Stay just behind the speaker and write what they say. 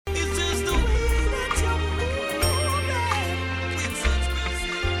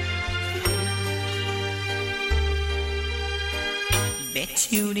Bet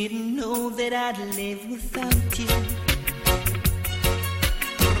you didn't know that I'd live without you.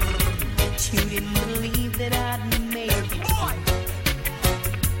 Bet you didn't believe that I'd make it.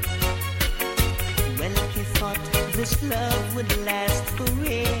 Well, if you thought this love would last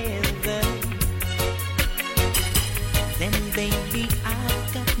forever, then baby,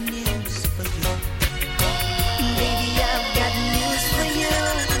 I've got news for you. Baby, I've got news for you.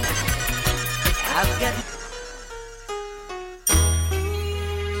 I've got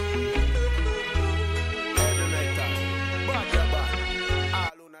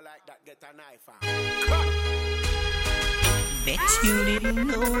Bet you didn't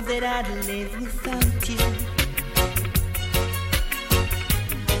know that I'd live without you.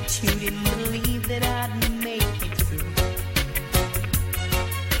 Bet you didn't believe that I'd make it through.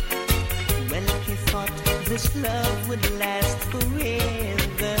 Well, if you thought this love would last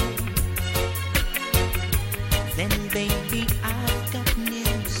forever, then baby, I've got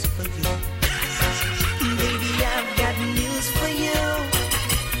news for you. Baby, I've got news for you.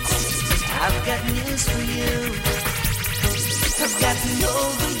 I've got news for you. I've gotten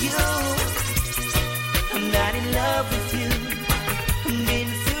over you. I'm not in love with you. Been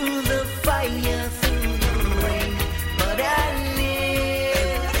through the fire, through the rain, but I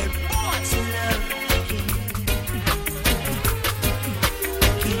live to love again.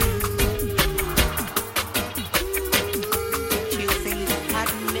 You think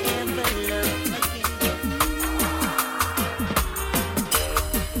I'd never love again?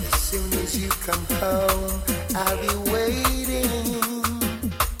 As soon as you come home, I'll be waiting.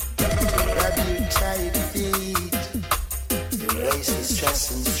 Grab your tired feet, erase the stress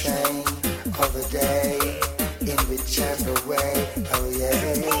and strain of the day in whichever way. Oh yeah.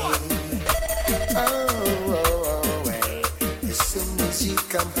 Oh, hey. As soon as you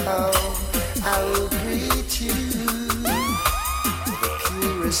come home, I will greet you with the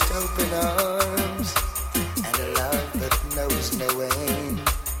purest open arms and a love that knows no end,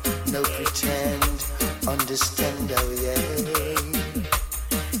 no pretend. Understand, oh yeah.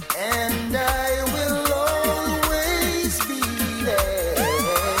 And I will always be there.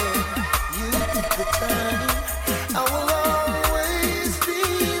 You pick the time, I will always be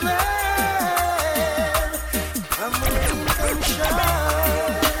there. Come rain, come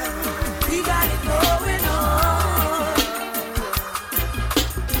shine, we got it going on.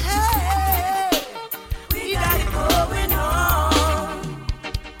 Hey, we got it going on.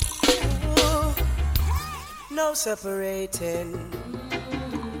 No separating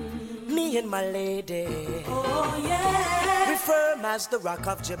me and my lady. Oh yeah. We firm as the rock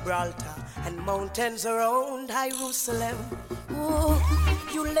of Gibraltar and mountains around Jerusalem. Ooh,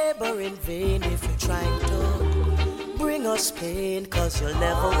 you labor in vain if you're trying to bring us pain, 'cause you'll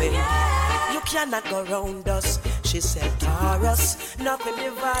never win. Yeah. You cannot go round us. She said, Taurus, nothing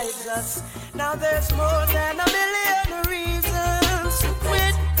divides us. Now there's more than a million reasons to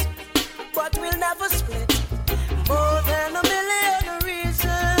quit, but we'll never split. More than a million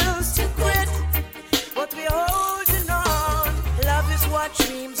reasons to quit, but we're holding on. Love is what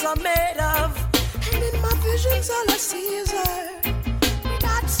dreams are made of, and in my visions all I see is her. We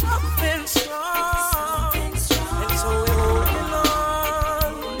got something strong, and so we're holding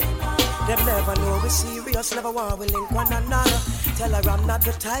on. Them never know we're serious, never want we link one another. Tell her I'm not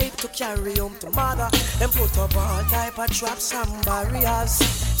the type to carry home to mother. Them put up all type of traps and barriers.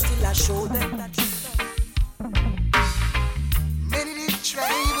 Still I show them that. Many did try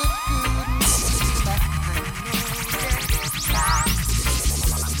but couldn't see back.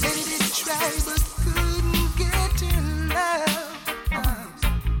 Many did try but couldn't get in love.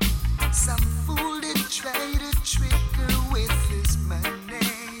 Some fool did try to trick her with his money.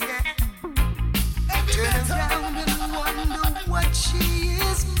 Turn around and wonder what she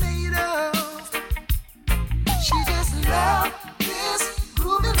is made of. She just loved this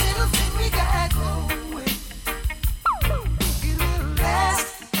groovy little thing we got going. It will last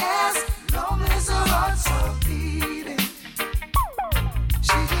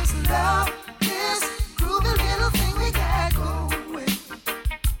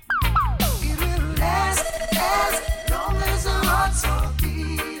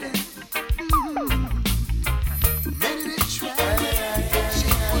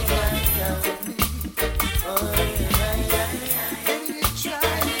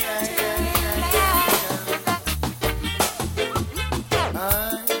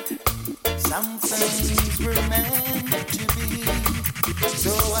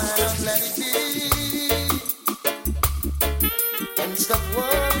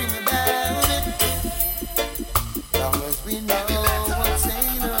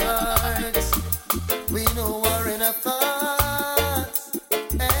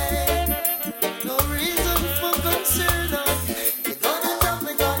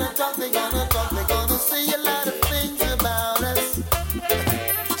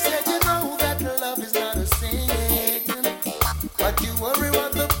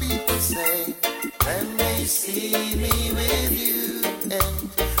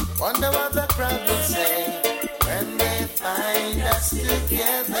Wonder what the crowd will say when they find us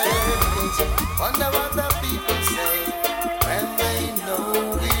together. Wonder what the people say when they know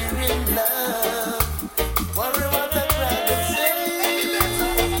we're in love. Wonder what the crowd will say.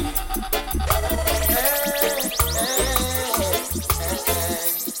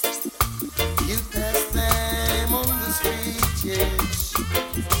 You pass them on the street, yes.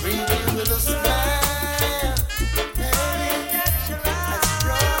 Greet you with a smile.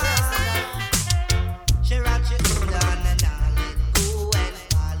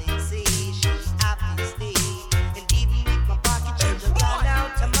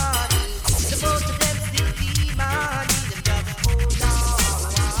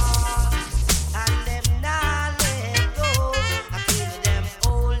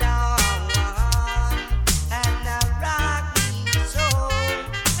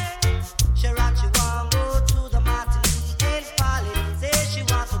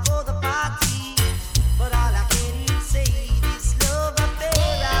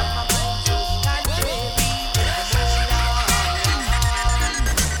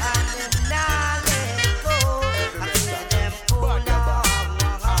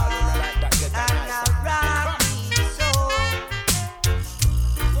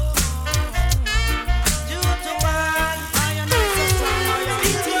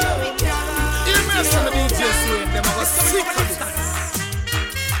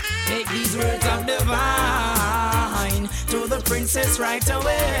 Take these words of divine to the princess right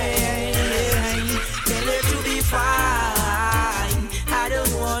away. Tell her to be fine. I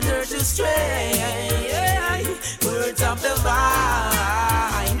don't want her to stray. Words of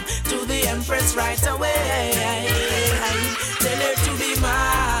divine to the empress right away. Tell her to be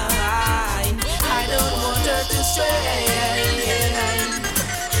mine. I don't want her to stray.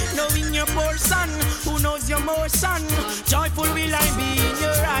 Knowing your poor son, who knows your more son. Joyful will I be in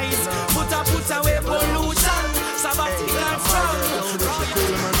your eyes. Put away pollution. Sabbatical strong.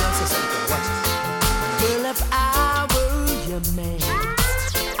 Girl, if I were your man,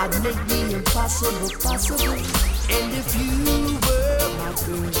 I'd make the impossible possible. And if you were my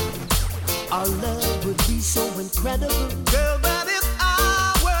girl, our love would be so incredible. Girl, but if I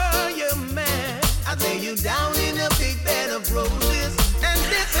were your man, I'd lay you down in a big bed of roses. And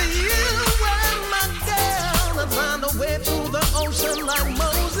if you were my girl, I'd find a way through the ocean like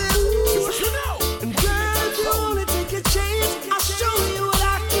Moses. And girl, if you only take a chance, I'll show you what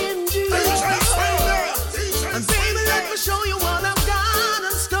I can do. And baby, let me show you what I've got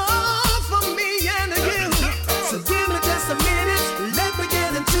in store for me and you. So give me just a minute, let me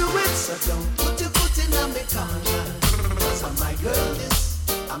get into it. So don't put your foot in my corner, 'cause I'm my girl,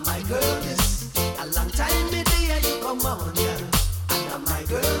 I'm my girl, a long time maybe you come on, yeah. And I'm my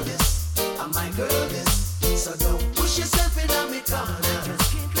girl, I'm my girl, so don't push yourself in my corner,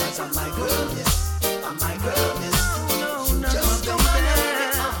 'cause I'm my girl, I'm my girl, you just don't want to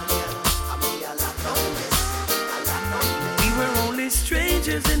get on, yeah. I mean, I like on We were only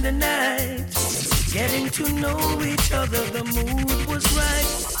strangers in the night, getting to know each other. The mood was right,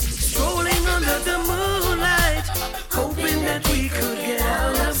 strolling under the moonlight, hoping that we could get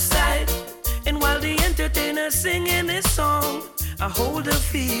out of sight. And while the entertainer's singing his song, I hold a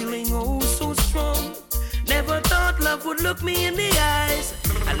feeling oh so strong. Never thought love would look me in the eyes.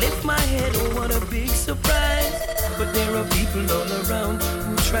 I lift my head, oh what a big surprise. But there are people all around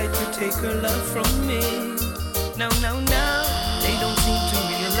who try to take her love from me. Now, they don't seem to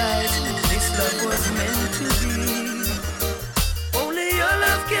realize this love was meant to be. Only your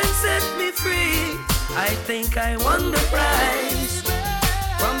love can set me free. I think I won the prize.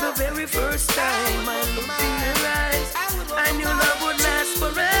 From the very first time I looked in your eyes, I knew love would last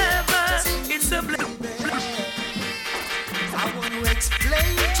forever. It's a I want to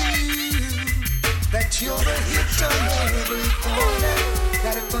explain to you that you're the hit on every corner.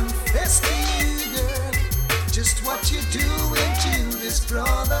 Gotta confess to you, girl, just what you're doing to this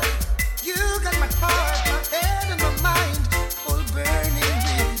brother. You got my heart, my head, and my mind all burning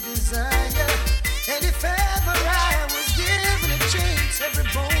with desire. And if ever I was given a chance, every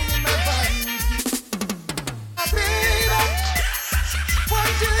bone in my body would give. Baby, what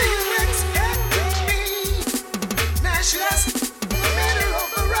do you expect of me? Now should I stand in the middle of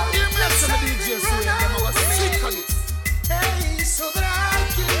the road? Let something run out of me. Hey, so that I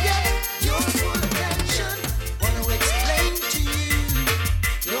can get your full attention. Want to explain to you,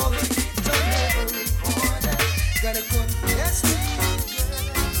 you're the gift of every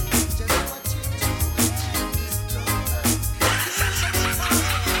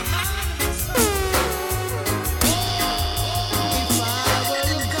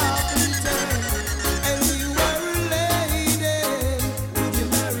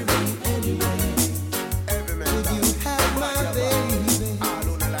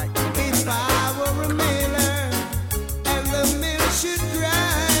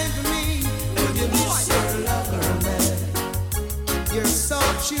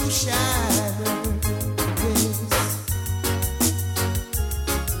watch you shatter.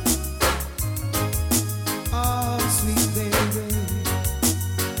 Oh, sweet baby.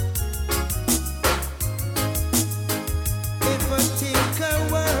 If a tinker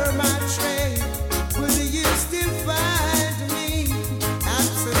were my trade, would you still find me?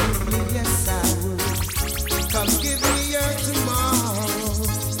 Absolutely, yes, I would. Come give me your tomorrow.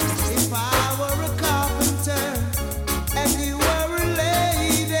 If I were a carpenter and you were a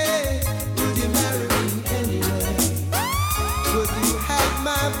lady, would you marry me anyway? Would you have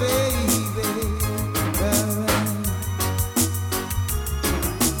my baby?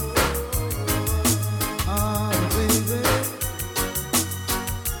 Oh, baby.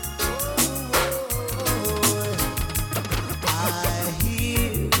 I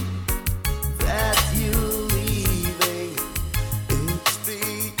hear that you're leaving. It's the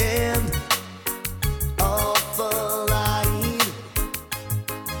end of the line.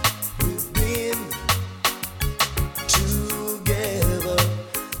 We've been together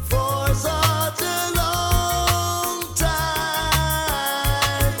for such a long time,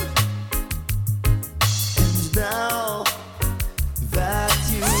 and now that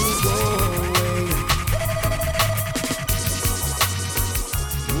you go away,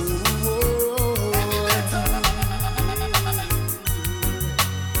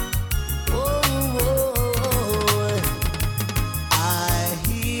 I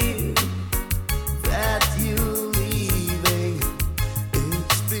hear that you're leaving.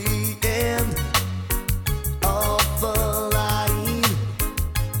 It's the end of the line.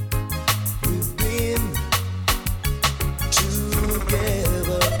 We've been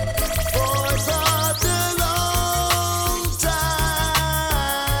together for such a long time,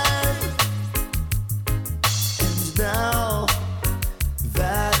 and now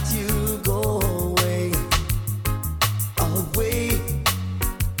that you go away, away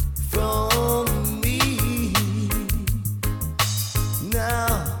from me, now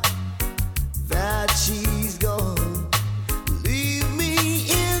that she's gone, leave me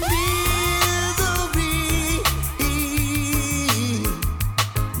in misery,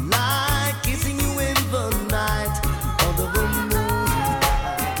 like kissing you in the night under the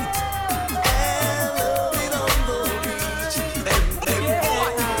moonlight, and loving on the beach.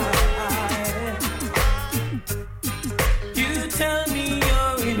 You tell me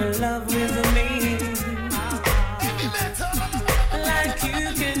you're in love with me, like you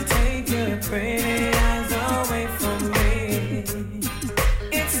can take your pretty eyes away from me.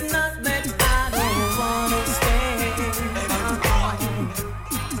 It's not that I don't wanna stay,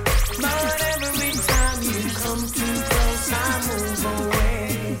 but every time you come too close, I move away.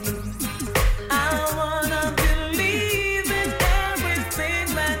 I wanna believe in everything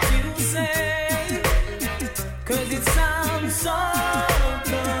that you say, 'cause it sounds so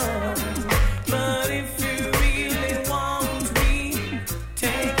good. But if you really want me,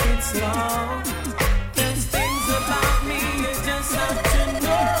 take it slow. There's things about me you just have to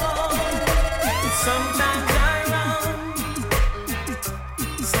know. Sometimes I run,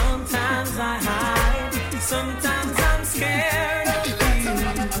 sometimes I hide, sometimes I'm scared of you.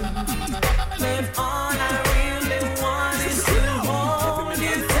 But all I really want is to hold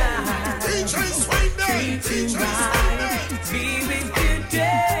you tight, treat you right, be with you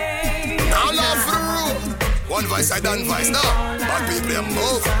day. Now love for the room. One voice I done voice now. But people they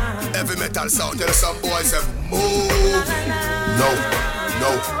move. Heavy metal sound tell some boys say move. No,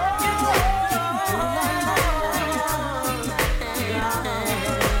 no, no.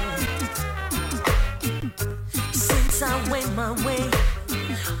 Since I went my way,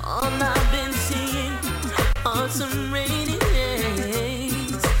 all I've been seeing are some rainy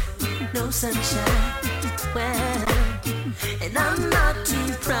days, no sunshine. Well, and I'm not too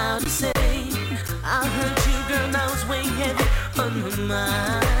proud to say I hurt you, girl. Now it's way heavy on my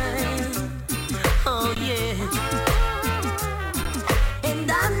mind. Oh yeah. And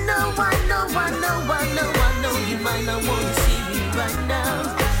I know you might not want to see me right now,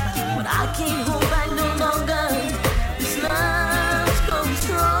 but I can't hold back no longer. This love's growing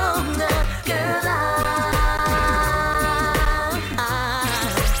stronger, girl. I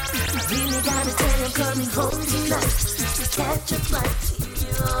really gotta tell you I'm coming home tonight to catch a flight to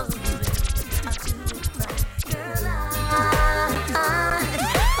you. I do it right, girl.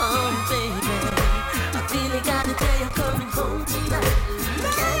 Oh baby, I really gotta tell you I'm coming home tonight to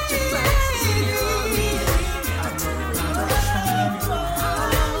catch a flight to you. I do it right.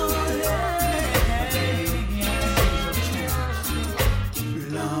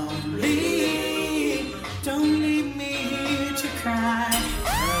 Lonely, don't leave me here to cry.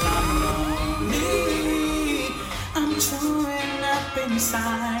 Girl, I'm lonely, I'm chewing up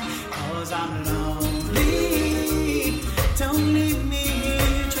inside. cry, 'cause I'm lonely. Don't leave me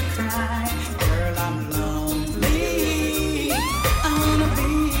here to cry, girl, I'm lonely. I wanna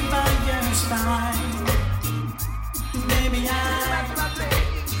be by your side. Maybe I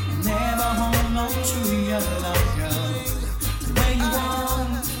never hold on to your love, girl, the way you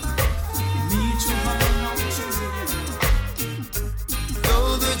want me to hold on to you.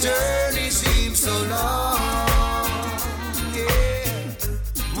 Though the journey seems so long, yeah,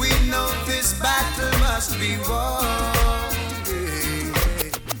 we know this battle must be won, yeah.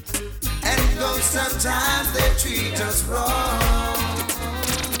 And though sometimes they treat us wrong,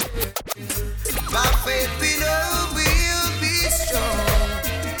 by faith we know we'll be strong,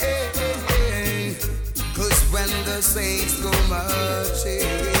 yeah. 'Cause when the saints go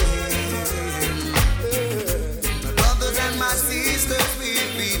marching, my brothers and my sisters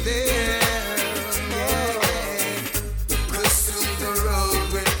will be there, yeah. 'Cause soon the road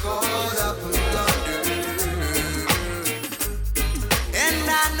will call up thunder, and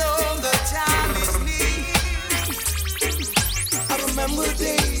I know the time is near. I remember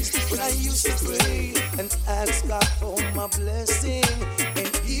days when I used to pray and ask God for my blessing, and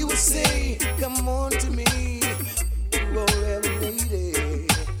He would say, "Come on to me, you already made it.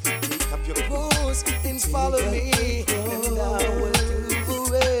 Take up your cross and follow me, and I will do the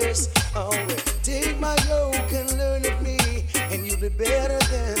rest. Oh, take my yoke and learn of me, and you'll be better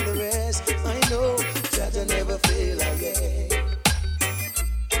than the rest." I know that I never fail again.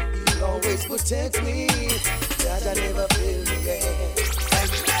 He'll always protect me, that I never fail again.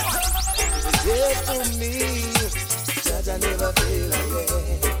 There for me, that I never fail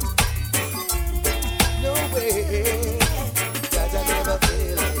again. No way, that I never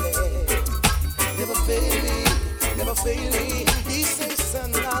fail again. Never fail me, never fail me. He says,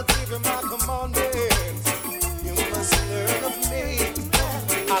 "Son, I'll give you my commandments. You must learn of me.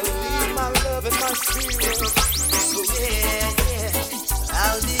 I'll leave my love and my spirit." So yeah,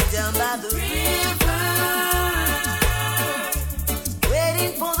 I'll be down by the river,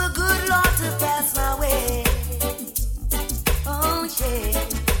 waiting for the good Lord to pass my way. Oh yeah,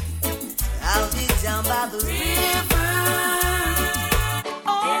 I'll be down by the river,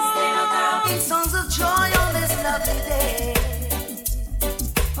 in songs of joy on this lovely day.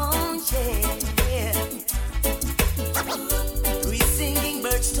 Oh yeah, three singing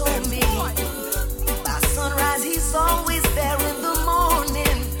birds told me by sunrise He's always there in the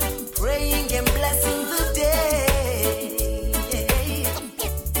morning, praying and blessing the day.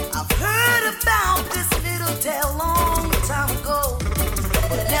 I've heard about this little tale long time ago,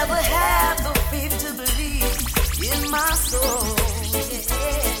 but never had the faith to believe in my soul.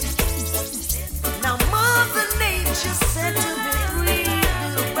 Now Mother Nature said to me, three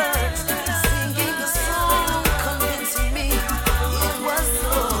little birds singing a song, convincing me it was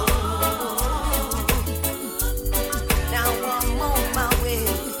so. Now I'm on my way.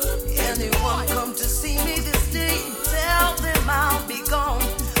 Anyone come to see me this day, tell them I'll be gone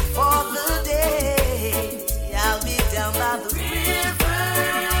for the day. I'll be down by the river,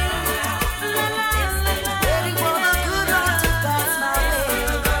 waiting for the good Lord to pass my way.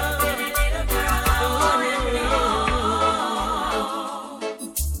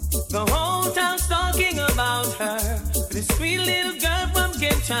 The whole town's talking about her, this sweet little girl from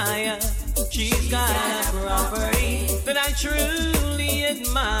Kentucky. She's got a property that I truly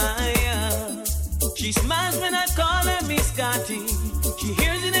admire. She smiles when I call her Miss Scotty. She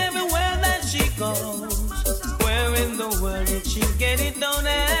hears it everywhere that she goes. Where in the world did she get it? Don't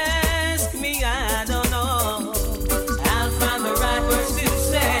ask me, I don't know. I'll find the right words to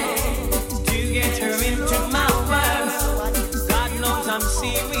say to get her into my world. God knows I'm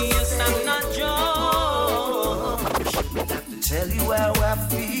serious, I'm not joking. Tell you how I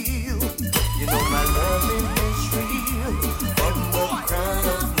feel. You know my loving is real. From the crown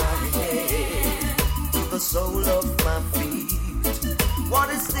of my head to the sole of my feet. What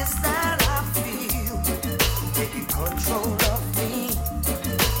is this that I feel? Taking control of me.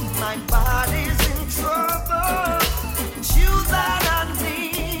 My body's in trouble. It's you that I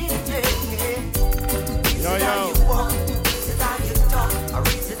need. Yeah. Is it how you walk? Is it how you talk? Or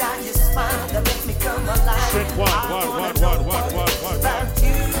is it how you smile that make me come alive? Shit, what? About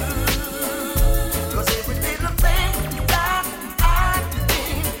you. 'Cause every little thing that I've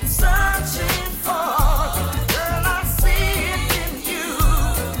been searching for, girl, I see it in you.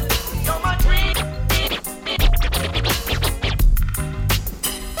 You're my dream.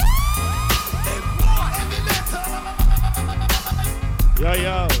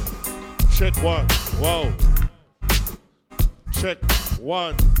 Yo. Check one. Whoa. Check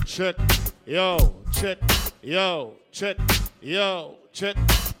one. Check. Yo. Check. Yo. Check. Yo. check.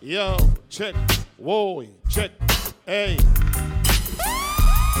 Yo, check. Whoa, check. Hey.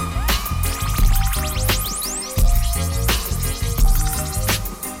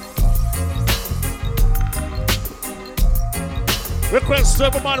 Request to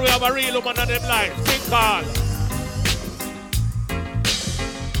every man, we have a real woman on them line. Think on.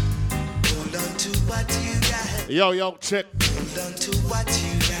 Hold on to what you got. Yo, check. Hold on to what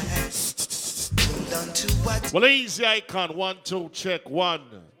you got. Hold on to what. Well, easy icon. 1, 2, check. 1.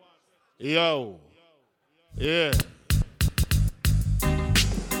 Yo. Yeah.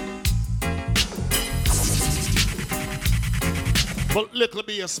 But little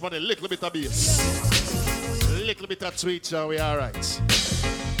bass, money. Little bit of bass. Little bit of tweet, and we all right.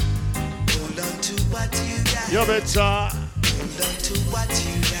 Hold on to what you got. You better. Hold on to what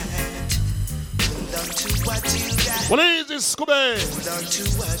you got. Hold on to what you got. What is this, Scooby? Hold on to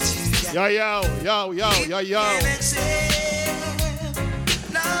what you got. Yo.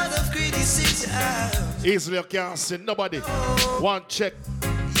 Lot of criticism. Easily you can't see nobody. 1 check.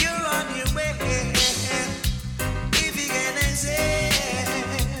 You're on your way. If you can accept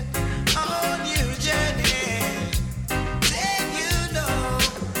on your journey, then you know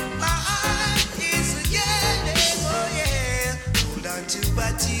my heart is a yearning. Oh yeah. Hold on to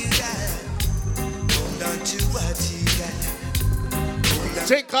what you got. Hold on to what you got. Hold on.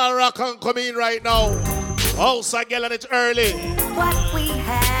 Think all rock and come in right now. House again and it's early. What we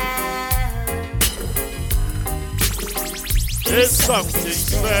have It's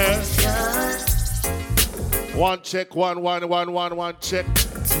something there. 1 check. 1 check.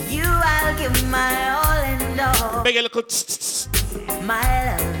 To you I'll give my all and all. Make a little.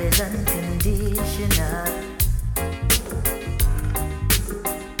 My love is unconditional.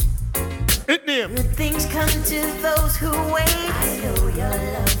 Hit name. Good things come to those who wait. I know your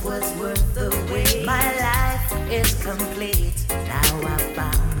love was worth the wait. My life is complete. Now I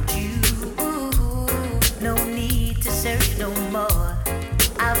found you. No need to search no more.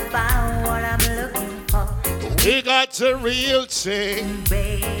 I found what I'm looking for. We got the real thing.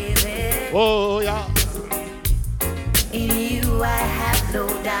 Baby, Oh, yeah. in you I have no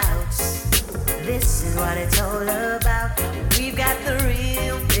doubts. This is what it's all about. We've got the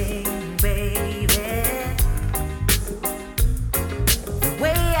real thing, baby. The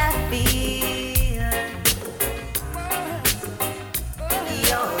way I feel,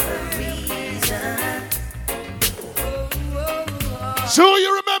 you're the reason. So you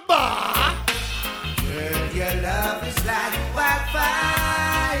remember? Girl, your love is like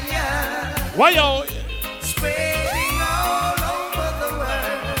wildfire, Why yo? spreading all over the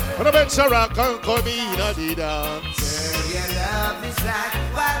world. When I bet Sarah can come in and the dance. Girl, your love is like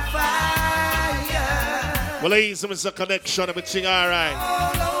wildfire, Well, ladies, it's a connection, everything all right.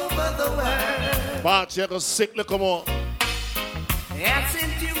 all over the world. But you go sick, look come on. I've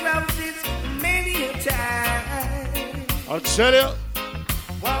sent you roses many a time, I'll tell you.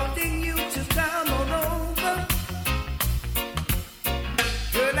 wanting you to come on over.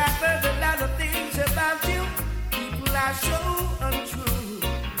 Girl, I've heard a lot of things about you. People are so untrue.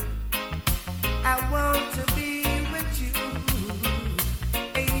 I want to be with you.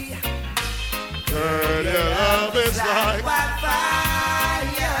 Hey. Girl, your love is like.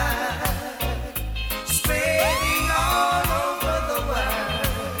 wildfire, spreading all over the world.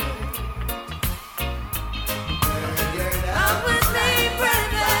 Girl, your love With me,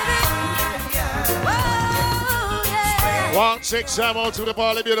 baby. Oh, yeah. 1 6 time out to the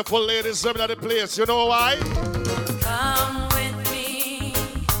party, beautiful ladies, some of the place. You know why? Come with me.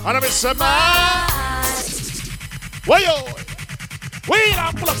 And I'm Mr. Man. Why yo? Wait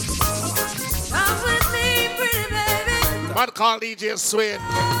up, pull up. Come with me, pretty baby. Man called DJ Swain.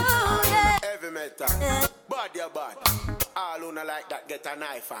 Oh, yeah. Heavy metal, bad your bad. All who not like that get a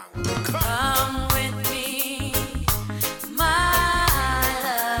knife out. Come with me, my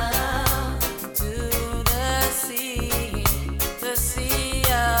love, to the sea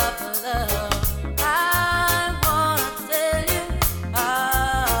of love. I wanna tell you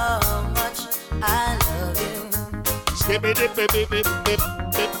how much I love you. Skip it, dip, dip, dip, dip, dip,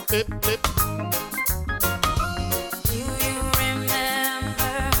 dip, dip, dip. Do you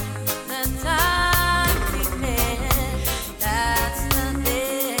remember the time we met? That's the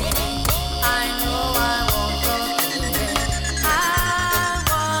day. I know I won't forget. I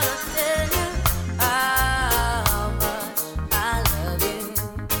wanna tell you how much I love you.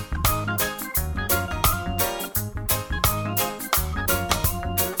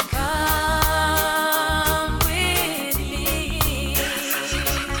 Come with me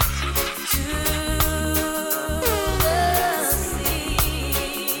to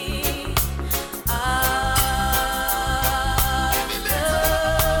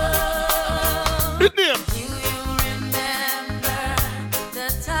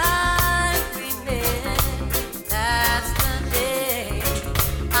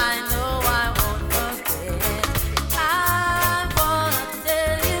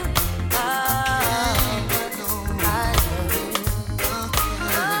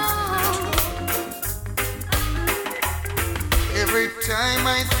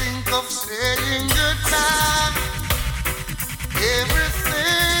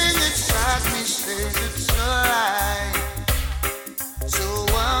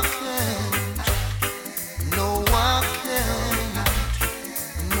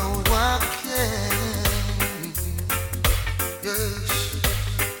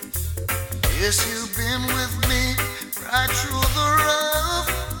Yes, you've been with me right through the rough,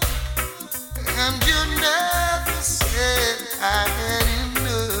 and you never said I had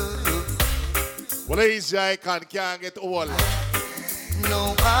enough. Well, easy icon can't get old.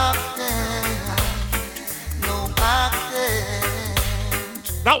 No, I can't. No, I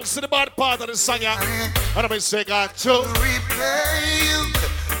can't. Now see the bad part of the song, yeah. And I'm saying, God, too. Repay you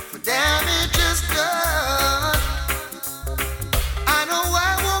for damages done. I know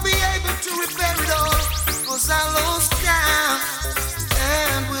I won't be able to repair it all, 'cause I lost down.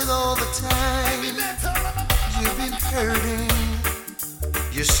 And with all the time you've been hurting,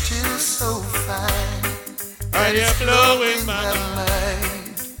 you're still so fine. And you're blowing my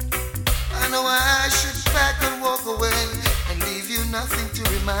mind. I know I should pack and walk away and leave you nothing to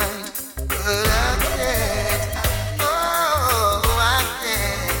remind, but I can't. Oh, I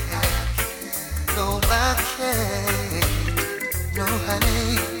can't. No, I can't. No,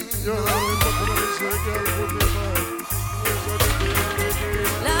 honey. No.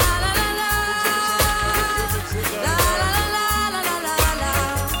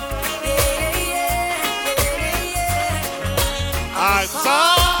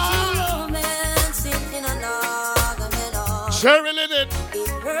 Cherry Linen. It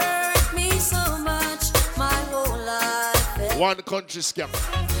hurt me so much, my whole life. One country scam.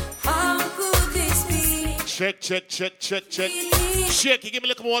 How could this be? Check. Shake, give me a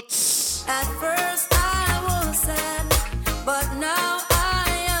little more. At first I was sad, but now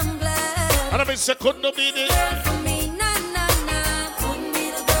I am glad. And I mean, couldn't be the girl for me, na na na. Couldn't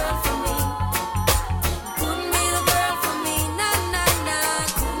be the girl for me. Couldn't be the girl for me, na na na.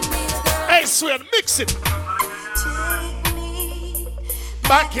 Couldn't be the girl. Hey, swear, mix it.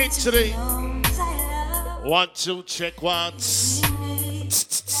 Back into the 1, 2, check once.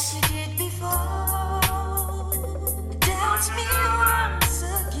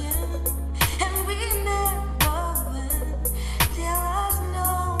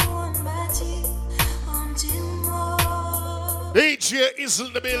 DJ is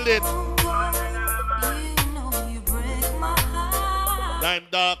in the building. I'm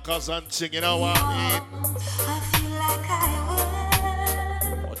dark as I'm singing, you know what I mean?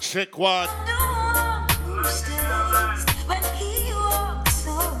 Check one. When he walks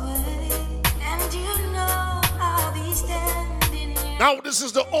away, and you know I'll be standing here. Now this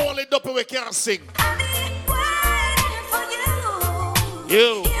is the only double we can sing. I'll be waiting for you.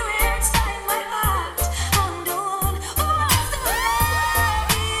 You. Here inside my heart, I'm the one who wants to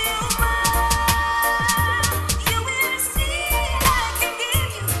love you. You will see I can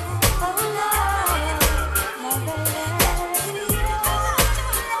give you love, my baby.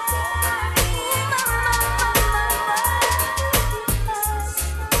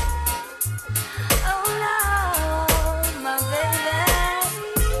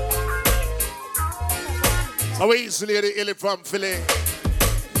 How easily the illy from Philly.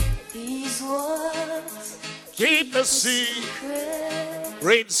 These words Keep the secret.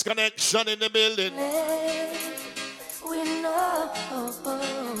 Greenz connection in the building. We know.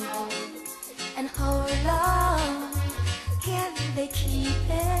 And how long can they keep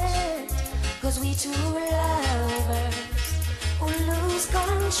it? 'Cause we two lovers who lose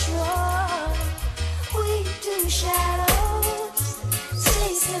control. We two shadows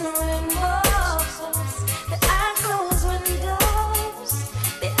chasing rainbows. Behind closed windows,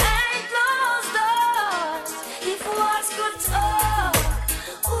 behind closed doors. If words could talk,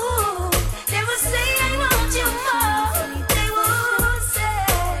 ooh, they would say I want you more. They would say,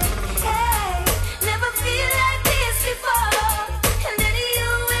 hey, never feel like this before. And then you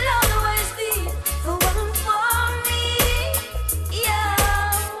will always be the one for me.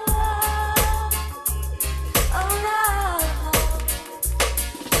 Yeah. Oh no.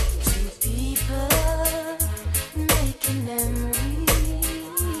 Two people making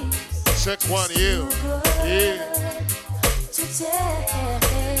memories. Check one, you. Yeah. To take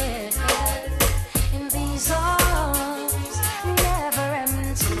in these arms, never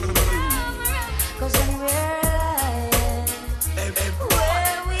empty. 'Cause when we're lying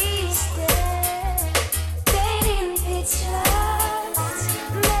where we stand, painting pictures,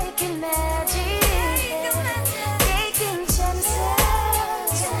 making magic, taking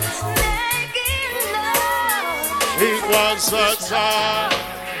chances, making love. It was a time.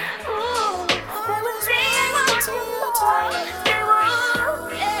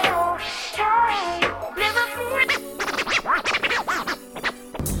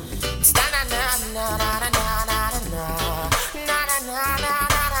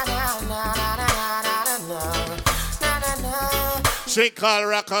 She called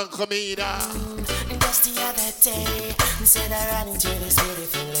rock and comida. Just the other day, said I ran into this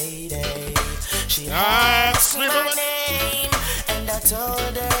beautiful lady.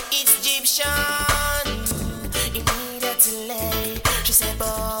 told her it's Egyptian, immediately she said, boy,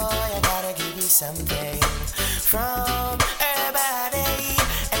 I gotta give you something from her body.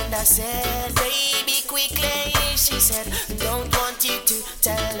 And I said, baby, quickly. She said, don't want you to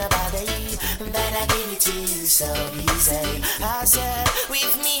tell nobody that I give it to you so easy. I said,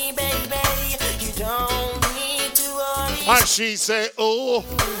 with me, baby, you don't need to worry. And she said, oh,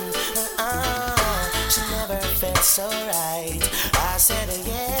 she never felt so right. I said,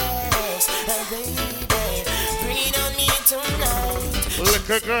 yes, baby, bring it on me tonight. look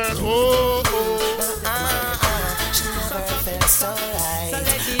a girl, oh, she never felt so right. So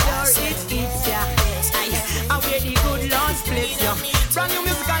let the door it eats ya. I wear the good Lord split ya. Brand new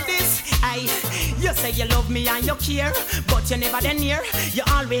music on this. You say you love me and you care, but you never then near. You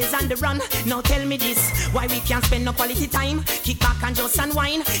always on the run. Now tell me this, why we can't spend no quality time? Kick back and just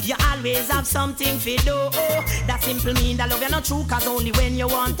unwind. You always have something to do. That simple mean that love you not true, cause only when you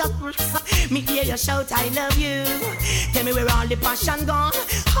want to me hear you shout I love you. Tell me where all the passion gone,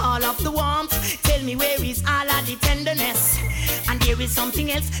 all of the warmth. Tell me where is all of the tenderness. And there is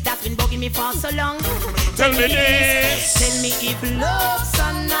something else that's been bugging me for so long. tell me this. Tell me if love's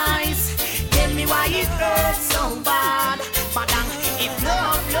so nice. Tell me why it hurts so bad. But if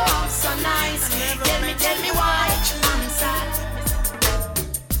love's so nice. Tell me why I'm sad.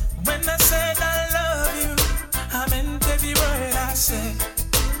 When I said I love you, I meant every word I said.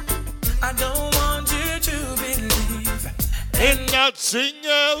 I don't want you to believe In nothing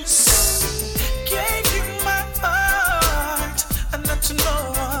else. Gave you my heart and not to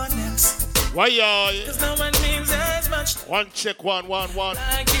no one else. Why are you? Cause no one means as much One check, one.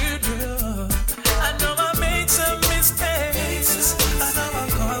 like you do. I know I made some mistakes. I know I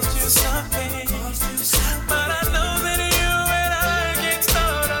caused you some pain. But I know that you and I can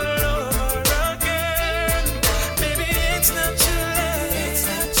start all over again. Maybe it's not too late.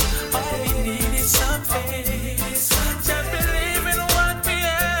 All we need is some faith. Just believe in what we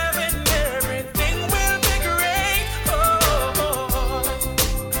have and everything will be great.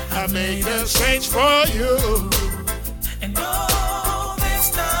 I made a change for you. And all this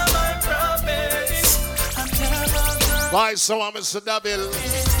time I promise I'm never gonna. Why so I'm Mr. Double?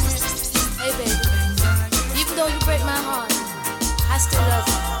 Hey baby, even though you break my heart, I still love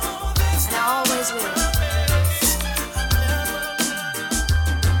you, and I always will.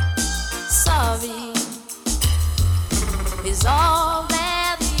 Sorry is all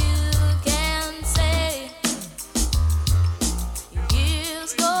that you can say.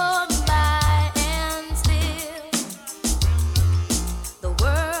 Years go by and still the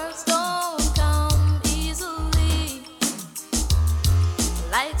words don't come easily.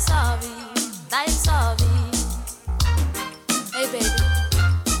 Like sorry. Hey baby,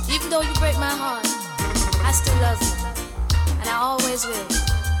 even though you break my heart, I still love you, and I always will.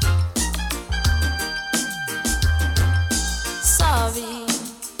 Sorry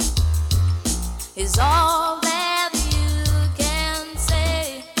is all that you can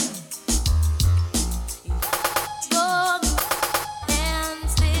say. Go and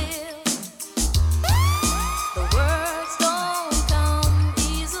still the words don't come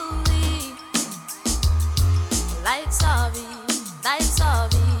easily. Like sorry.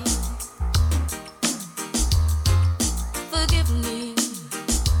 Forgive me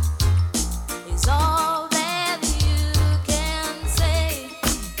is all that you can say.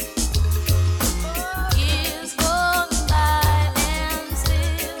 Years go by and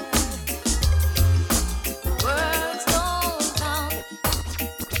still the words don't come.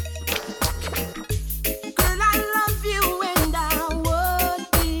 Girl, I love you and I would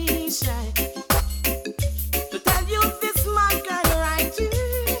be shy to tell you this, my girl, right to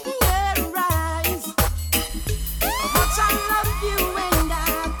your eyes. How much I love you and I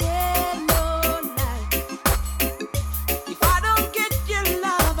dare no lie. If I don't get your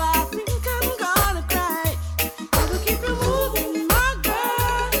love, I think I'm gonna cry. I will keep you moving, my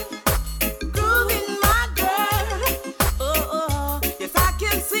girl, grooving, my girl. Oh, yes, I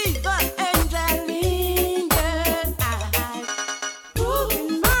can see the angel in your eyes. Moving,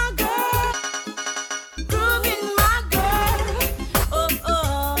 my girl, grooving, my girl.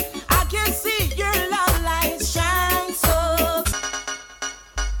 Oh, I can see your love light shine so.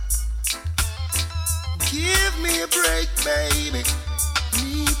 Give me a break, baby.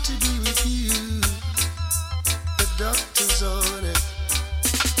 Need to be with you. The doctor's order.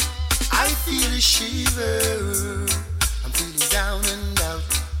 I feel a shiver. I'm feeling down and out.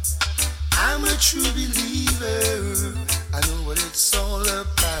 I'm a true believer. I know what it's all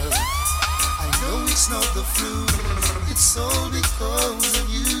about. I know it's not the flu. It's all because of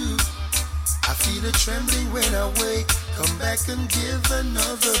you. I feel a trembling when I wake, come back and give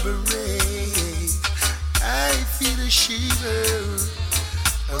another break. I feel a shiver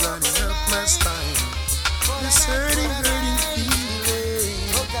running up my spine. This hurting feeling.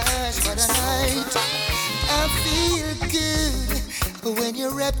 Oh gosh, what a night. I feel good when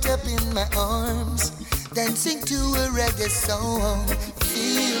you're wrapped up in my arms, dancing to a reggae song.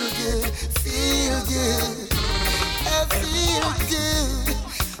 Feel good, feel good. I feel good,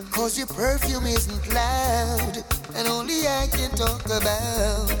 cause your perfume isn't loud, and only I can talk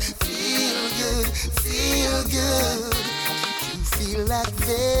about. Feel good, feel good. You feel like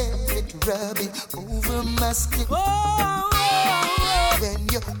velvet rubbing over my skin. When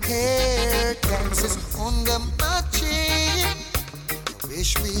your hair dances under my chin.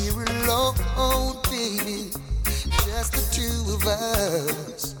 Wish we were alone, baby, just the two of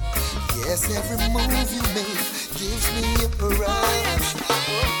us. Yes, every move you make gives me a rush.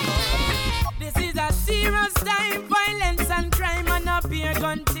 This is a serious time, violence and crime, and up here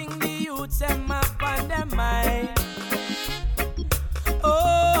gunting the youths them up on their mind.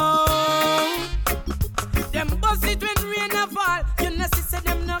 Oh, them bust it when rain a fall. You know, see, say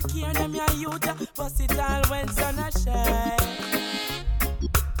them no care, them your youth. Bust it all when sun a shine.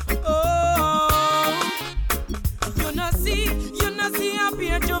 Oh, you know, see up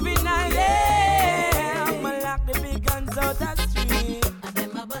here juvenile. Yeah, I'ma lock the big guns out the street. And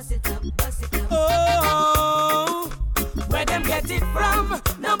them a bust it up, bust it up. Oh, where them get it from?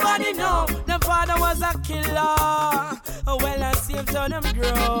 Nobody know. Them father was a killer. Oh, well, I see him so them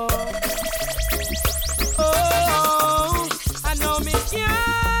grow. Oh, I know me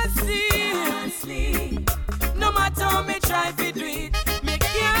can't sleep. No matter how me try to do it, me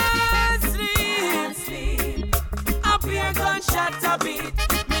can't sleep. Up here gunshot a beat,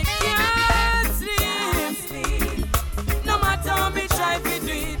 me can't sleep. No matter how me try to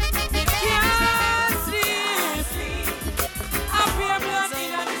do it, me can't sleep. Up here blood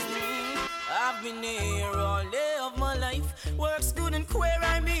in the street. I've been here all day of my life. Works good and queer,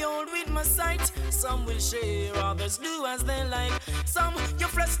 I behold with my sight. Some will share, others do as they like. Some you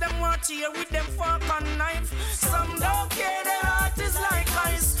flesh them want here with them fork and knife. Some don't care, their heart is like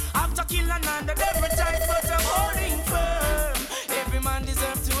ice. After killing another every time, but I'm holding firm. Every man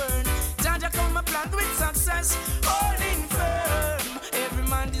deserves to earn. Jaja come a plant with success, holding firm. Every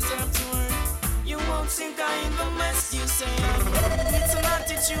man deserves to earn. You won't think I in the mess you say. It's an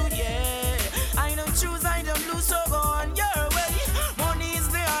attitude, yeah. I don't choose, I don't lose, so go on your way. Money is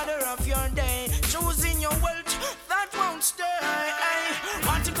the order of your day. Choosing your wealth, that won't stay.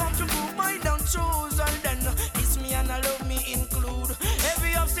 Want to come to prove I don't choose, and then it's me and I love me include.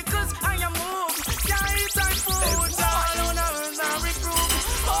 Every obstacles I am moved. Can't eat and food. All on earth I recruit.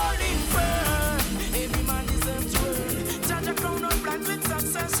 Holding firm. Every man deserves to earn. Judge a crown on plans with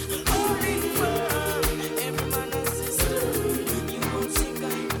success. Holding firm. Every man has his turn. You won't think I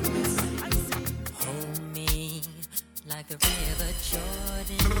miss. I see. Hold me like the river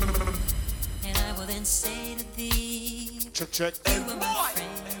Jordan, and I will then say to thee, Check. you are my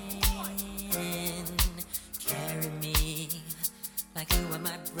friend. Carry me like you are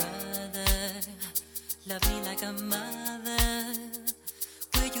my brother. Love me like a mother.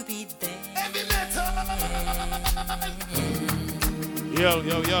 Will you be there? Yo.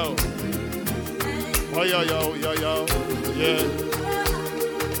 Oh, yo. Yeah.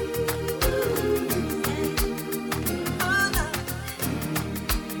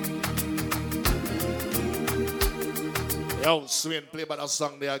 Yo, Swin, play by that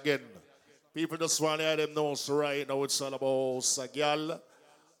song there again. People just want to hear them know so right now it's all about a girl.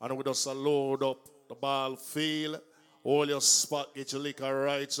 And we just load up the ball field. Hold your spot, get your liquor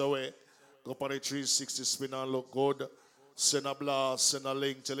right away. Go up on the 360 spin and look good. Send a blast, send a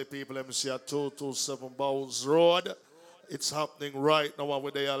link, tell the people them see at 227 Bowles Road. It's happening right now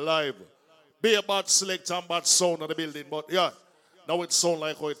when they are live. Be a bad select and bad sound in the building, but yeah, now it sound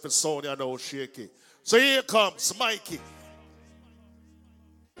like how it for sound, you know, shaky. So here comes Mikey.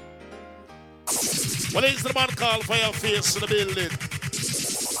 What is the man called Fireface in the building?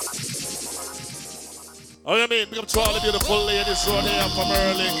 Oh, you mean? Big up to all the beautiful ladies who are there from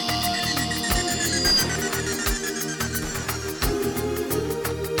early.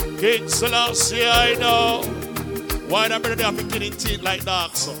 King Selassie, I know. Why the brother have to get in teeth like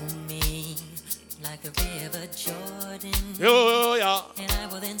that, so? Me like the river Jordan. Yo, yeah. And I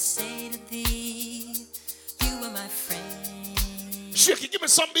will then say to thee, you are my friend. Shaky, give me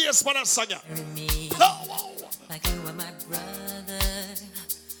some bass for that song. Like you are my brother.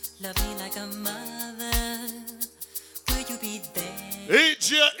 Love me like a mother. Will you be there? AJ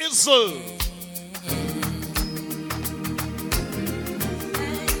Izzle.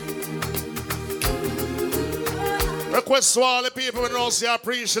 request to all the people who know say I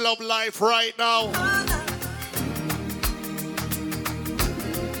appreciate love life right now.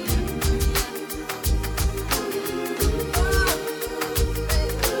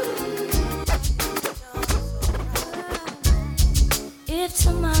 If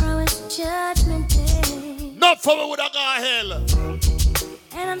tomorrow is judgment day, not for me with a guy hell.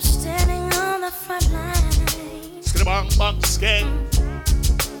 And I'm standing on the front line. Bang bang skate.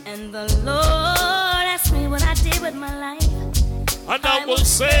 And the Lord asked me what I did with my life. And I will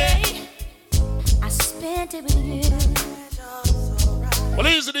say I spent it with you. Well,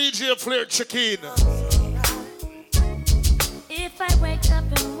 he's the DJ Flair Chicken. If I wake up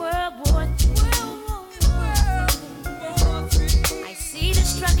in World War III, I see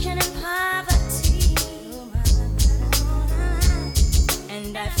destruction and poverty,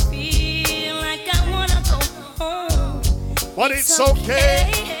 and I feel like I wanna go home. But it's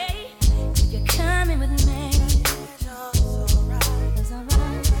okay. If you're coming with me.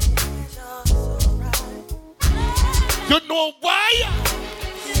 You know why?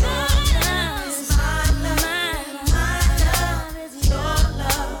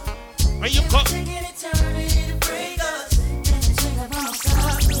 And you come.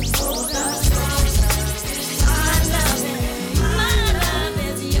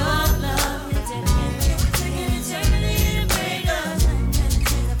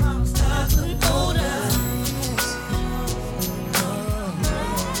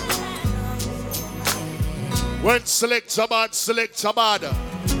 When select a bad. Now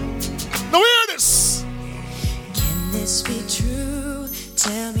hear this. Can this be true?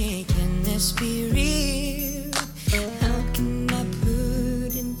 Tell me, can this be real? How can I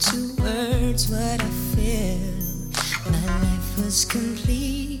put into words what I feel? My life was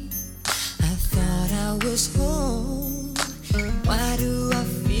complete. I thought I was home. Why do I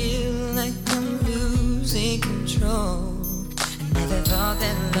feel like I'm losing control? I never thought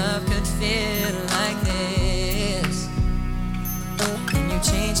that love could feel like this. And you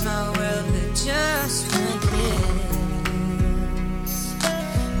changed my world with just one kiss.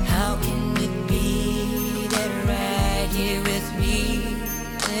 How can it be that right here with me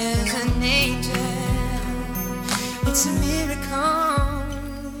there's an angel? It's a miracle.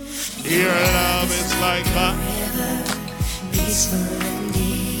 Your love is like that. Peaceful and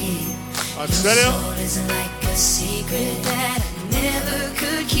deep. I tell you. Soul is like a secret that I never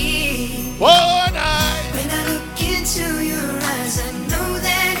could keep. One eye. When I look into your eyes, I know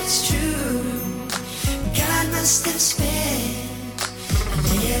that it's true. God must have spent a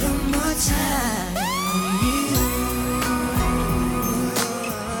little more time on you.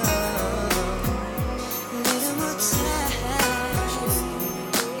 A little more time.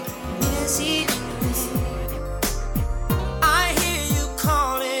 Yes, he did. I hear you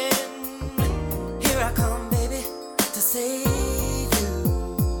calling. Here I come, baby, to save you.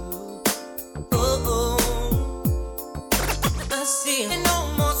 Oh. I see no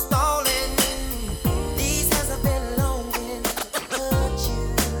more stalling. These hands have been longing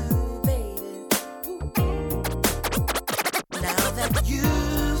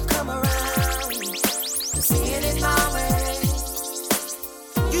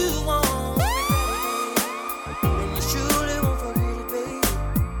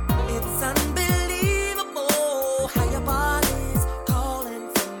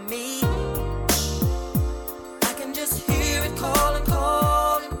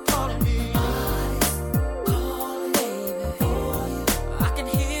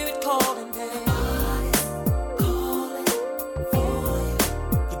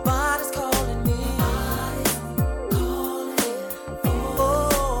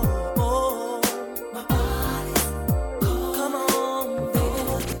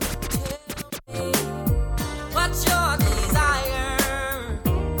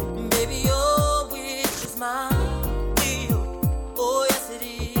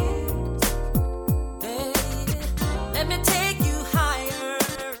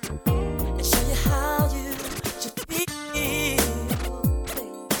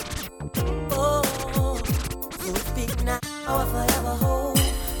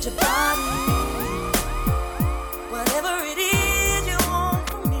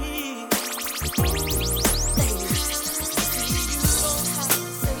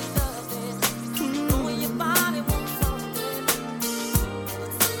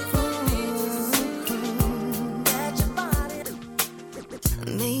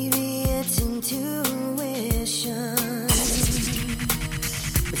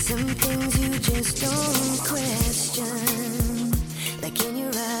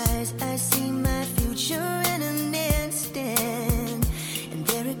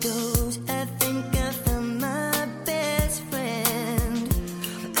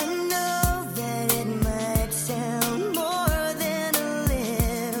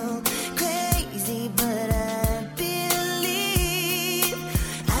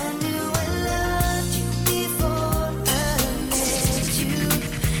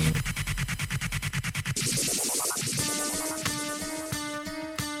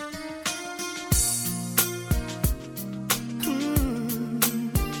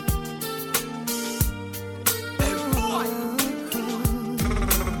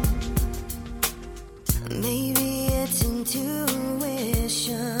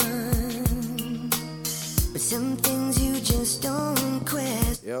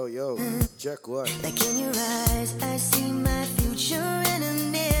Yo, check one. Like in your eyes, I see my future in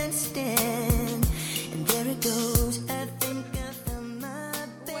an instant. And there it goes, I think I found my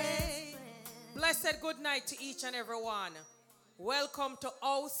best. Blessed good night to each and every one. Welcome to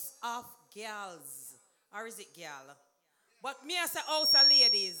House of Gals. Or is it gal? But me as a house of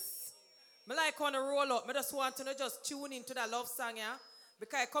ladies. Me like on a roll up. Me just want to just tune into that love song, yeah?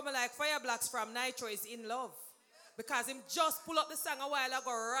 Because coming like Fire Blacks from Nitro is in love. Because him just pull up the song a while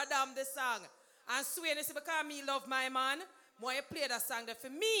ago, radam the song. And Swain is because me love my man. More you play that song there for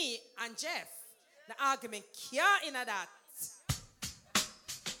me and Jeff. The argument can't in that.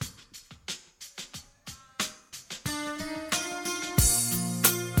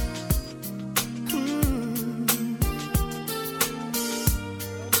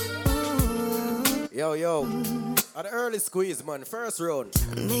 Yo. At the early squeeze, man. First round.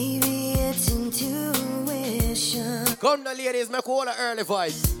 Maybe it's intuition. Come the ladies, make all the early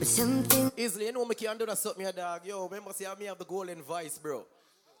voice. But something Easily, you know me can do that something, your dog. Yo, remember see how me have the golden voice, bro.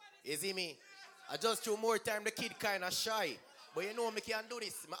 You see me? I just through more time, the kid kind of shy. But you know me can do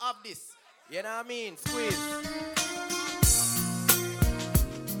this. I have this. You know what I mean? Squeeze.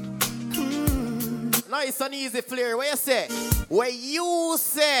 Nice and easy flair. What you say? What you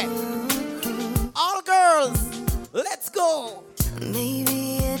say? All girls, let's go.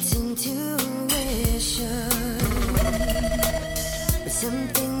 Maybe it's intuition. But some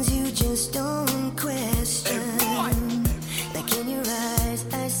things you just don't question. Like in your eyes,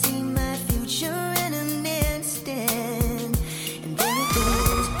 I see my future in an instant. And there it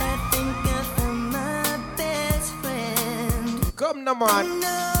goes, I think I found my best friend. Come now, man.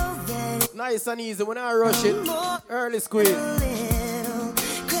 Nice and easy when I rush it. Early squeeze. Little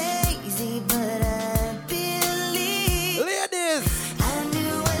crazy, but I believe. Ladies. I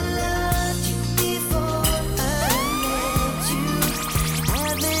knew I loved you before I met you.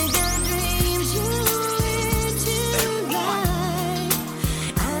 I think I dreamed you into life.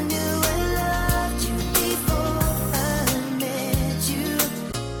 I knew I loved you before I met you.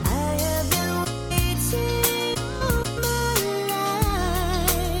 I have been waiting all my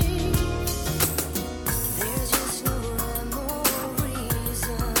life. There's just no rhyme or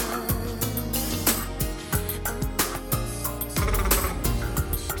reason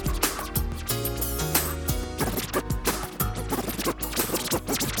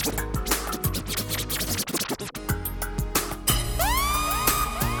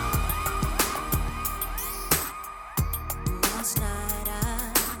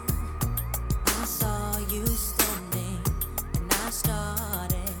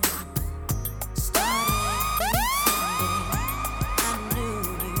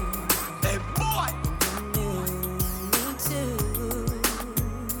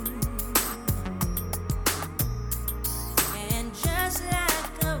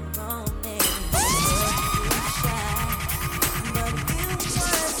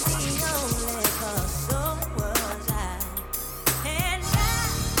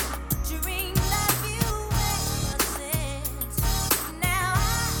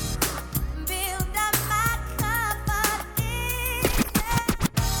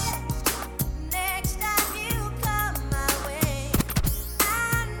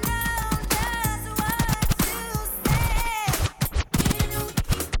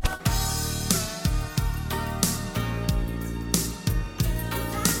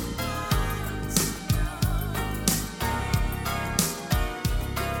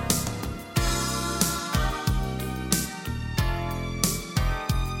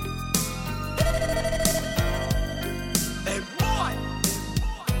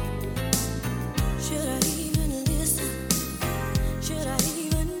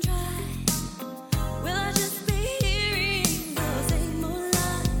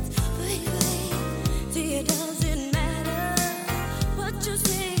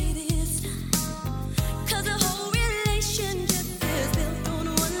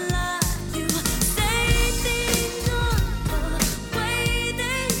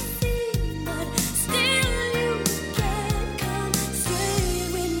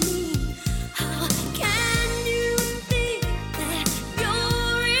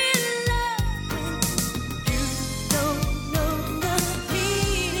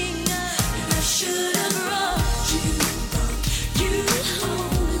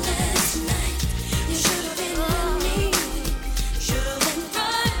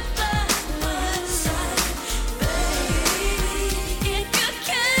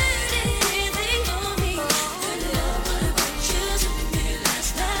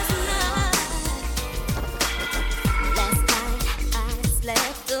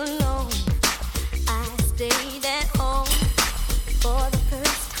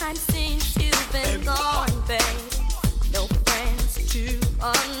time since you've been gone, babe. No friends to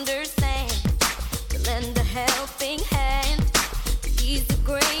understand, to lend a helping hand, to ease the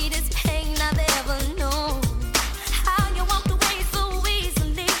greatest pain I've ever known. How you walked away so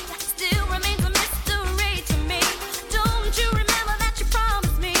easily still remains a mystery to me. Don't you remember that you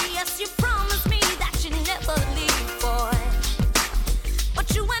promised me? Yes, you promised me that you'd never leave, boy.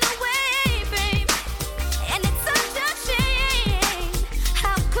 But you went away, babe, and it's such a shame.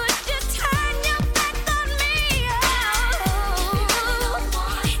 How could you turn your back on me? Oh,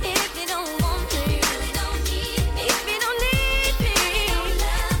 if you don't want me, if you don't need me,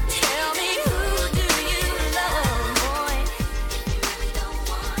 tell me who do you love, boy?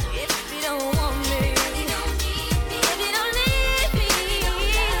 If you don't want me, if you don't need me,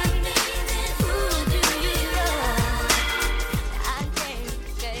 who do you love? I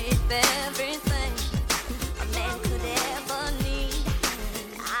gave everything a man could ever need.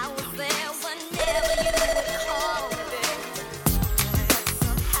 I was there whenever you would call me.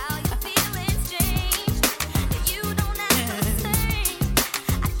 Somehow your feelings changed. You don't act the same.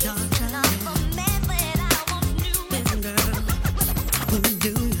 I guess you're not the man that I once knew. Listen, girl, who do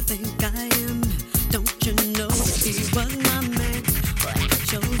you think I am? Don't you know he was my man? But I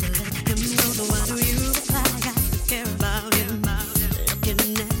chose to let him know. So why do you reply? I got to care about him. Looking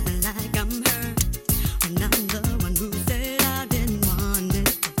at me like I'm hurt when I'm the one who said I didn't want it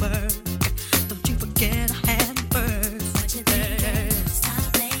to work. Don't you forget I had him first. Stop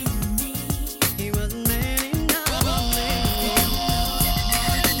blaming me. He wasn't man enough for me.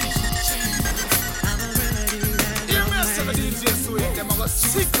 I was ready to Hear me, I say the DJ swing, them a go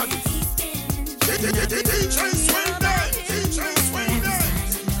sick of it. DJ swing that, DJ swing that.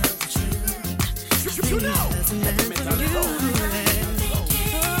 You know.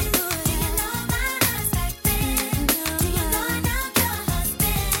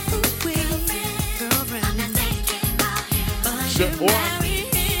 Shit, boy.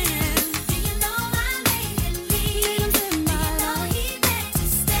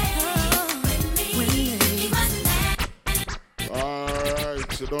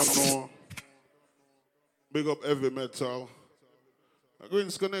 Alright, you don't know. Big up heavy metal. A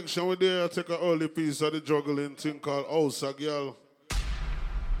Greenz connection with there. Take an early piece of the juggling thing called House of Girl.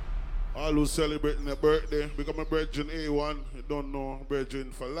 All who celebrating their birthday. Big up my brethren A1. You don't know,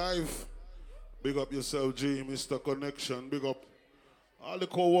 brethren for life. Big up yourself, G, Mr. Connection. Big up all the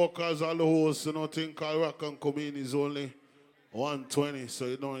co-workers, all the hosts, you know, thing called Rock and Come In is only 120, so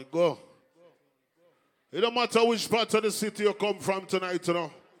you know it go. It don't matter which part of the city you come from tonight, you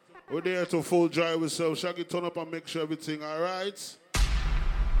know. We're there to full drive ourselves. Shaggy, turn up and make sure everything all right.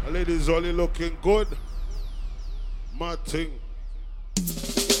 The ladies only looking good. Mad thing.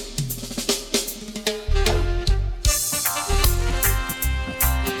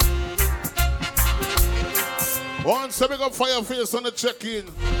 Once a big up fire face on the check-in.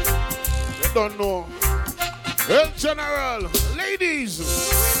 You don't know. El General, ladies.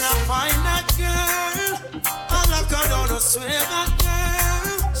 When I find that girl, I like her down, I swear that girl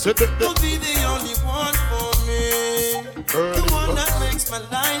will be the only one for me. The one that makes my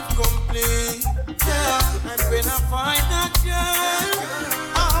life complete. Yeah, and when I find that girl,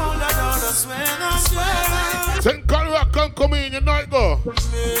 I hold her down, I swear that girl. Think Rock and Come In, you know it go.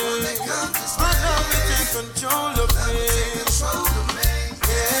 My love will take control of me.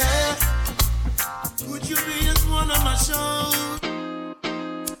 Yeah. Would you be as one of my shows?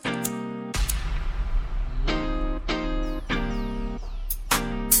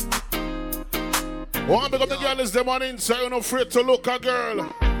 One big up the girl is them on inside, you're not afraid to look a girl.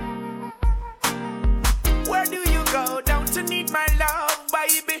 Where do you go? Don't you need my love,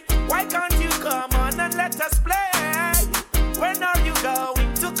 baby? Why can't you come on and let us play? When are you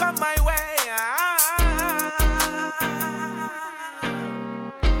going to come my way?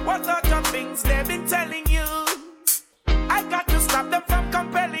 What sort of things they've been telling you? I got to stop them from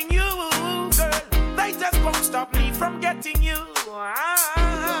compelling you, girl. They just won't stop me from getting you.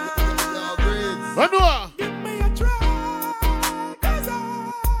 Manua. Give me a try, 'cause I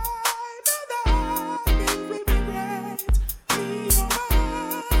know that it will be great. Be your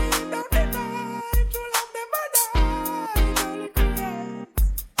mind, don't deny. True love never dies, don't regret.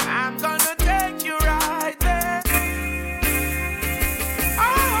 I'm gonna take you right there.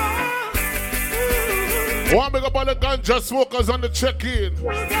 One big up all the ganja smokers on the check-in.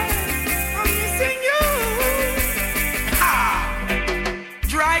 I'm missing you.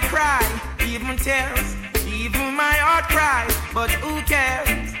 Dry cry, even tears, even my heart cries. But who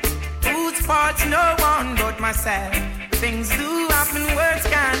cares? Whose fault's no one but myself. Things do happen, words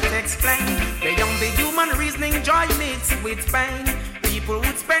can't explain. Beyond the human reasoning, joy mixed with pain. people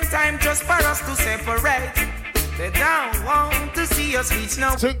would spend time just for us to separate. They don't want to see us reach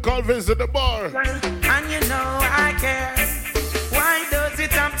no. Think I'll visit the bar. And you know I care. Why does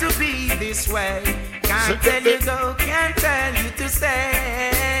it have to be this way? Can't tell you go, can't tell you to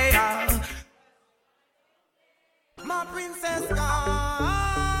stay. Oh. My princess gone,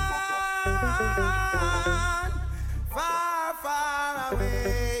 far, far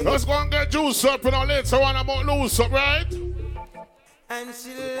away. Let's go and get juice up and later on I'm going to lose up, right? And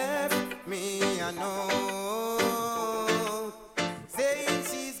she left me, I know, saying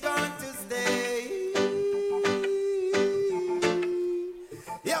she's going to stay.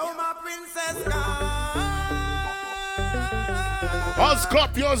 Yo, my princess gone. All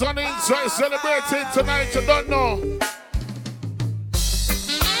Scorpios on the inside celebrating tonight, you don't know.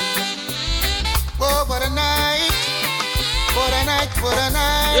 Oh, what a night. What a night, what a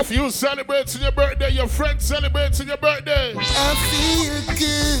night. If you celebrating your birthday, your friends celebrating your birthday. I feel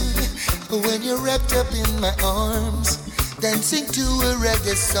good when you're wrapped up in my arms, dancing to a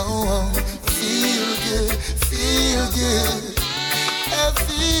reggae song. Feel good, feel good. I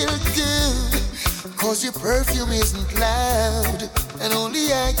feel good, cause your perfume isn't loud, and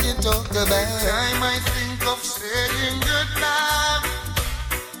only I can talk about. Every time I think of saying goodbye,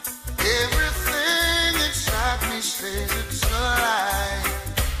 everything inside me says it's a lie.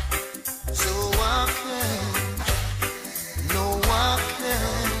 So I can, no I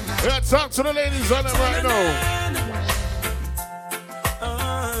can. Yeah, talk to the ladies on it right now.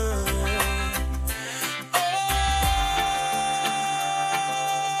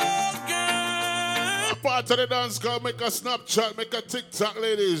 Part of the dance call, make a Snapchat, make a TikTok,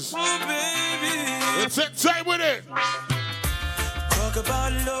 ladies. Oh, baby. Let's take time with it. Talk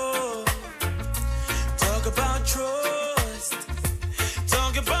about love. Talk about trust.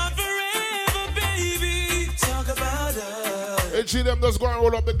 Talk about forever, baby. Talk about us. Hey, G, them just go and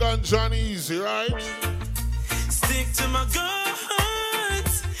roll up the ganja and easy, right? Stick to my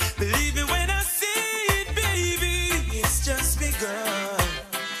guns. Believe me when I say it, baby. It's just begun.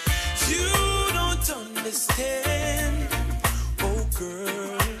 You don't understand, oh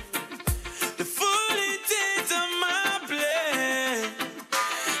girl, the full intent of my plan.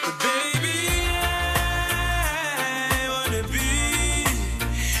 But baby, I wanna be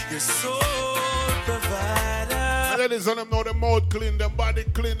your sole provider. And ladies on them know them mouth clean, them body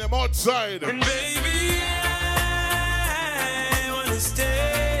clean, them outside. And baby, I wanna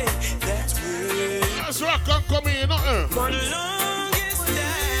stay that way. Let's rock and come in, nothing. For the longest time.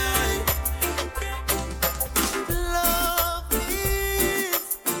 Love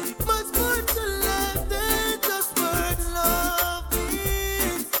is much more to life than just words. Love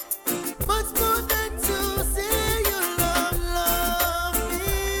is much more than to say you love. Love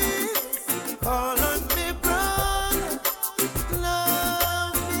is all on me, brother.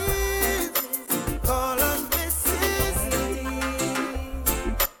 Love is all on me, sister.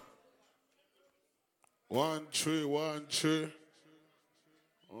 1, 3, 1, 3.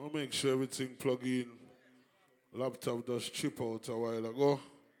 I'll make sure everything plug in. Laptop just chip out a while ago.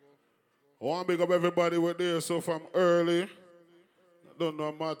 I want to big up everybody with there so from early. I don't know,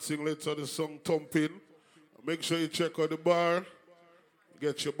 I'm marching later the song thumping. Make sure you check out the bar.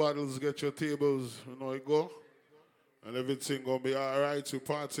 Get your bottles, get your tables, you know you go. And everything gonna be alright. We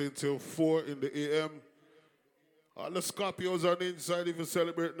party until 4 in the AM. All the Scorpios on the inside, if you're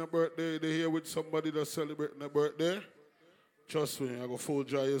celebrating a birthday, they're here with somebody that's celebrating a birthday. Trust me, I go full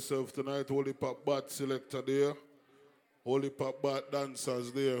dry yourself tonight. Holy Pop Bat selector there. Holy Pop Bat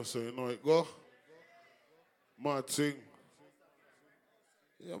dancers there, so you know it go. Martin.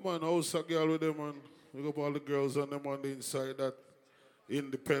 Yeah, man, house a girl with them, man. We got all the girls on them on the inside that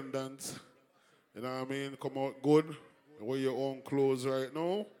independent. You know what I mean? Come out good. Wear your own clothes right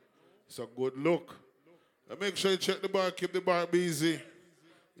now. It's a good look. And make sure you check the bar, keep the bar busy.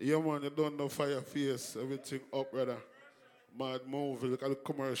 Yeah, man, you don't know fire face. Everything up, brother. Mad move. Look at the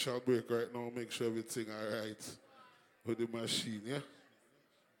commercial break right now. Make sure everything all right with the machine, yeah?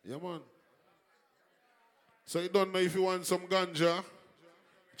 Yeah, man. So you don't know if you want some ganja?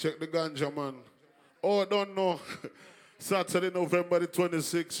 Check the ganja, man. Oh, I don't know. Saturday, November the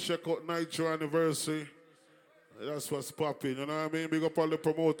 26th, check out Nitro anniversary. That's what's popping, you know what I mean? Big up all the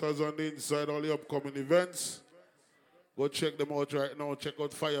promoters on the inside, all the upcoming events. Go check them out right now. Check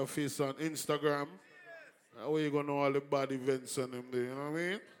out Fireface on Instagram. That way you're going to know all the bad events on them there, you know what I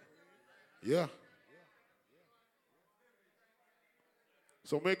mean? Yeah.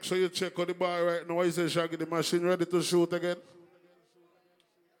 So make sure you check out the bar right now. Is the Shaggy the machine ready to shoot again?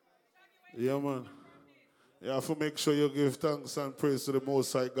 Yeah, man. You have to make sure you give thanks and praise to the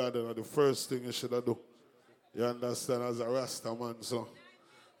Most High God, and the first thing you should do. You understand, as a Rasta man, so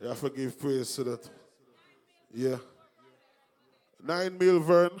you have to give praise to that. Yeah. 9 mil,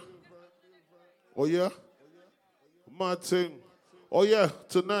 Vern. Oh, yeah? Mad thing. Oh, yeah,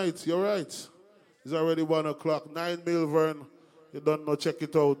 tonight, you're right. It's already 1 o'clock. 9 mil, Vern. You don't know, check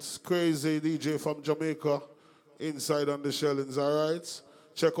it out. It's crazy DJ from Jamaica. Inside on the shellings, all right?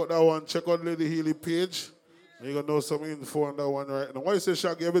 Check out that one. Check out Lady Healy page. You're going to know some info on that one right now. Why you say,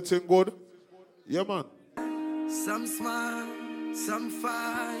 Shaggy, everything good? Yeah, man. Some smile, some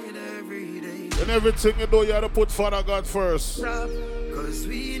fight every day. And everything you do, you have to put Father God first. Cause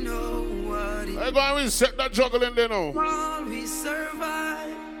we know what it I'm going to reset that juggling there now. all we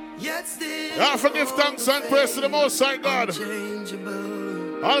survive, yet still You have to give thanks and praise to the Most High God.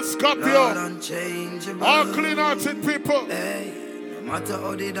 All Scorpio. All clean-hearted people. Hey, no matter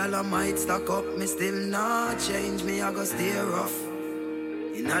how the dollar might stack up, me still not change. Me, I go stay rough.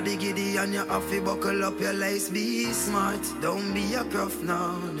 Inna the giddy and you have to buckle up your lace. Be smart, don't be a prof,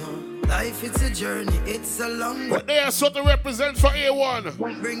 no. Life, it's a journey, it's a long But they are sort of represent for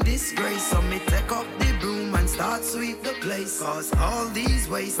A1. Bring disgrace, so me take up the broom and start sweep the place. Cause all these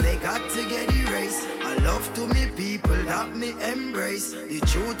ways, they got to get erased. I love to me people that me embrace. The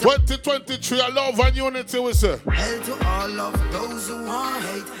truth 2023, I love and unity, we say. Hell to all of those who want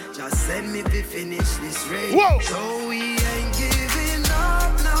hate. Just send me to finish this race. Whoa. So we ain't giving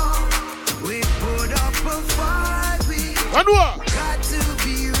up now. We put up a fight. We and what? Got to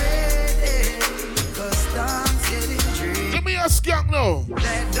be ready. Cause time's getting tricky. Give me a skank now.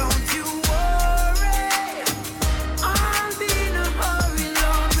 Don't you worry. I'll be in a hurry,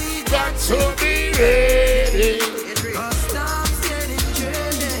 Lord. We got to be ready. Cause time's getting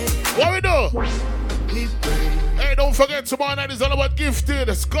tricky. What we do? Hey, don't forget tomorrow night is all about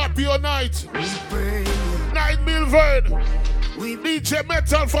gifted. Scorpio night. 9 mil Vern. DJ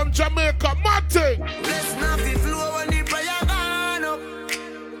Metal from Jamaica. Martin. Let's not be flow when the prayer gone up.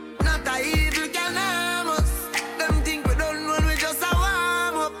 Not a evil can harm us. Them think we don't run, we just a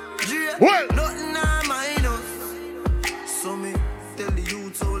warm up. Well, nothing I mind us. So me tell the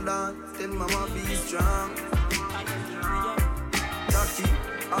youth hold on. Tell mama be strong. Lucky,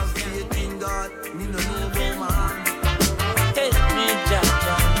 have faith in God. Me no know about man. Help me,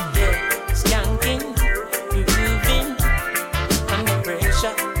 Jaja, yeah. Skanking, removing, under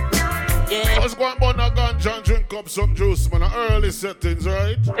pressure, yeah. Let's go and burn a ganja and drink up some juice, man. Early settings,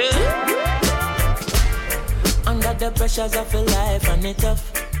 right? Under the pressures of life and it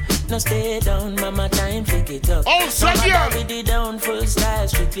tough. No stay down, mama, time pick it up. Oh, son, yeah. With the down, full style,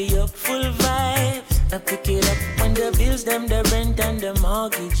 strictly up, full vibes. I pick it up when the bills, them, the rent and the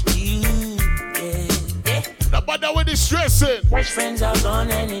mortgage due, yeah. No matter with the stressing. Best friends are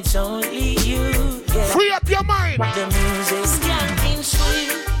gone and it's only you. Yeah. Free up your mind. The music's skanking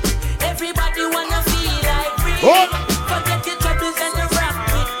sweet. Everybody wanna feel like free. Forget your troubles and the rap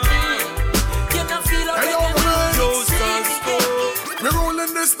with me. You don't feel already. We're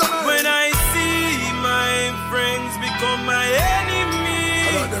rolling this time. When I see my friends become my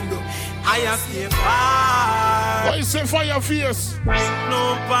enemy, I ask if Why you say fire face?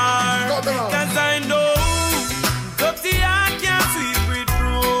 No part. Cause I know dirty heart can't sweep with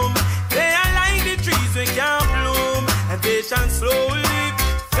broom. They are like the trees we can't bloom, and they shall slowly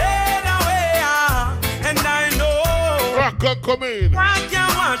fade away. And I know rock come in. I can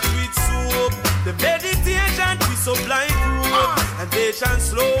wash with soap. The meditation we supply proof, and they shall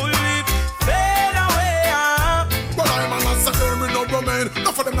slowly fade away. But I'm an answer, me no remain.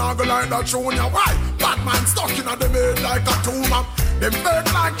 Enough of them now go like that show ya. Why? Batman stuck in a them head like a tumor. Them fake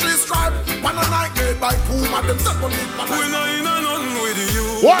like three stripes. Man a night made by Puma. Them set on it. We no in a nothing with you.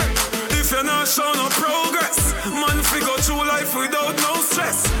 What? If you're not showing no progress, man figure through life without no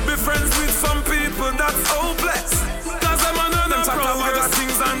stress. Be friends with some people that's hopeless. Cause them on them talk about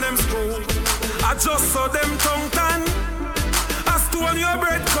things and them screw. I just saw them tongue tan. As to where your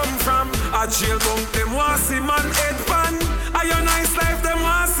bread come from. A jail bunk them want see man head pan. A your nice life them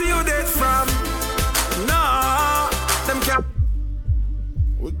want see you dead from. Nah, them can't.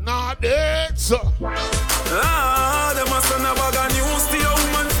 We not dead, sir. Them must send a bag of news to your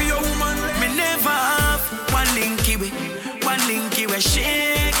woman for your woman. Me never have one linky way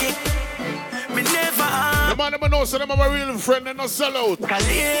shake it. Me never have. The man them know so them have a real friend and not sell out. A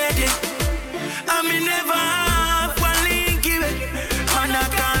lady. And me never have one linky way. Man I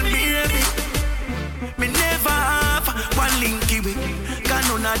can't baby. Me never have one linky way. Cause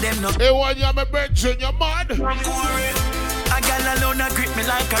none of them no. Hey, one you have a bedroom, you're mad. A gal alone a grip me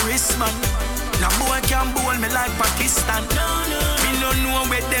like a wristman. No boy can bowl me like Pakistan. Me no know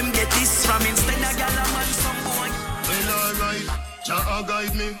where them get this from. Instead a gal a man some boy. Well alright, Jah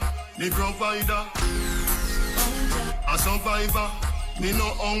guide me, the provider. A survivor, me no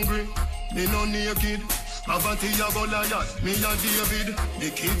hungry, me no naked. Avanti a Goliath, me a David. The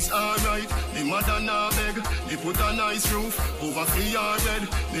kids alright, the mother na beg. They put a nice roof over free red.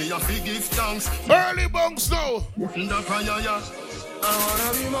 Me a fi give thanks. Early bunks now. The fire, yeah. I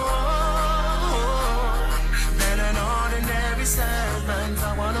wanna be more than an ordinary servant.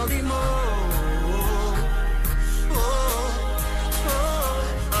 I wanna be more.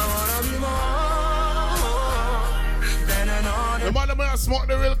 The man that smoke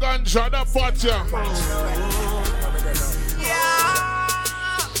the real ganja, that part, yeah. Yeah.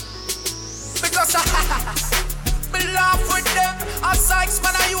 Because me laugh with them. A Sykes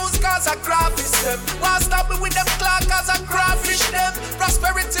man I use cause I graphish them. Won't stop me with them clock cause I crawfish them.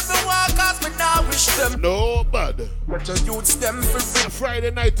 Prosperity me want cause me now wish them. No bad. But just use them for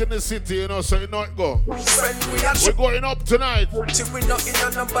Friday night in the city, you know, so you not go. We're going up tonight. We not in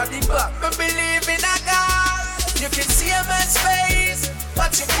on nobody back. Me believe in a God. You can see a man's face,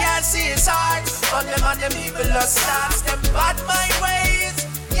 but you can't see his heart. All them and them evil starts, them bad mind ways.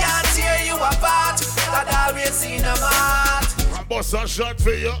 Can't tear you apart, God always in a heart. Bust a shot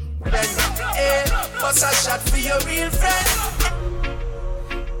for you. Hey, bust a shot for your real friend.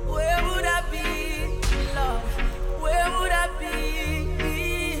 Where would I be, Lord? Where would I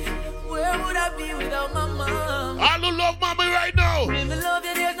be? Where would I be without my mom? I don't love mommy right now. In the love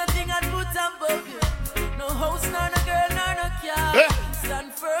you, there's nothing I'd put above you. No house, nor no girl, nor no car.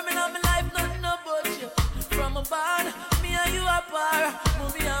 Stand firm in my life, nothing about you. From a barn, me and you are par.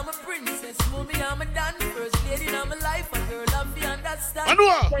 Mommy, I'm a princess. Mommy, I'm a dan. First lady in my life, a girl, I'm the understand.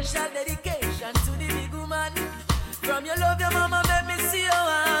 Special dedication to the big woman. From your love, your mama, let me see your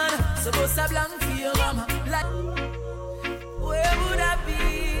hand. Supposed to blank for your mama. Like, where would I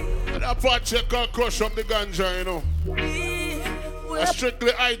be? That part check can crush up the ganja, you know. A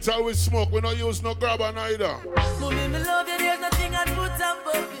strictly ital we smoke, we don't use no grabber neither. Mommy, me love you, there's nothing I'd put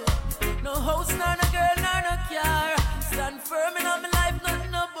above you. No house, nor no girl, nor no car. Stand firm in my life, nothing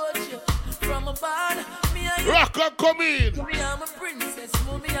about you. From a barn, me and you. Rock and come in. Mommy, I'm a princess.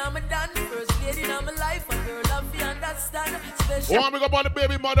 Mommy, I'm a dan. First lady in my life, a girl, I'm the understand. Special. Want me go about the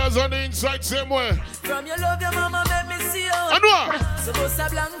baby mothers on the inside same way. From your love, your mama, let me see you. And what? Supposed to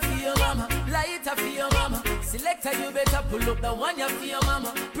blank for your mama, lighter for your mama. Selector, you better pull up the one you for your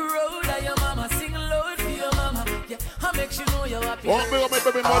mama. Proud of your mama, sing loud for your mama. Yeah, I make you know you're happy. Want me go my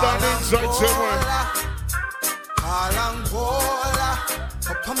baby mother on the inside same way. Angola,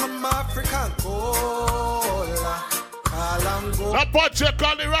 upon my African cola. That part check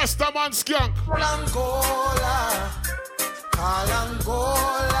call the Rasta man skunk. Angola,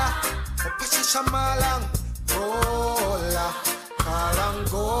 Angola, Upasha Malangola,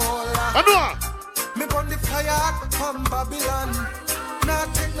 Angola. And what? Me burn the fire from Babylon.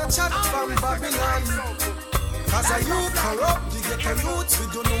 Not take no chat from Babylon. Cause I you corrupt, you get a roots, we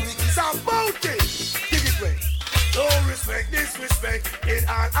don't know we is about it. Give it way. No respect, disrespect in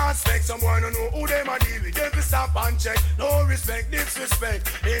all aspects. Someone don't know who they might deal with. Them to stop and check. No respect, disrespect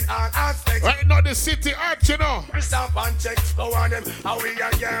in all aspects. Right now the city art, you know. Stop and check. Go on them. How we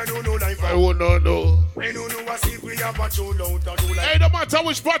are here, don't know life. I would not know. We don't know what if we have a show out or do like. Hey, no matter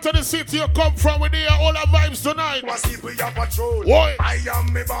which part of the city you come from, we hear all our vibes tonight. What if we have patrol? Why? I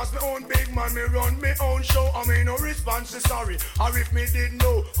am me boss, me own big man, me run me own show. I mean no response to sorry. Or if me did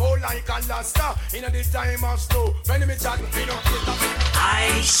know, go like a lasta in the time of snow. When me chat, me don't get up.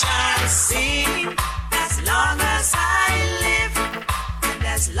 I shall sing as long as I live, and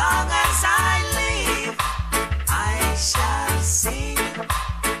as long as I live, I shall sing,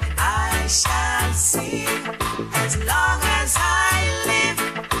 and I shall sing as long as I live,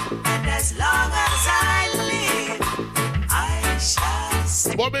 and as long as I live, I shall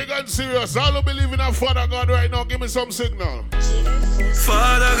sing. But big and serious, all who believe in a Father God right now, give me some signal.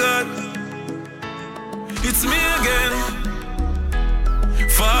 Father God, it's me again.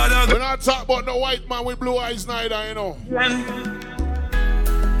 Father, we're not talking about the white man with blue eyes neither, you know. We're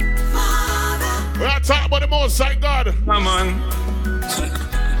not talking about the Most High God. Come on.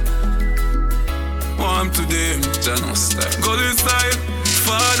 Want to them, Jano style. Go inside.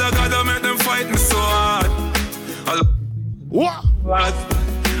 Father God, I make them fight me so hard. What?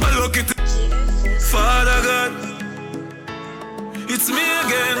 I look at Father God, it's me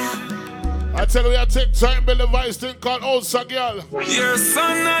again. I tell you, I take time build a vice thing called Osa Girl. Your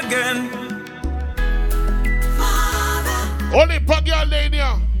son again. Only pag girl lane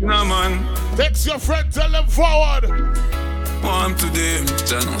here. No man. Text your friend, tell them forward. Want to them,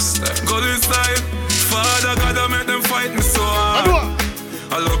 Jano style. Go inside. Father God, I make them fight me so hard.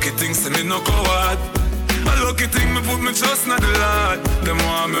 I look at things and me no coward. I lucky thing me put me trust in the Lord. Them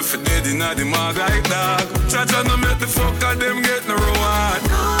want me for dead in the mag like dog. Cha-cha no make the fucker them get no reward.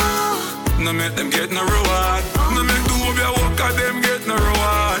 No make them get no reward. No make the whole your worker them get no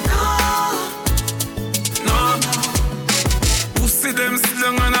reward. No. Pussy them sit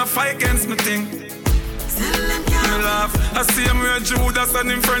down and a fight against me thing. Me laugh. I see him where Judas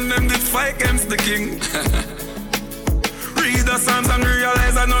and him friend them did fight against the king. Read the Psalms and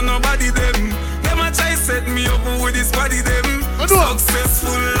realize I know nobody them. Them a try set me up with this body them.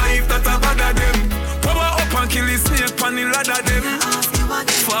 Successful life that I bother them. Power up and kill his snake on the ladder them.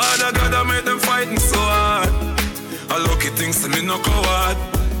 Father God I made them fighting so hard. A lucky thing to me no coward.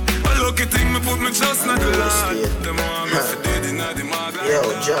 A lucky thing me put me trust in the Lord. Them want me for dead in the mag. Yo,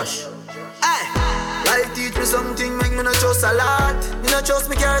 Josh. Life teach me something, make me not trust a lot. Me not trust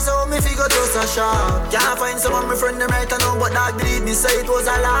me care, so me figure trust a shot. Can't find someone my friend them right now, but dog believe me say it was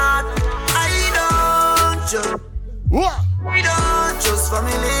a lot. I don't trust. What? I don't trust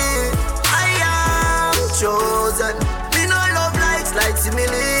family. I am chosen. Me no love like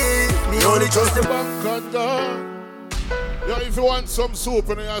simile. Me only trust the bank and yo, if you want some soup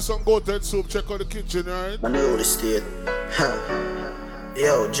and you have some goated soup, check out the kitchen, right? I know the state.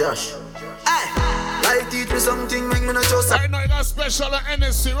 Yo, Josh. Life teach me something, make me not trust. I know you got special at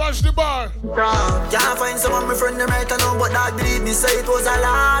NSC, rush the bar. Can't find someone my friend them right now, but dog believe me say it was a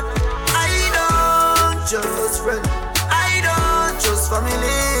lot. I don't trust friend, I don't trust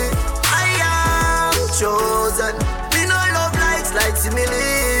family. I am chosen. Me no love like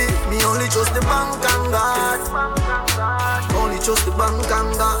simile. Me only trust the bank and God. Only trust the bank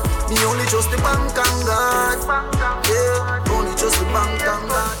and God. Me only trust the bank and God. Yeah, only trust the bank and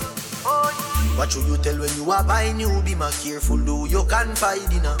God. What should you tell when you are buying new? Be more careful, though you can find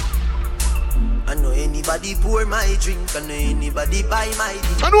dinner. I know anybody pour my drink, I know anybody buy my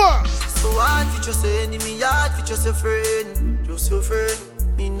drink. And what? So hard for just an enemy, hard for just a friend, just your friend.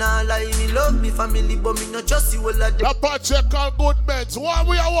 Me nah lie, me love me family, but me not just you all of them. The part check all good men, what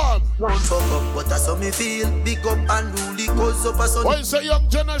we are want? Don't fuck up, but that's how me feel. Big up and rule, cause up a son. What is a young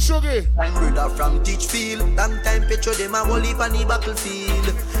Jenna Sugar? I'm brother from Teachfield. Long time picture them a whole heap on the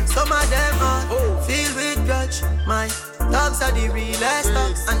battlefield. Some of them are filled with grudge. My dogs are the realest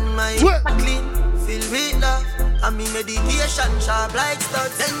dogs. And my clean, filled with love. And me medication sharp like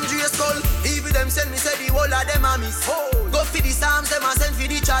studs. Dangerous skull, even them send me say the whole of them a miss. Go for the Psalms, them a send for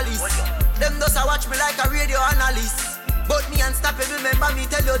the chalice. Them does a watch me like a radio analyst. But me unstoppable, remember me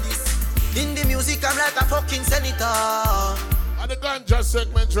tell you this. In the music I'm like a fucking senator. And the ganja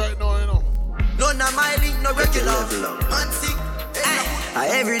segment right now, you know. None of my link, no regular. Man sick.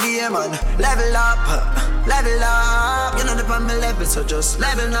 Every day, man, level up. You know the pan me level, so just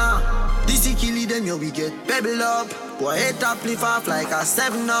level now. This is killing them, yo, we get pebble up. Boy, head up, lift off like a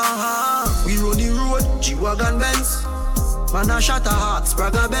 7 now. We run the road, G-Wagon Benz. Man, a shot a heart,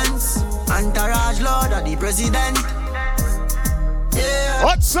 Sprague Benz. Entourage Lord of the President. Yeah.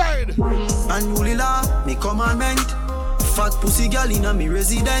 Outside. And Ulila, me commandment. Fat pussy girl in a me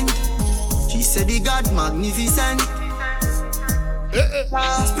resident. She said the God magnificent.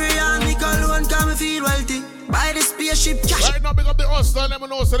 Spray on me cologne, can me feel wealthy. Buy the spaceship cash. Right now, big up the hustler, let me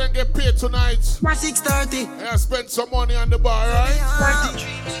know so they get paid tonight. 6:30. Yeah, spend some money on the bar, right?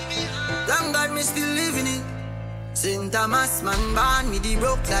 Thank God me still living it. St. Thomas man born me the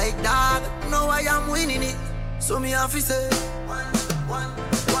broke like dog. Now I am winning it. So me have to say one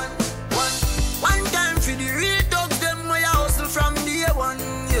time for the real dogs, them way I hustle from day one,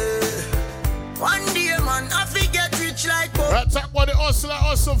 yeah. One day man, I forget rich like Bob. Let's talk about the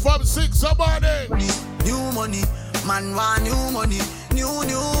hustle from 6 about it. New money, man want new money. New,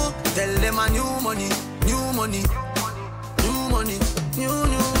 tell them a new money.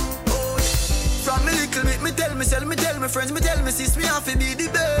 Oh, from me little bit, me tell me friends, me tell me sis, me have to be the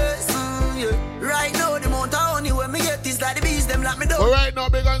best. Yeah. Right now, the amount of honey when me get is like the bees, them like me do. But right now,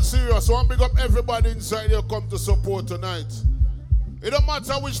 big and serious, so I big up everybody inside here come to support tonight. It don't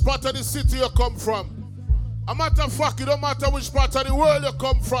matter which part of the city you come from. A matter of fact, it don't matter which part of the world you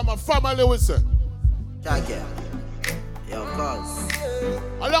come from, a family we say. Yeah. Yo, cuz.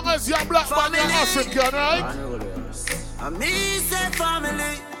 As long as you're black man, you're African, right? And me say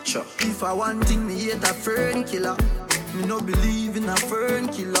family. Sure. If I want thing, me hate a fern killer. Me no believe in a fern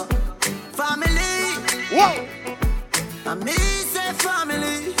killer. Family. Whoa. And me say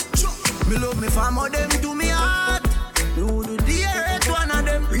family. Sure. Me love me family, them to me heart. Me would do the hate one of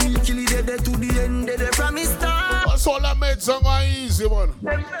them. Real kill it dead to the end, dead from me start. That's all that made song easy, man.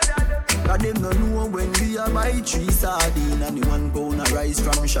 Cause them no know when we a buy 3 sardines and the 1 pound a rice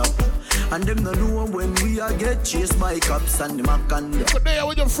from shop. And them no know when we are get chased by cops and the Mac and the. But there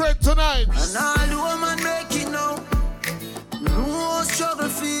with your friend tonight. And all the woman make it now. Me know how struggle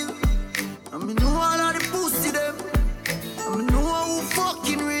feel. And me know all of the pussy them. And me know who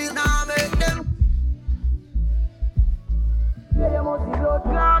fucking real. Now make them. Yeah, you must be blood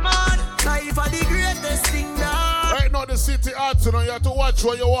glamour. Life are the greatest thing now. Right now the city arts, you know, you have to watch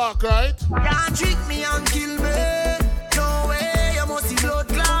where you walk, right? Can't trick me and kill me. No way, you must be blood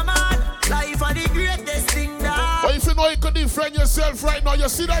glamour. Life are the greatest thing now. But if you know you could defend yourself right now, you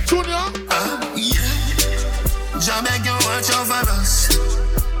see that, Junior? Yeah. Jah beg you watch over us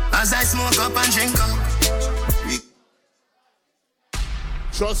as I smoke up and drink up.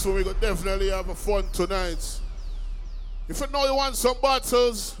 Trust me, we could definitely have a fun tonight. If you know you want some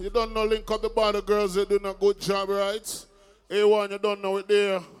battles, you don't know link up the bar, the girls, they doing a good job, right? A1, you don't know it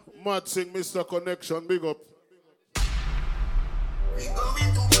there. Mad sing, Mr. Connection, big up. We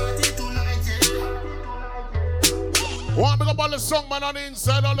going to party tonight, yeah. Want to big up all the song man on the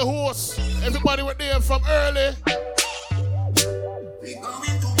inside, all the hosts. Everybody were there from early. We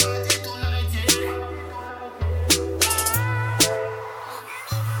going to party tonight, yeah.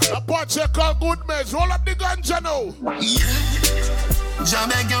 A part check called Good Meds. Roll up the ganja now. Yeah. Jah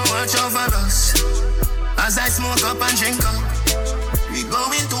beg you watch over us as I smoke up and drink up. We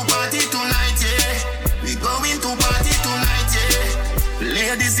going to party tonight, yeah. We going to party tonight, yeah.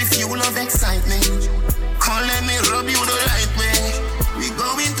 Ladies, if you love excitement, come let me rub you the right way. We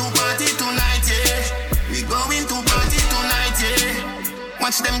going to party tonight, yeah. We going to party tonight, yeah.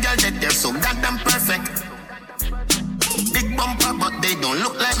 Watch them girls get there so goddamn perfect. Big bumper, but they don't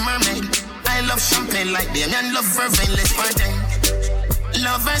look like mermaid. I love champagne like them and love vervain, let's party.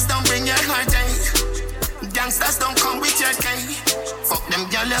 Lovers don't bring your heartache. Gangsters don't come with your cake. Fuck them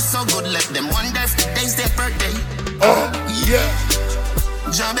girls, you're so good, let them wonder if today's their birthday. Oh, yeah.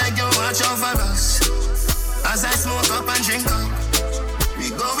 Jah beg you watch over us as I smoke up and drink up. We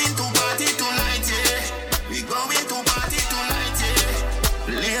going to party tonight, yeah. We going to party tonight,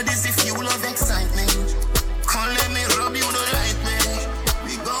 yeah. Ladies, if you love excitement, come let me rub you the right way.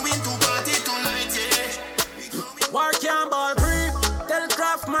 We going to party tonight, yeah. Work your ball free. Tell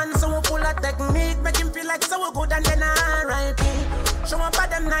Craftman so we pull a technique. Make him feel like so we good and then R.I.P. Show up at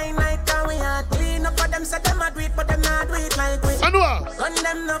them 9 night and we are clean up for them. Say them a do it but them not do it like we. Gun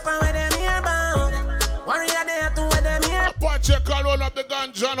them up and where them here bound. Warrior there to where them here. A part check all up the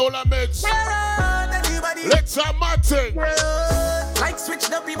ganja and all the meds. Let's have my thing. Like switch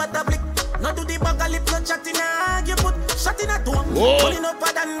the people but the blick. Not do the bag a lip, not chat in a argue, put shot in a door. Pulling up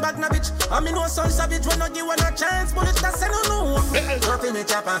a dan bag na bitch. I mean no son savage when not give one a chance. Bullet that say no. Dropping the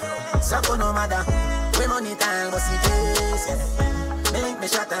chopper, suck no matter. We money time, but see case. Make me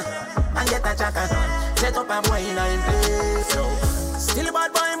shatter and get a chaka. Set up a boy in place. Still a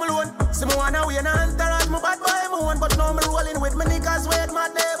bad boy, my alone. See me wanna win and entourage, my bad boy, my one. But now me rolling with my niggas, wait my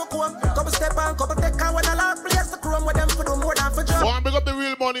day will come. Couple step on, couple take on when I lock place the chrome with them for do more than for job. Well, big up the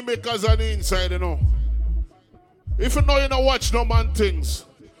real money makers on the inside, you know. If you know you don't watch no man things.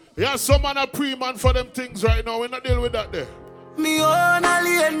 Yeah, some man a pre-man for them things right now. We not deal with that there. Me own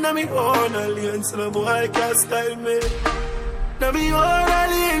alien, na me own alien. So the boy can't style me. Na me own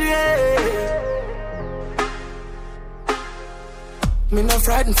alien, yeah. Me no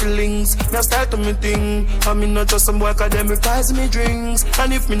frightened feelings, me start to me thing. And me not just some boy cause them requires me drinks.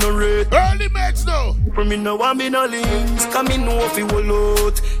 And if me no rate early mates no. For me no want me no links. Cause me know if he will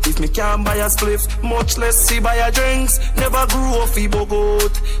out. If me can't buy a spliff, much less see buy a drinks. Never grew up he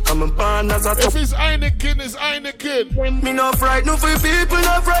bogot. Come and pan as a top. If it's Heineken, it's Heineken. Me no frightened for people,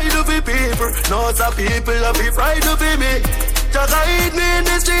 no frightened for people. No it's a people that be frightened for me. Just hide me in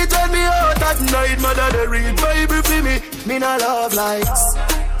the street when me out at night. Mother they read Bible for me. Me no love likes.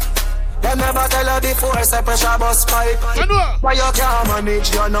 Them never tell her before say pressure bus pipe. Why you can't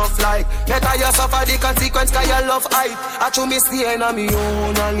manage your enough like. Better you suffer the consequence cause you love hype. I chew me staying on me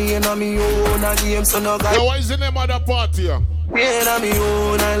own and laying on me own and game so no guy. Yo, what is the name of that party here? Laying on me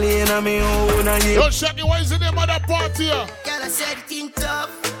own and laying on me own and game. Yo, Shaggy, what is the name of that party here? Girl, I said it in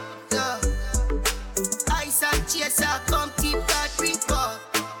tough. Ice and chaser, come keep that drink up.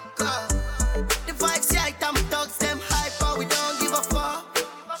 The vibes right, I'm thugs, them hyper, we don't give a fuck.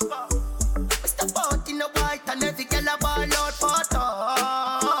 We step out in the white and every girl a ball out for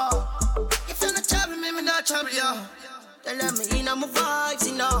talk. If you're not trouble, me not trouble you. Tell them me in my vibes,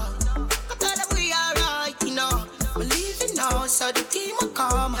 you know. Tell them we alright, you know. We leaving now, so the team will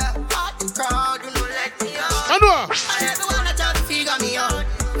come. Part the crowd, you know, let me out. I everyone a try to figure me out.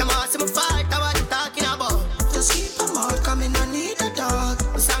 Them ask me fight, what you talking about? Just keep them out, come in, I need a dog.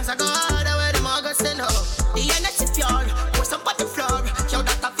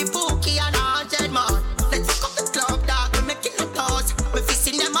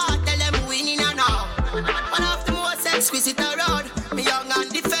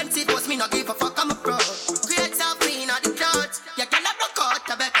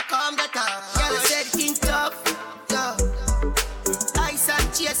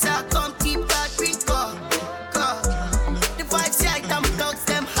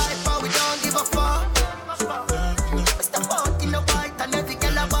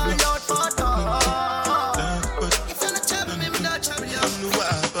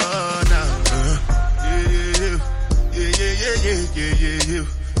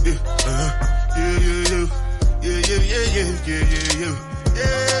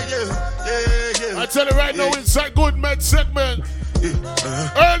 tell you right now, inside Good Med segment.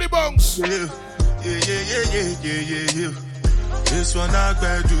 Early bunks. Yeah. This one I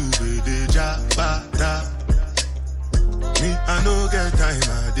better do with the jabba. Me, I no get time,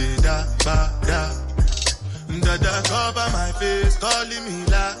 I did da. Dada cover my face, calling me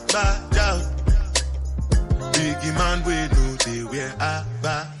la ba da. Biggie man, we know they wear a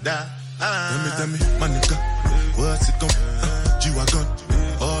ba da. Tell me, my nigga, what's it come? G-Wagon,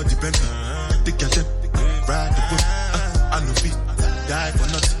 all the Bentley, the captain, ride the boat. I no beat, die for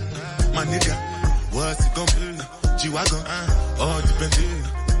nothing. My nigga, what's it come? G-Wagon, all the Bentley,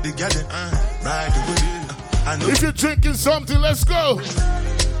 the captain, ride the boat. If you're drinking something, let's go.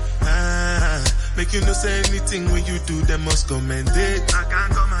 Make you no say anything when you do, they must commend it. I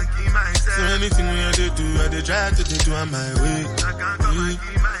can't come and keep myself. So anything when I do, I try to do on my way. I can't come and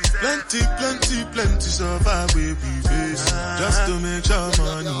keep myself. Plenty survive we face. Just to make sure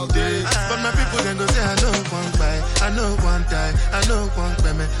money day. But my people can go say, I know one buy, I know one die, I know one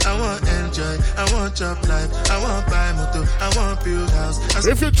payment. I want enjoy, I want job life, I want buy motor, I want build house.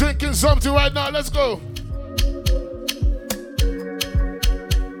 If you're drinking something right now, let's go.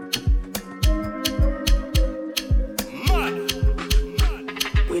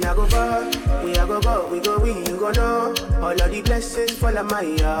 We not go far, we a go, you go know. All of the blessings fall on my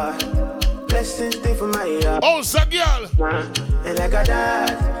yard. Blessings stay for my yard. Oh, Sagyal. And like a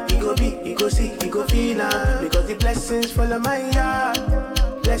dad, he go be, he go see, he go feel because the blessings fall on my yard.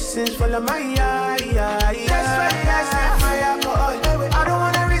 Blessings fall on my yard, That's why I set my alcohol. I don't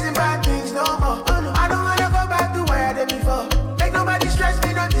wanna reason bad things no more. I don't wanna go back to where I did before. Make nobody stress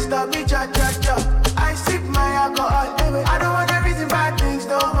me, don't disturb me, cha. I sip my alcohol. I don't wanna reason bad things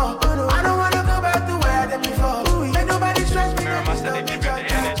no more. I don't wanna go back to where I did before. Make nobody stress me, don't disturb me, cha.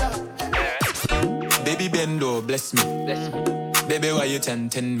 Baby Bendo, bless me. Baby, why you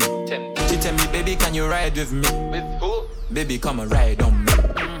tempting me? She tell me, baby, can you ride with me? With who? Baby, come and ride on me.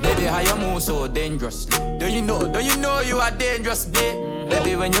 Baby, how you move so dangerously? Don't you know you are dangerous, babe?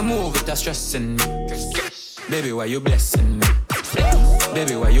 Baby, when you move, it's stressing me. Baby, why you blessing me?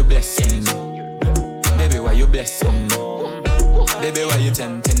 Baby, why you blessing me? Baby, why you blessing me? Baby, why you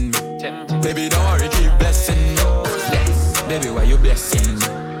tempting me? Baby, don't worry, keep blessing me. Baby, why you blessing me?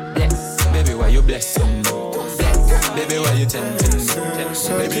 Baby, why you blessing me? Baby, why you tempting me?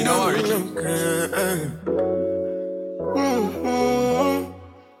 Baby, don't worry.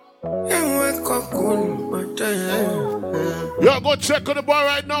 Yo, go check on the boy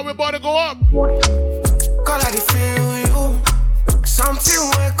right now. We're about to go up. Call I feel you. Something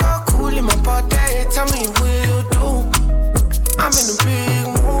wake up cool in my body. Tell me what you do. I'm in a big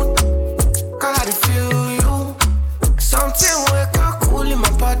mood. Call I feel you. Something wake up cool in my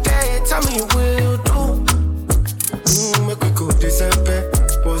body. Tell me what you do. Make we go December.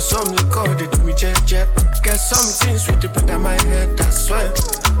 But some liquor they do me jet. Get some things with the put on my head. That's why.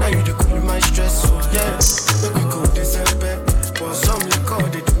 Now you the cool my stress. Yeah. Make we go December. But some liquor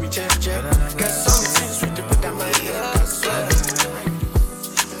they do me jet. Get some things with the put on my head. That's why.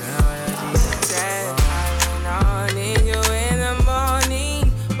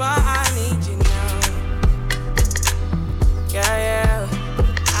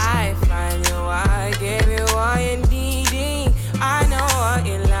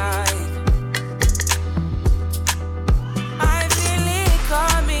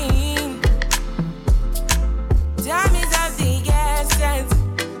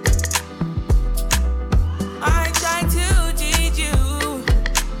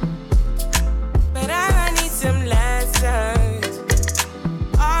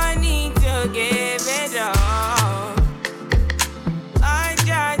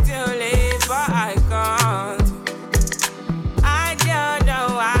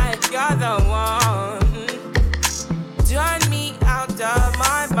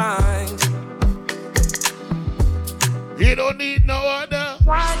 You don't need no other. You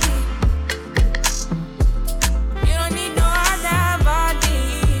don't need no other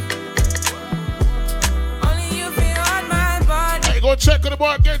body. Only you feel on my body. Hey, go check on the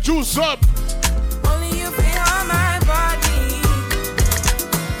bar, get juice up. Only you feel on my body.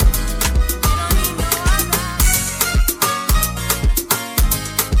 You don't need no other.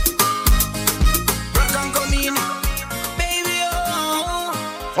 Rock and come in, baby, oh.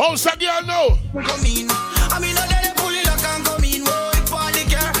 Oh, Sagyal, no. Come in. I mean, I let it pull it like and come in. Whoa, if all the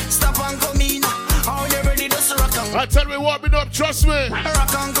care, stop and come in. How they ready to rock and I tell me warming up, trust me.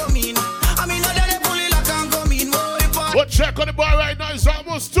 rock and come in. I mean, I let it pull it like and come in. Whoa, if all Go check on the bar right now, it's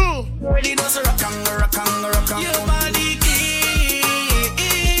almost 2. ready to rock and rock and rock and your body king,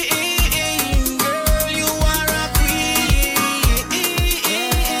 girl, you are a queen.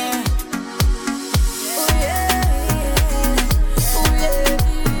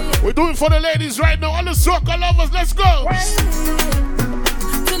 We're doing for the ladies right now. All the soccer lovers, let's go.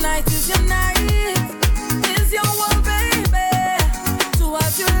 Tonight is your night. Is your world, baby. Do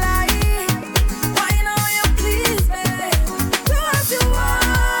as you like. Why know you please me? Do as you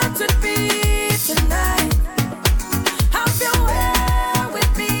want with me tonight. Have your way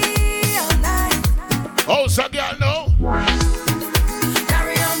with me all night. Oh, so girl, no.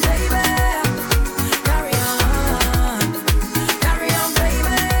 Carry on, baby. Carry on. Carry on,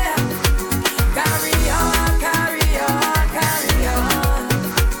 baby. Carry on, carry on, carry on.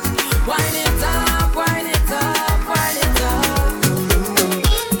 Wind it up, wind it up, wind it up.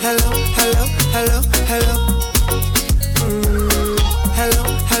 Hello, hello, hello, hello. Hello,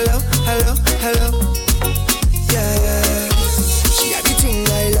 hello, hello, hello. Yeah, yeah. She had the thing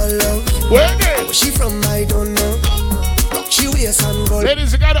I love. Where is she from? I don't know. Rock she waist and gold.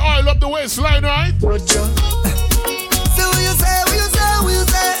 Ladies, you gotta oil up the waistline, right? So what you say, what you say, what you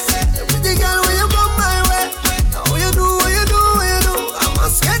say? Pretty girl, when you come my way. Now what you do, what you do, what you do? I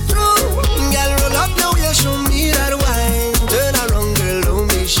must get through. Girl, roll up now, you show me that wine. Turn around, girl, don't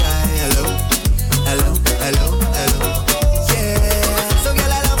be shy. Hello, hello, hello, hello. Yeah. So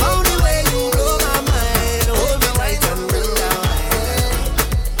girl, I love how the way you blow my mind. Hold me tight and bring down.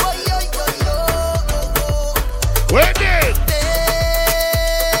 Where did?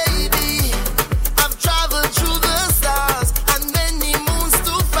 Baby, I've traveled through the stars and many moons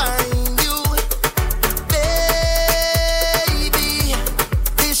to find you. Baby,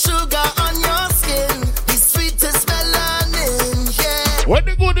 the sugar on your skin, the sweetest melanin, yeah. What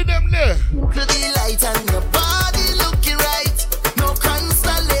they go to them there? To the light and your body looking right. No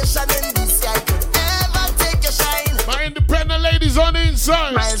constellation in the sky could ever take your shine. My independent ladies on the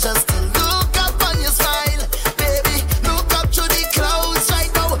inside. Smile just to look up on your smile. Baby, look up to the clouds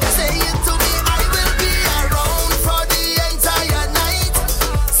right now. Say it to me, I will be around for the entire night.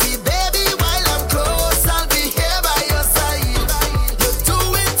 See, baby, while I'm close, I'll be here by your side. You're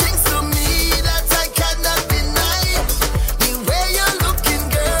doing things to me that I cannot deny. The way you're looking,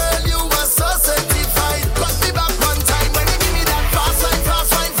 girl, you are so certified. Put me back one time when you give me that fast wine,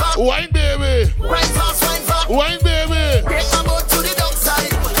 fast wine, fast. Wine, baby. Wine, fast wine, fast. Wine, baby. Take my boat to the dock side.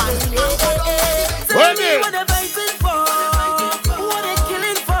 Where did? What they fighting for? What they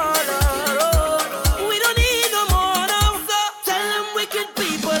killing for? We don't need no more now. So tell them wicked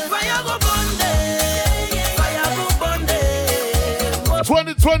people, fire go bunde, fire go bunde.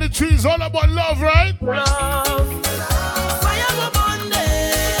 2023 is all about love, right? Love, fire go bunde,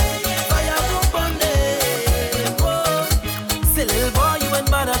 fire go bunde. Whoa. Say little boy, you ain't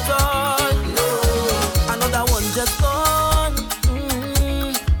bad at all. No, another one just gone.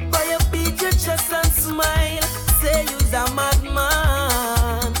 Boy, you beat your chest and smile. Say you's a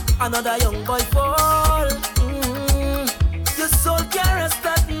madman. Another young boy fall. Your soul can't rest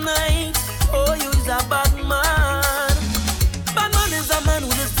at night. Oh, you's a bad man. Bad man is a man who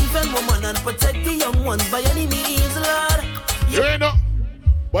will defend woman and protect the young ones by any means, Lord. You ain't know.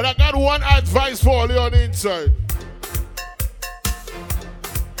 But I got one advice for all you on the inside.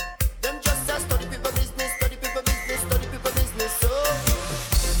 Them just a study people business, study people business, study people business. So,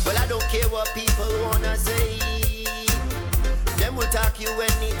 well, I don't care what people wanna say. Them will talk you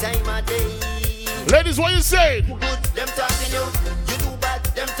any time of day. Ladies, what you saying? Good, them talking you. You do bad,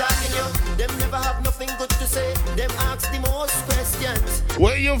 them talking you. Them never have nothing good to say. Them ask the most questions.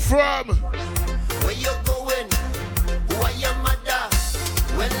 Where you from? Where you going? Who are your mother?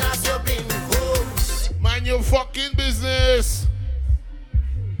 When last you been home? Mind your fucking business.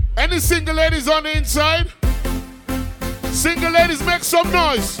 Any single ladies on the inside? Single ladies, make some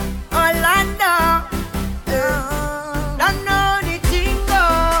noise. Orlando, don't know the jingle.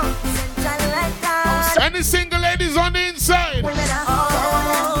 Any single ladies on the inside?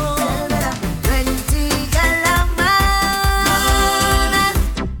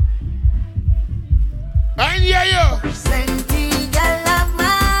 And yeah, yeah.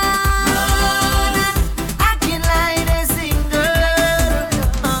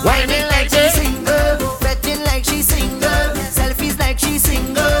 Whining like this. Betting like she's single. Selfies like she's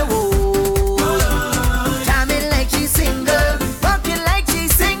single. Jamming like she's single. Walking like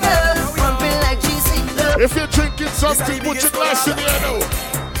she's single. Pumping like she's single. If you're drinking something, put your glass in the air now.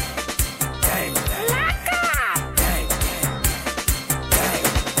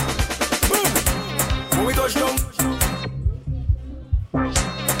 When we touch down,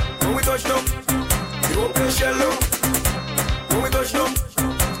 when we touch down, you won't play shallow. When we touch down,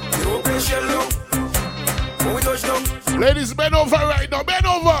 you won't play shallow. When we touch down, ladies, bend over right now, bend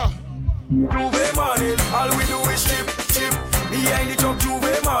over. Juve morning, all we do is chip, chip. Behind the truck,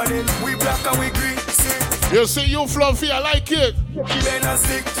 Juve morning. We black and we green, see. You see you fluffy, I like it. She been a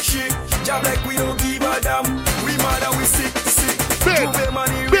sick shit. Job like we don't give a damn. We mad and we sick. Moving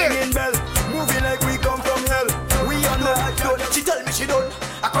money, ringing bell. Moving like we come from hell. We on the done. She tell me she done.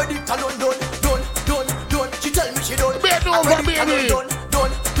 I credit alone done. She tell me she done. Bend over, baby. Done.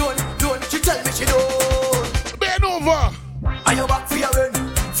 She tell me she done. Bend over. Are you back for your men?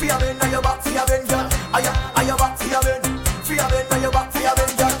 For your men, are you back for your men, girl? Are you back for your men? For your men, are you back for your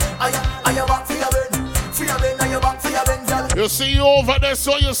men, girl? Are you back for your men? For your men, are you back for your men, girl? You see you over there,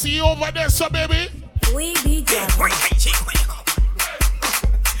 so you see you over there, so baby. We be done.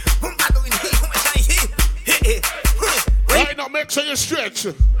 Right now, make sure you stretch.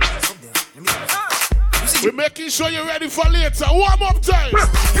 We're making sure you're ready for later. Warm up time.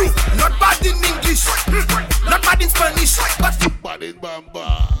 You not bad in English, not bad in Spanish, but you bad in bam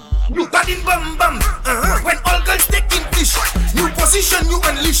bam. You bad in bam bam. When all girls taking fish, you position you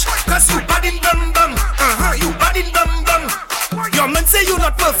unleash. Cause you bad in bam bam. You bad in bam bam. Your man say you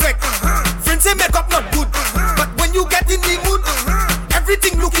not perfect. Friends say makeup not good. But when you get in the mood,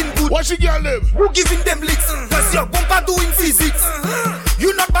 everything looking good. What she girl live? Who giving them licks? Cause your bumper doing physics.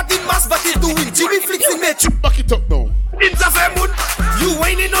 You not bad in mass, but it's doing Jimmy flicks in nature. Back it up now. In the fair moon, you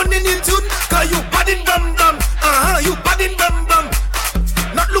whining on the new tune. Cause you bad in bam bam. You bad in bam bam.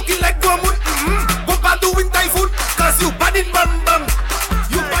 Not looking like Gomun. Bumper doing typhoon. Cause you bad in bam bam.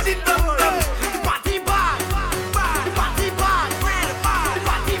 You bad in bam bam. Party bad. Party bad.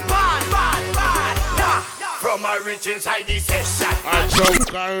 Party bad. From my rich inside this session. I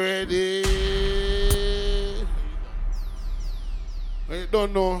joke already. I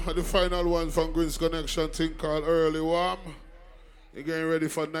don't know the final one from Greenz Connection thing called Early Warm. You're getting ready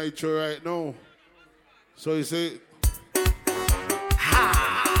for Nitro right now. So you say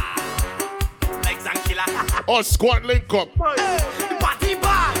oh, squad link up. Party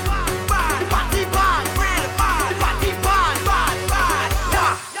bad. Party bad. Party bad.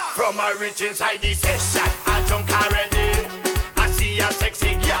 From my rich inside this session, I drunk already. I see a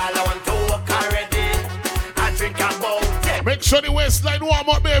sexy girl, I want to walk already. I drink about it. Make sure the waistline warm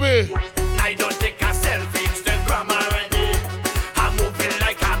up, baby. I don't take a selfie, Instagram already. I'm moving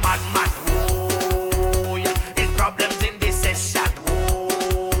like a madman. Oh, yeah. It's problems in this session.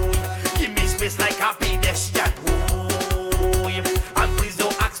 Oh, give me space like a pedestrian. Oh, yeah. And please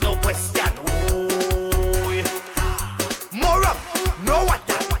don't ask no question. Oh, yeah. More up, no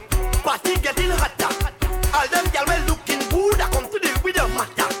water. Party getting hotter. All them girls well looking good. I come to deal with the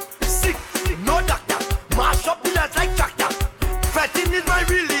matter. Sick, no doctor. Mash up the lads like tractor. Fighting is my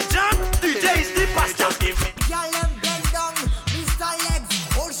religion. DJ is the pastor. Girl, them bend down, Mr. Legs.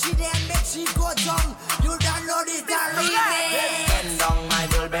 Hold she there and make she go down. You don't know this, the remix. Bend down, my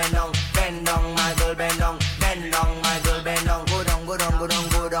girl, bend down. Bend down, my girl, bend down. Bend down, my girl, bend down. Go down, go down, go down,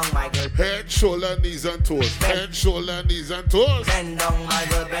 go down, my girl. Head, shoulder, knees and toes. Head, shoulder, knees and toes. Bend down, my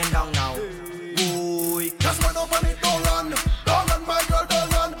girl, bend down now. Ooh, just run up on it, don't run, my girl, don't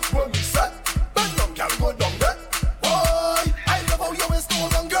run. When we set, bend down, girl, go down there. Boy, I love how you waist go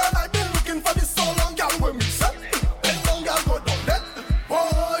down, girl. I've been looking for this so long, girl. When we set, bend down, girl, go down there.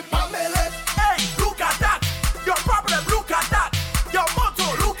 Boy, Pamela. Hey, look at that. Your problem, look at that. Your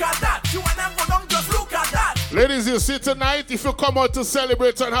motto, look at that. You and them go down, just look at that. Ladies, you see tonight, if you come out to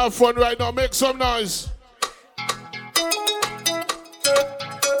celebrate and have fun right now, make some noise.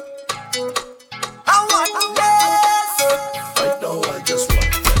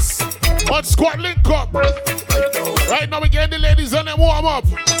 Hot squad link up. Right now we getting the ladies on them warm up.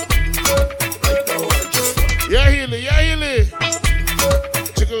 Yeah, Healy, yeah, Healy.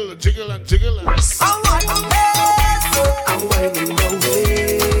 Jiggle, jiggle, and jiggle. I'm winding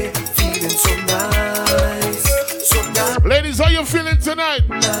away, feeling so nice, so nice. Ladies, how you feeling tonight?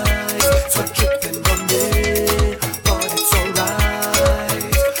 Nice, so tripping on me, but it's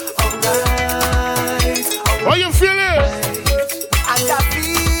alright, alright. How you feeling? And I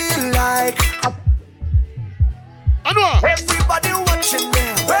feel like everybody watching me,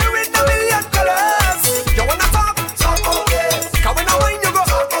 wearing a million colors. You wanna talk? Talk okay. Cause when I wine you go,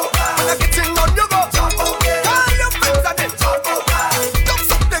 talk okay. When I get in on you go, talk okay. Call your friends and then talk okay.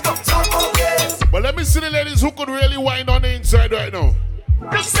 Jump up they go, talk okay. But let me see the ladies who could really wind on the inside right now.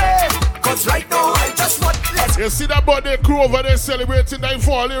 Just say, cause right now I just want less. You see that birthday crew over there celebrating that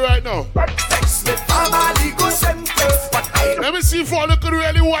Foley right now. Let me see if Foley could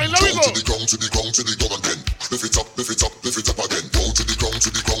really wind. Let me go. To the ground, to the ground, to the ground again. Lift it up, lift it up, lift it up again. Go to the ground, to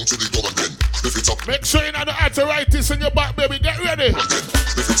the ground, to the ground again. Lift it up. Make sure you know the arthritis in your back, baby. Get ready. Again.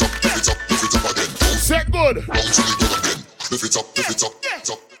 Lift it up, lift it up, lift it up again. Set good. Ground to the ground again. Lift it up, lift it up, lift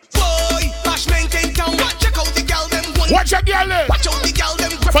it up. Boy, Bashman came down. Check out the gal them. Watch a girl there. Watch out the gal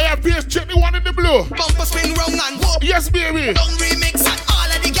them. Fire base, check the one in the blue. Bumper spin baby. Don't remix and all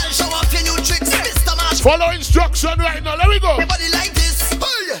of the girls show off your new tricks. Mr. Marsh. Follow instruction right now. Let me go. Everybody like this.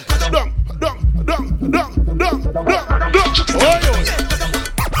 Dung. Oh, yo.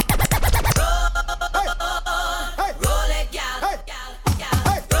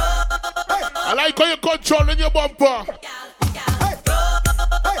 I like how you controlling your bumper.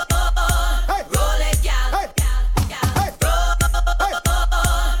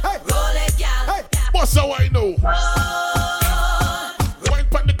 What's how I know? Wine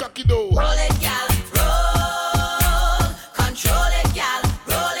pan the cocky though. Roll it, gal. Roll. Control it, gal.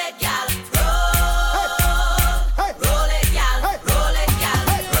 Roll it, gal. Roll. Roll it, gal. Roll it, gal.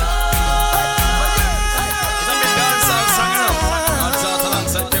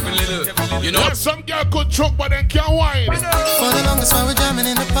 You know, some girl could choke but then can't whine. For the longest while we're jamming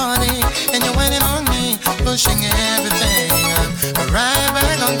in the party, and you're whining on me, pushing everything. Right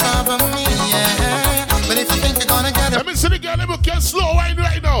back on top of me, yeah. But if you think you're gonna get it, let me see the girl who can slow wine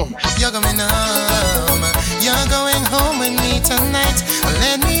right now. You're going home. You're going home with me tonight.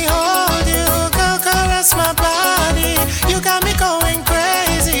 Let me hold you, go caress my body. You got me going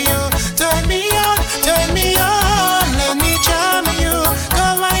crazy. You turn me on, turn me on. Let me charm you,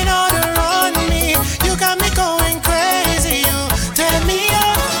 go wine all around me. You got me going crazy. You turn me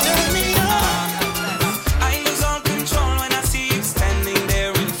on, turn me on. I lose all control when I see you standing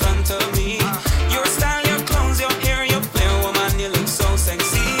there in front of me. Your style, your clothes, your hair, your flair, woman, you look so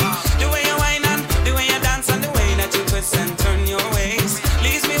sexy. The way you whine and the way you dance and the way that you twist and turn your waist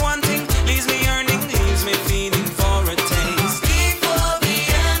leaves me wanting, leaves me yearning, leaves me feeling for a taste. Before the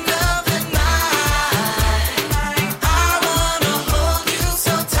end of the night, I wanna hold you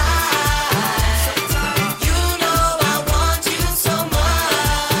so tight. You know I want you so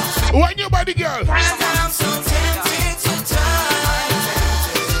much. Wine your body, girl. And I'm so tempted to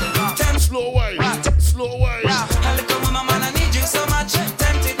touch. Slow wine. Slow wine. A little woman, man, I need you so much.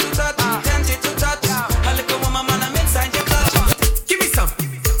 Tempted to touch, tempted to touch. A little woman, man, I'm inside your clutch. Give me some,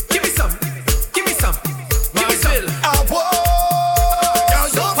 give me some, give me some, give me some. Girl,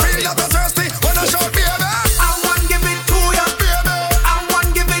 don't feel that I'm thirsty when I show baby. I want give it to ya, Baby, I want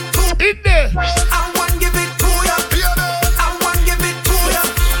give it to ya. In there. I want give it to ya, baby, I want give it to ya.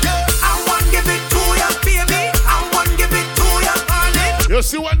 I want give it to ya, baby. I want give it to ya, honey. You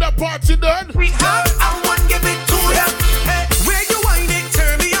see when the party done? I want give it to ya. Where you whine it,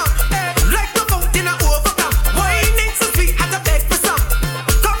 turn me on. Like the fountain of overcome. Wine it so sweet, I can beg for some.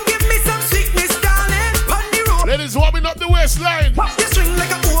 Come give me some sweetness, darling. On the road, Ladies warming up the waistline. pop your string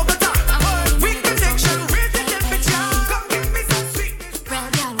like a overtop. With connection, raise the temperature. Come give me some sweetness. Well,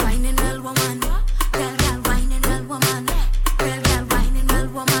 girl, whining well, woman. Well, girl, whining well, woman. Well, girl, whining well,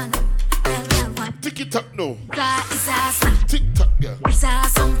 woman. Well, girl, whining. Tick it up now. That is a snack. Tick tock, girl. Is a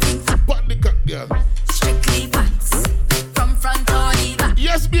something Pan the cock, girl. strictly facts. From front or the back.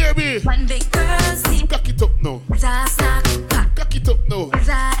 Yes, baby. When the girls see Cock it up now. is a snack pack. Cock it up now.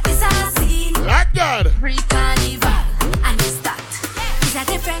 That is a scene. Like God. Pre-carnival. And it's that. It's a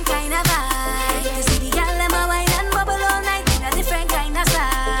different kind of vibe. You see the girl them a wine and bubble all night in a different kind of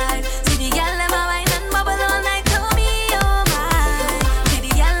style. See the girl them a wine and bubble all night to me, oh my. See the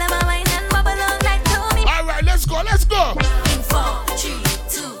girl them a wine and bubble all night to me. All right, let's go, let's go. In 4, 3,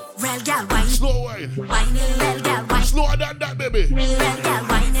 2. Real girl wine. Slow wine. Whining, real girl wine. Slower than that, baby. Real girl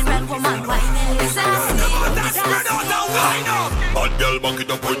whining, real woman whining. It's a bad girl, back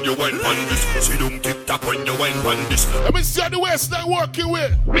it up when you wine on this. See them tick tock when you wine on this. Let me see how the waistline working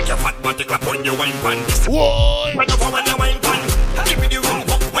with. Make your fat body clap when you wine on this. Whoa. When you go when you wine on, give me the room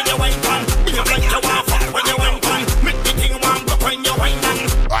up when you wine on. Be a like you want fuck when you wine on. Make the thing warm up when you wine on.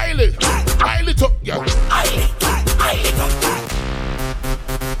 Island up, girl. Island up.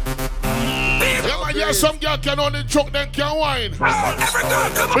 Yeah, man, yeah, some girl can only choke, then can whine. We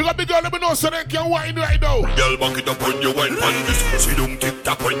got big girl, let me know so they can whine right now. Girl, back it up when you wine on this. See them tick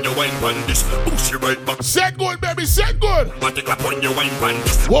tock when you wine on this. Push your right back. Say good, baby, say good. Body clap when you wine on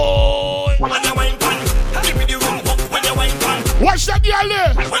this. Whoa. When you wine on, give me the room up when you wine on. Watch that girl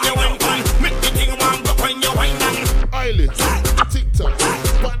there. When you wine on, make the thing warm up when you wine on. Island, TikTok,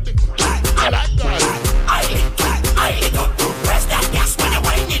 bandit. I like that. Island up. Press that gas when you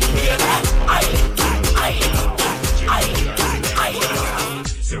wine in here. Island up.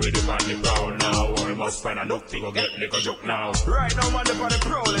 So we do on the ground now. We must find a look to go get liquor joke now. Right now, man, they're on the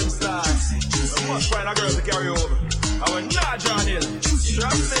problem style. We must find a girl to carry over. I will not John Hill.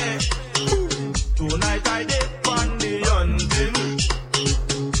 Trust me. Tonight I did on the hunting.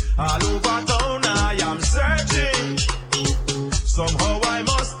 All over town I am searching. Somehow I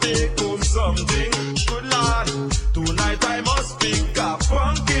must take home something. Good Lord, tonight I must pick a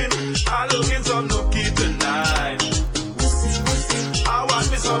pumpkin. I'm looking some nookie tonight.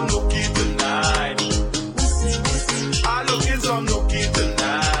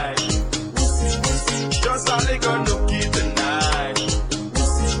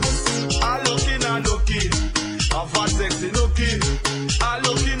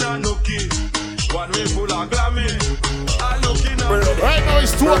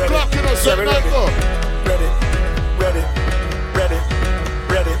 It's 2 o'clock, you know, so Yeah, night go. Ready, ready, ready,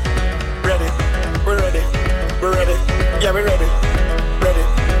 ready, ready. We're ready, we're ready. Yeah, we're ready, ready,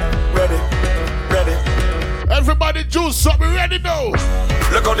 ready, ready. Everybody juice up, we ready now.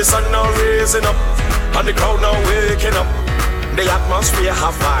 Look how the sun now raising up, and the crowd now waking up. The atmosphere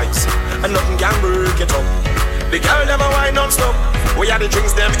have vibes, and nothing can break it up. The girl them a wine non-stop. We are the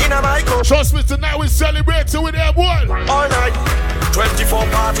drinks them in a my cup. Trust me, tonight we celebrating with them one. All night, 24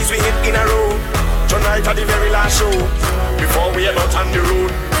 parties we hit in a row. Tonight at the very last show, before we head out on the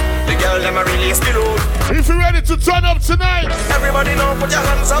road. The girl them a release the load. If you're ready to turn up tonight, everybody know, put your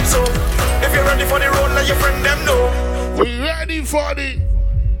hands up so. If you're ready for the road, let your friend them know. We ready for the...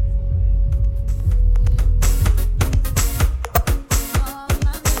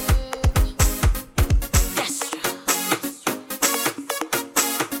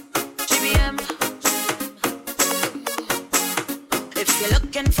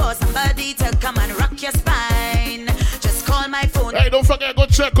 For somebody to come and rock your spine, just call my phone. Hey, don't forget, go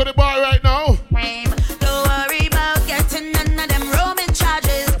check on the bar right now. Don't worry about getting none of them roaming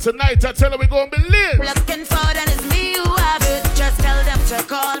charges. Tonight I tell them we're gonna be lit. Looking for then it's me who have it. Just tell them to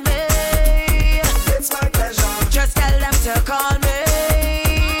call me. It's my pleasure. Just tell them to call me.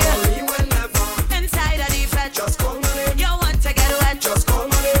 Only whenever. Inside of the fed. Just call my name. You want to get wet. Just call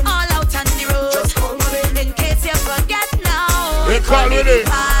my name. All out on the road. Just call my name. In case you forget now. We call it a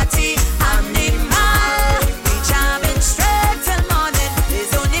party animal. We jamming straight till morning.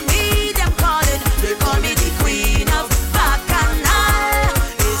 It's only me them calling. They call me the queen of Bacchanal.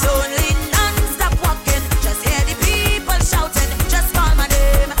 It's only non-stop walking. Just hear the people shouting. Just call my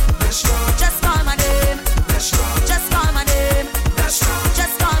name. Just call my name. Just call my name.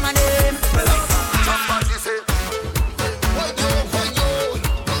 Just call my name.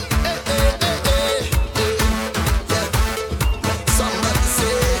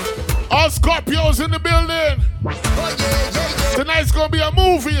 All Scorpios in the building. Tonight's gonna be a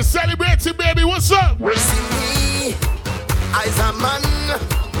movie. Celebrating, baby. What's up? You see me, I's a man.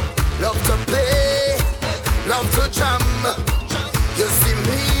 Love to play, love to jam. You see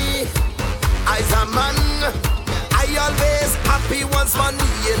me, I's a man. I always happy once money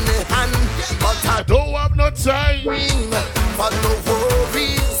in the hand. But I don't have no time for no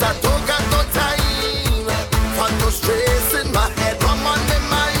worries. I don't got no time for no stress in my head. I'm on my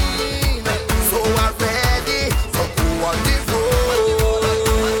mind. So I'm ready to go on the road.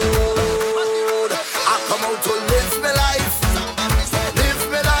 I come out to live my life. Live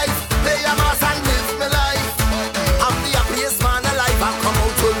my life. Play a mass and live my life. I'm the happiest man alive. I come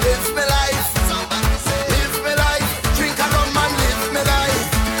out to live my life. Live my life. Drink a rum and live my life.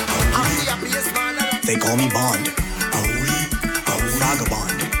 I'm the happiest man alive. They call me Bond. A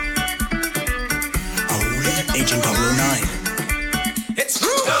vagabond. Agent 009. It's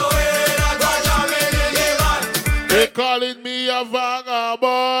true. The way that God made it. They calling me a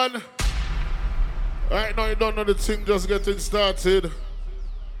vagabond. Right now you don't know the thing just getting started.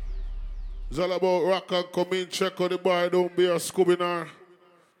 It's all about rock and come in, check out the bar, don't be a scubinar.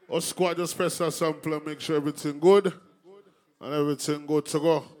 Or squad just press a sample and make sure everything good. And everything good to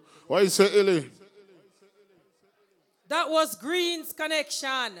go. Why you say Illy? That was Greenz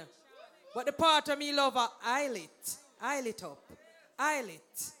connection. But the part of me love I lit up. I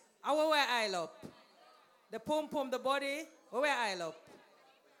lit. I will wear I up. The pum pum, the body, we wear I up.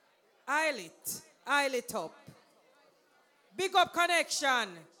 I lit up. Big up connection.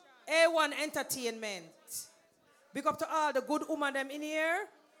 A1 Entertainment. Big up to all the good women them in here.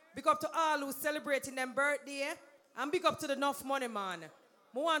 Big up to all who celebrating them birthday. And big up to the Enough Money man.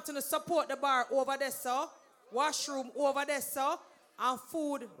 We want to support the bar over there, sir. Washroom over there, sir. And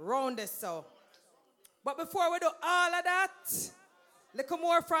food round there, sir. But before we do all of that, little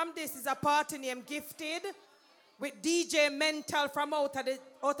more from this is a party named Gifted with DJ Mental from out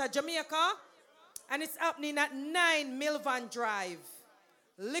of Jamaica. And it's happening at 9 Milvan Drive.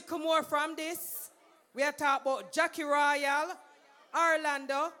 Little more from this. We are talking about Jackie Royal,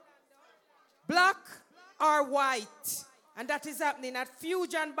 Orlando, black or white. And that is happening at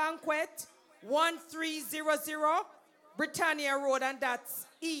Fusion Banquet, 1300 Britannia Road, and that's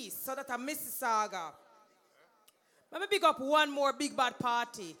east, so that's a Mississauga. Let me pick up one more big bad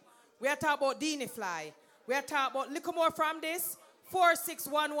party. We are talking about Dini Fly. We are talking about little more from this,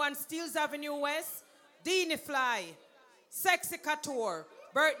 4611 Steeles Avenue West, Dini Fly, Sexy Couture,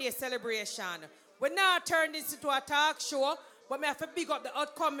 birthday celebration. We now turn this into a talk show, but we have to big up the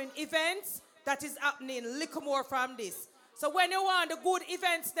upcoming events that is happening, little more from this. So when you want the good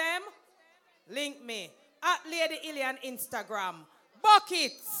events, them, link me at Lady Illy on Instagram.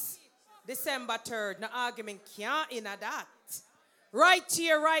 Buckets, December 3rd. No argument can't in that. Right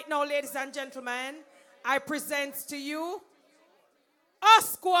here, right now, ladies and gentlemen, I present to you a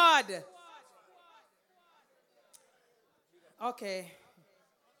squad. Okay.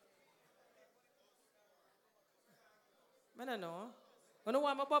 I don't know. You know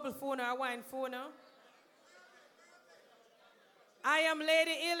what my bubble phone or a wine phone? I am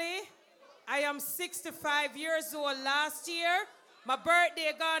Lady Illy. I am 65 years old last year. My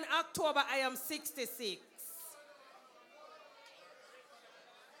birthday gone October. I am 66.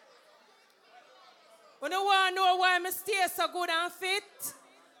 You know want to know why I stay so good and fit?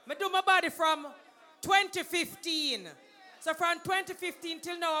 I do my body from 2015. So from 2015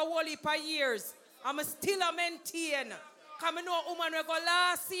 till now, a whole heap of years, I'm still a maintain. Because I know a woman will go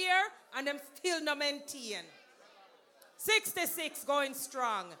last year and them still no maintain. 66 going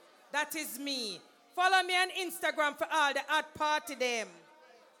strong. That is me. Follow me on Instagram for all the hot party them.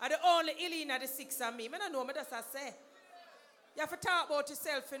 Are the only Elena the six of me. I don't know what I say. You have to talk about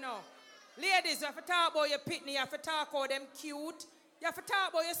yourself, you know. Ladies, you have to talk about your pitney. You have to talk about them cute. You have to talk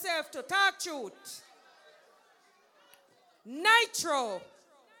about yourself too. Talk truth. Nitro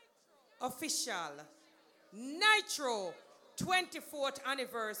official. Nitro 24th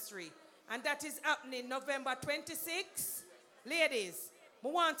anniversary. And that is happening November 26th. Ladies, I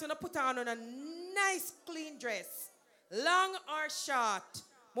want to put on a nice clean dress. Long or short.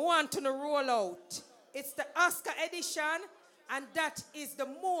 I want to roll out. It's the Oscar edition. And that is the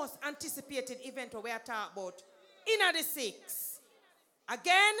most anticipated event we are talking about. In the 6.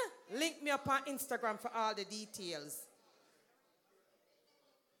 Again, link me up on Instagram for all the details.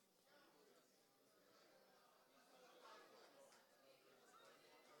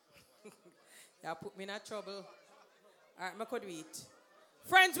 You put me in trouble. All right, I could do it.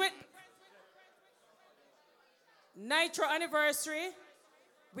 Friends with Nitro anniversary,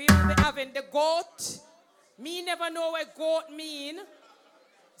 we will be having the goat. Me never know what goat mean.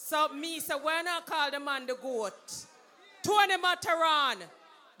 So we're not call the man the goat. Tony Mataran,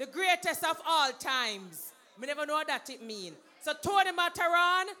 the greatest of all times. Me never know what that it mean. So Tony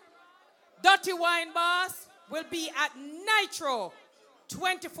Mataran, Dirty Wine Boss, will be at Nitro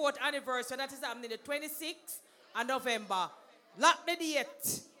 24th anniversary. That is happening the 26th of November. Lock the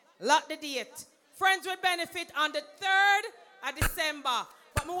date. Lock the date. Friends will benefit on the 3rd of December.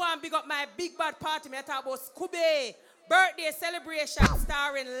 But I want to big up my big bad party. I talk about Scooby. Birthday celebration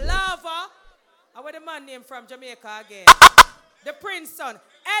starring Lava. I want the man name from Jamaica again. The Prince son.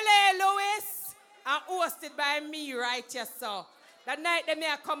 L.A. Lewis. And hosted by me right here, so. That night they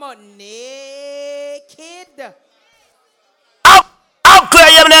may come out naked.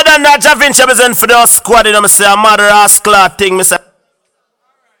 I'm not done that. I've been represent for the squad. You know, I say a mother ass cloth thing. I say.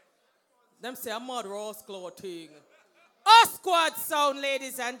 Them say a mother ass cloth thing. A squad sound,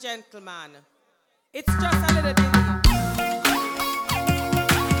 ladies and gentlemen. It's just a little bit.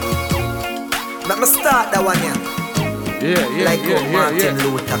 Let me start that one, yeah. Yeah. Like how Martin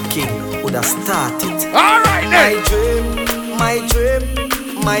Luther King would have started. All right, then. My dream.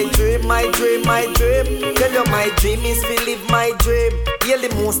 Tell you my dream is to live my dream. Yeah, the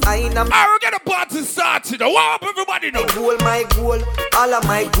most I am. I will get a party started. What up, everybody know? My goal. All of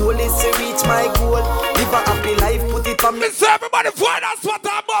my goal is to reach my goal. Live a happy life, put it on me. Miss everybody find us what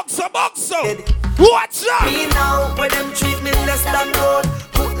a boxer. Watch out. Me now, when them treat me less than gold.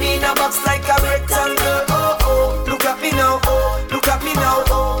 Put me in a box like a rectangle. Oh, look at me now. Look at me now.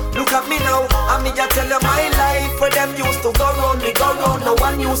 Look at me now. And me just tell you my life. Where them used to go round me, go round. No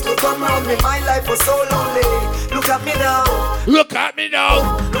one used to come round me. My life was so lonely. Look at me now. Look at me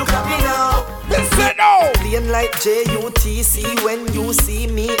now. Look at me now. Listen now. Plain like JUTC. When you see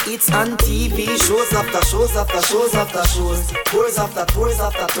me, it's on TV. Shows after shows after shows after shows. Tours after tours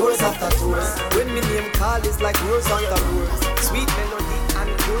after tours after tours. When me name call is like roars after roars. Sweet melody and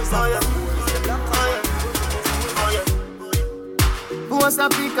tours after tours. What's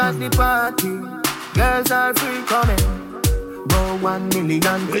up at the party? Girls are free coming. Go 1 million.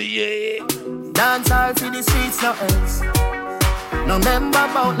 Yeah. Dance all for the streets, no else. No member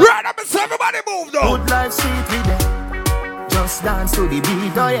about. Right up and everybody move though. Good life street with them. Just dance to the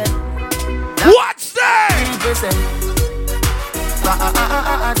beat, oh yeah. What's that?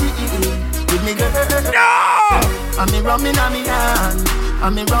 With me girl. No. I'm rumming on me hand.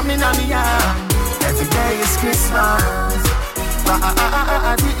 I'm rumming on me hand. Every day is Christmas.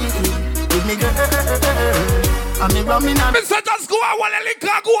 With me girl. I'm rumming on me. Mr. Just go on one link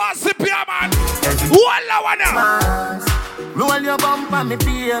go on sip here man. Walla wanna. Roll your bumper, me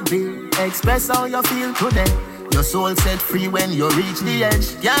baby. Express how you feel today. Your soul set free when you reach the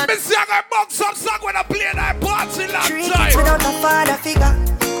edge. Yeah. Me say I box up song when I play that party long time. Without a father figure,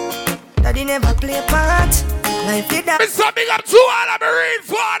 daddy never play a part. Life it that. Me so big up to all of the real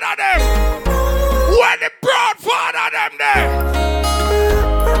father them. When the broad father them there.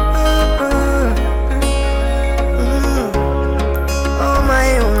 Oh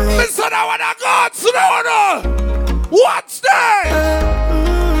my only. Me so that one I got to know. What's that?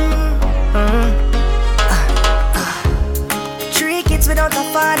 3 kids without a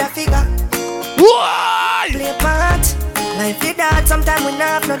father figure. Why? Play a part. Life it that. Sometimes we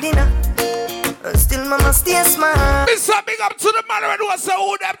not have no dinner. Still mama stay smart. Me so big up to the man who knows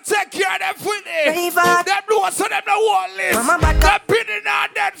who them take care of them fully. Them knows so them no want list. Them pinning on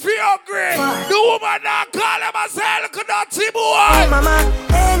dead for hungry. The woman now call them as hell could not see boy. Mama,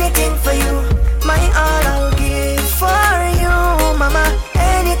 anything for you. My all I'll give for you. Mama,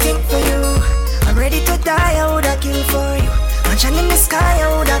 anything for you. I'm ready to die, I would have kill for you. Mansion in the sky, I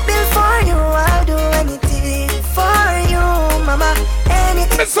would have built for you. I'll do anything for you. Mama,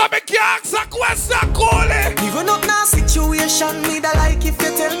 anything. Me so me can't ask a question, Coley. Even up now situation, me that like if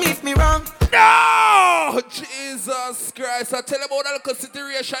you tell me if me wrong. No! Jesus Christ, I tell you about that little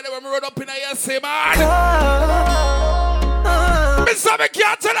situation when me run up in a yes, man. Me so me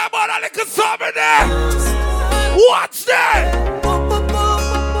can't tell you about that little something there. What's that?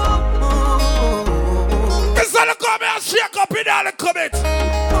 Me so look at me and shake up in that little bit.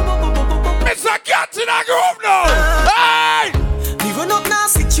 Me so can't in a groove now. Hey! Even up now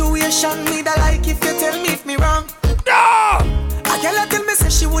situation, me that like if you tell me if me wrong. No! A girl tell me say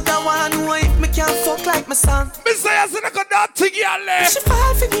she woulda want know if me can't fuck like my son. Me say I said I got that thing here. She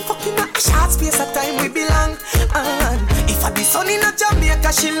fall for me fucking a short space of time we belong. And if I be son in a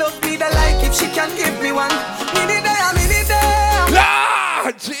Jamaica, she love me the like if she can give me one. Minute there, minute there.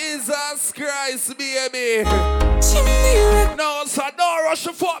 Ah, Jesus Christ, baby. No, sir, don't rush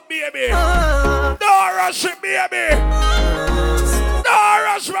it for baby. Don't rush it, baby. Don't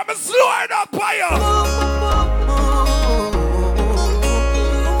rush me, I'm slowing up on you.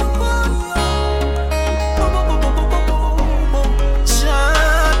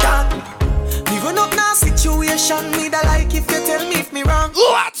 Even up now situation, me that like if you tell me if me wrong.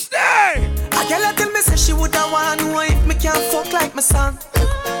 What's that? A girl tell me say she woulda want know if me can't fuck like my son.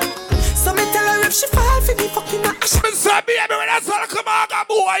 So me tell her if she fall for me fucking a ash. Me say baby when I saw come on,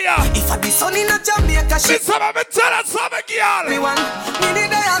 boy. If I be son in a Jamaica, she. Me say me tell her something, girl. Me want minute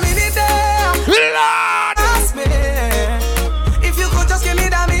there, minute there. Lord. Ask me if you could just give me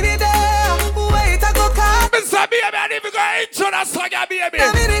that minute there. Wait, I go cut. Me say baby, I need to go intro that song, baby.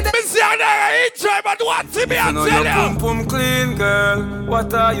 Me say I never intro, but what to me I tell you? Pum pum clean, girl.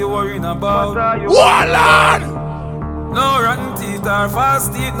 What are you worrying about? What, Lord? No rotten teeth or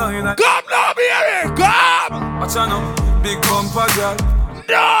fast teeth, no you not. Come now, baby, come. Watch out now, big bumper, girl.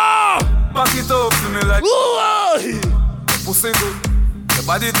 No. Back it up to me like. Whoa. Pussy good, your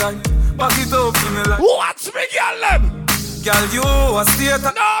body tight. Back it up to me like. Watch me, girl. Girl, you a state.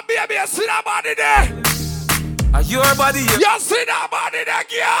 No, baby, you see that body there. Are your body here? You see that body there,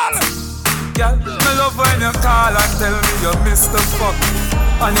 girl. Girl, me love when you call and tell me you miss the fuck.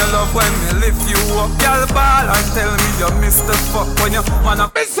 And you love when me lift you up. Girl, ball and tell me you miss the fuck. When you wanna.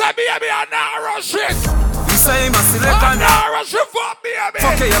 Me say baby, I'm not rushing. You say I'm a select I'm not rushing for baby.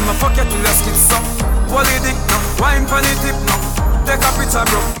 Fuck you, I'm a fuck you till you skid some. Wally dick no, wine pon the tip no. Take a picture,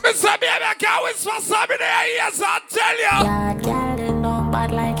 bro. Me say baby, I can't whisper something there, yes, I'll tell you. Yard girl, they know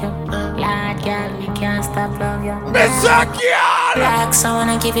bad like you. Yard girl, we can't stop love you. Me say girl. Relax, I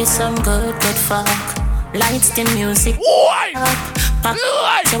wanna give you some good fuck. Lights the music. Why?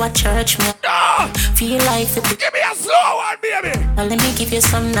 To a church me. Feel like it. Give me a slow one, baby. Now let me give you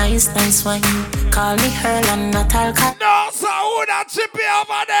some nice wine. Call me her, I'm not alcohol. No, so who that chippy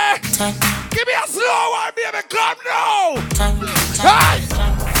over there? Time. Give me a slow one, baby. Come now. Time. Hey.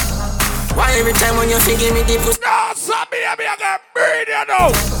 Why every time when you give me the pussy? No, so baby, I got breathe, you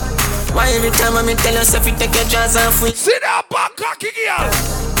know. Why every time when me tell yourself you take your jaws off with? See that back cocky girl.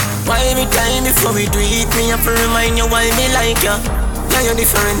 Why every time before we do it, me have to remind you why me like you. Yeah, you're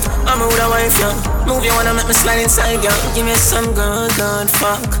different, I'm a with a wife, yeah. Move you wanna make me slide inside, yeah. Give me some good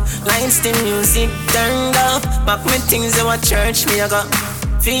fuck. Lights, the music turned up. Back me things you at church, me I got.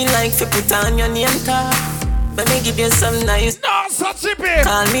 Feel like you put on your name tag. Let me give you some nice. No, so chippy.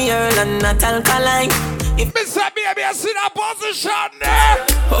 Call me Earl and not alkaline. If me say baby, I see that position there.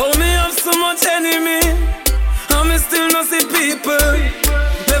 Oh, me have so much enemy, and me still not see people.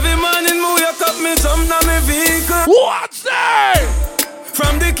 Every morning me wake up, me jump down my vehicle. What's that?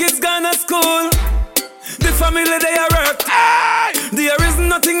 From the kids gone to school, the family they are hurt. Hey! There is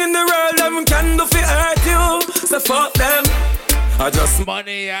nothing in the world that can do for hurt you. So fuck them. I just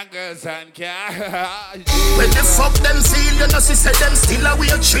money and girls and cars. When the fuck them seal, you know, she said them still a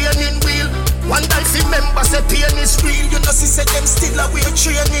wheel training wheel. One life remember say pain is real. You know see say them still a wear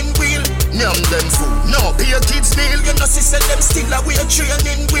training wheel. Nyam them food, no pay kids meal. You know see say them still a wear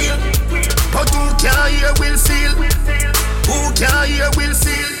training wheel. But who can hear will feel? Who can hear will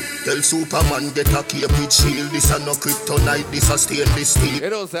feel? Tell Superman get a cape with shield. This a no kryptonite, this a stainless steel. You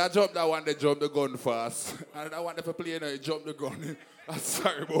know, say I jump that one, they jump the gun fast. And I want them to play, you know, jump the gun. I'm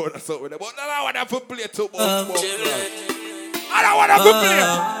sorry about that, something. But I want them to play too much. I don't want them to play.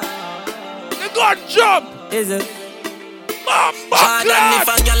 The gun jump. Is it? Mama, if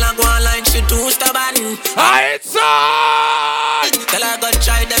a girl a go online, she too stubborn. It's on. Tell her go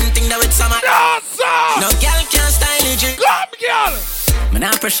try them thing that with some. No, sir. No girl can style it. Come, girl. Man,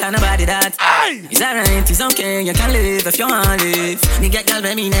 I pressure nobody that. It's alright, it's okay, you can live if you want to live. Me get girl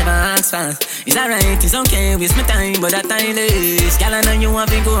when me never ask for. It's alright, it's okay, waste my time, but that time is. Girl, I know you want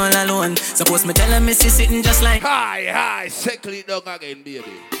to go all alone. Suppose me tell her me sitting just like. Hi, settle it down again,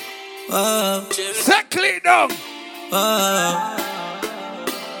 baby. Settle it down.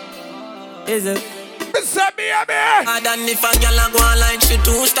 Is it? Mr. Baby. Than if a girl a go online, she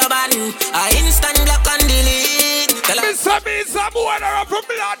too stubborn. I instant block and delete. Mr. B, some water up from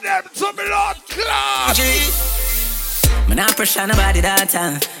blood them to blood clot. Man, I pressure nobody that.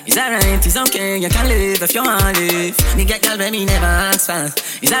 It's alright, it's okay, you can live if you want to live. Me get girl when me never ask for.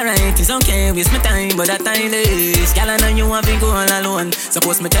 It's alright, it's okay, waste my time, but that time is. Girl, I know you want to go all alone.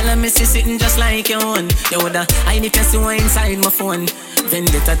 Suppose me tell her me see sitting just like your own. You woulda, I need to see what inside my phone.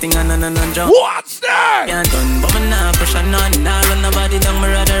 Vendetta thing and jump. What's that? Yeah, done, but me nah pressure none. Nah run nobody down, me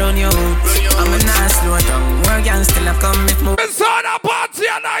rather run you out. I'm a nah slow down, work and still a come if me. Me saw that party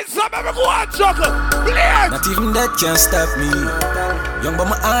and I saw me go and juggle. Please. Not even that can stop me. Young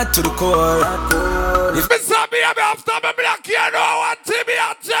but my heart to the core. If me saw me after me black, you know what me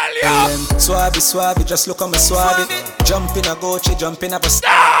I tell you. Swabby, just look on me swabby. Jump in a Gucci, jump in a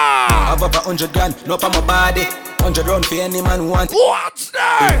Have over 100 grand, no up on my body. 100 round for any man who want. What's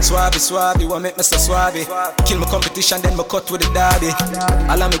that? Swabby, what make me so swabby? Kill my competition, then me cut with the derby.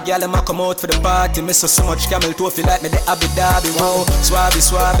 All of me gal them a come out for the party. Me so much camel toe feel like me the Abu Dhabi. Wow,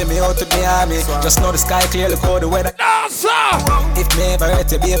 swabby, me out to the army. Just know the sky clear, look how the weather. No, sir. If me ever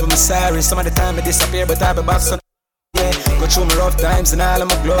hurt you, baby, me sorry. Some of the time I disappear, but I be back so. Yeah, go through my rough times and all of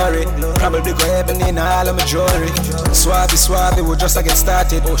my glory. Probably go heaven in all of my jewelry. Swabby, we just a get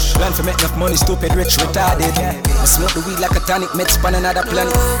started. Plan for make enough money, stupid, rich, retarded. I smoke the weed like a tonic, meds span another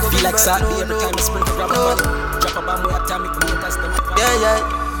planet. Feel like Saturday every time I sprint to grab a body. Drop a bomb with atomic, that's the Yeah.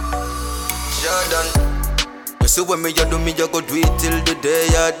 Jordan. You see when me you do me, you go do it till the day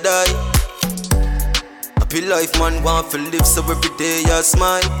I die. Happy life, man, want to live, so every day I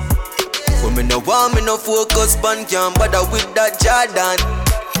smile. When me no want, me no focus, man, can't bother with that Jordan.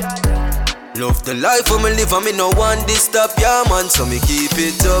 Love the life when me live, and me no want this stop, yeah, man. So me keep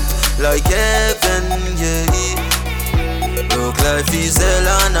it up like heaven, yeah. Look life is hell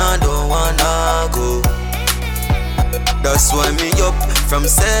and I don't wanna go. That's why me up from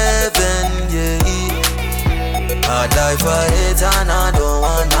 7, yeah. Hard life I hate and I don't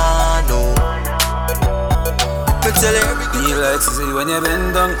wanna know. Me tell her everything. You like to see when you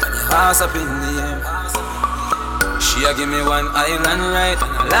bend down and your ass up in the air. She a give me one island right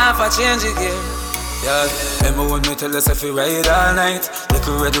and I laugh I change it again. Yeah, remember when me tell us if we ride all night.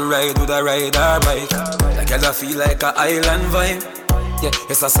 Little red ride with a ride or bike. Like I feel like a island vibe. Yeah,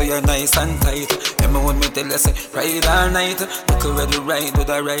 yes I say you're nice and tight. Remember when me tell us ride all night. Little red ride with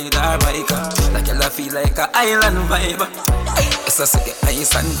a ride or bike. Like I feel like a island vibe. Yes I say you're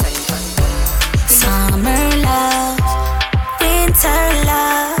nice and tight. Summer love, winter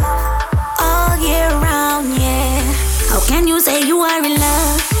love, all year round, yeah. How can you say you are in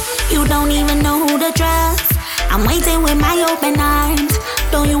love? You don't even know who to trust. I'm waiting with my open arms.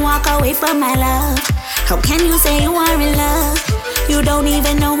 Don't you walk away from my love? How can you say you are in love? You don't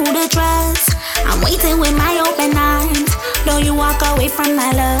even know who to trust. I'm waiting with my open arms. Don't you walk away from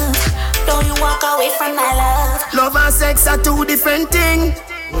my love? Don't you walk away from my love? Love and sex are two different things.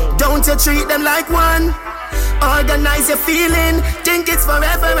 Don't you treat them like one. Organize your feeling. Think it's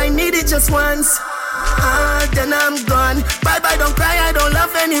forever, I need it just once. Then I'm gone. Bye, don't cry, I don't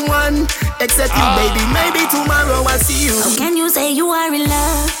love anyone except you, baby. Maybe tomorrow I'll see you. How can you say you are in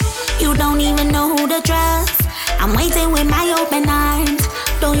love? You don't even know who to trust. I'm waiting with my open arms.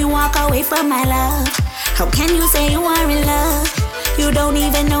 Don't you walk away from my love? How can you say you are in love? You don't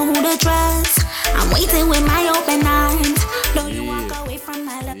even know who to trust. I'm waiting with my open arms. Don't you walk away from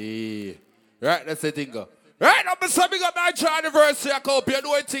my love? Yeah. Right, that's the thing. Right, I'm summing up my anniversary. I hope you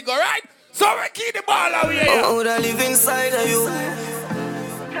know it, thing, all right? So we keep the ball out here. Oh, I live inside of you.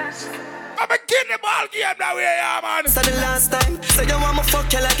 I'm a keep in the ball game that way, yeah, man. So the last time, say you want me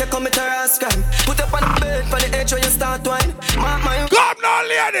fuck you like you commit a rash crime. Put up on the bed, for the edge where you start wine. My come now,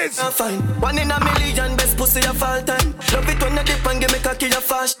 ladies. Fine. 1 in a million, best pussy of all time. Love it when you dip and give me cocky your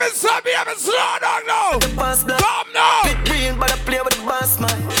fast. Miss Abby, I'm slow down now. The pass black. Come now. Big green, but I play with the boss,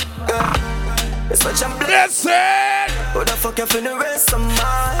 man. It's such a blessing. Who the fuck you for the rest of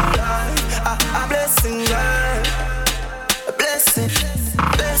my life? A blessing, girl. A blessing,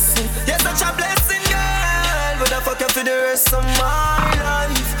 blessing. You're such a blessing, girl. Who the fuck you for the rest of my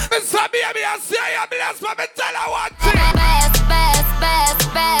life? Miss Abby, I say you're blessed, but me tell her one thing.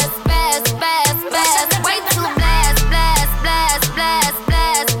 Best. Way too blessed.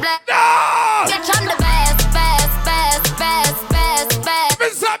 No! Get on the best.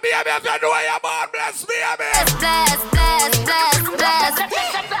 Miss Abby, if you know you're born, bless me, Bless.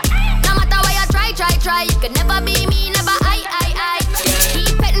 No matter where you try, you can never be me, never I.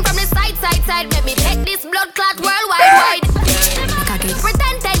 Keep petting from the side, make me take this blood clot worldwide.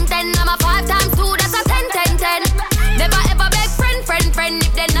 Pretend 10, I'm a 5 times 2, that's a 10. Never ever beg friend.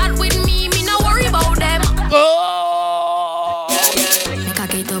 If they're not with me no worry about them. Oh! Me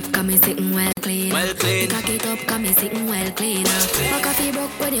cock it up, come me sitting well clean. Me cock it up, come me sitting well clean. My coffee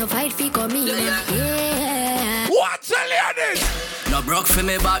broke when you fight fi come in. Yeah. What's the ladies? No broke for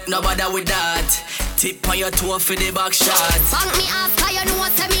me back, no bother with that. Tip on your toe for the back shot. Bang me ass, cause you know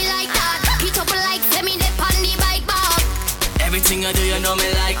say me like that. Hit up like say me dip on the bike back. Everything I do, you know me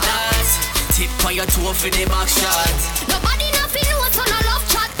like that. Tip on your toe for the back shot. Nobody nothing knows so no love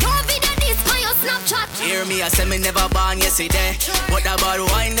chat. Your video this on your Snapchat. Hear me, I say me never born yesterday. What about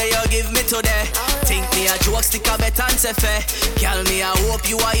wine that you give me today? Think me a joke, stick a bet and say fair. Call me, I hope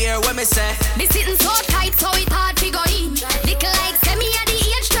you are here when me say. Me sitting so tight, so it hard to go in. Little like say me at the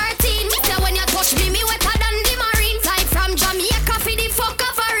age 13. Me say when you touch me wetter than the marine. Side from Jamaica for the fuck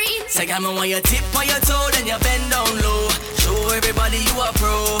offering. Say, I want you tip on your toe, then you bend down low. Show everybody you are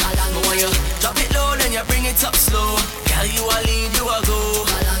pro. I want you drop it low, then you bring it up slow. Girl, you a lead, you a go.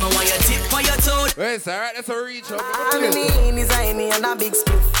 I want you tip on your toe. Wait, alright, that's a reach up. I mean, is I and a big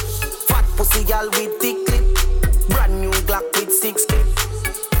split. Fat pussy girl with thick clip. Brand new Glock with 6 clip.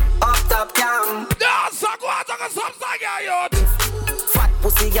 Up top cam. No, so go out and some youth. Fat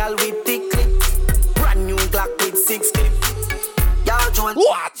pussy girl with thick clip. Brand new Glock with 6 clip. Y'all join.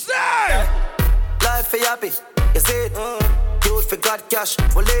 What's that? Life for happy, you see it. Youth for God cash,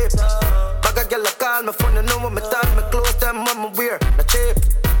 we live. Bag a girl a call me phone, you know what me time. Me clothes them on my wear, not cheap.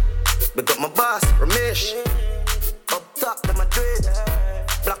 Big up my boss, Ramesh. Up top, them my dread.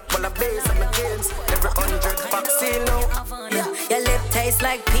 Black ball of base on my games. Every 100 vaccine now. Your lip tastes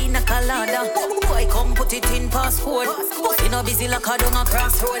like pina colada. Boy, come put it in passport. You know busy like a down a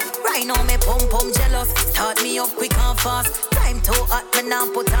crossroad. Right now me pum jealous. Start me up quick and fast. Time too hot, me now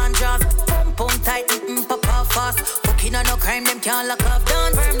put on jaws. Pum tight, papa fast. Fucking on no crime, them can't lock off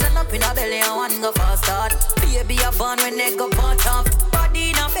dance. Firms and up in a belly and one go fast start. Baby a born when they go part off. Body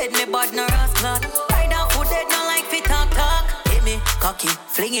in a bed, me bad no ass clot. Ride out foot dead, no like fit talk. Hit me, cocky,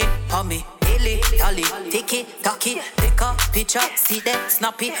 fling it, on me. Dilly, dolly, tick it, tuck it. Pick up, picture, see that,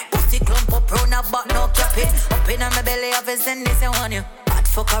 snap it. Pussy clump up, round a butt, no cap it. Up in on my belly, I've send this and want you. Hot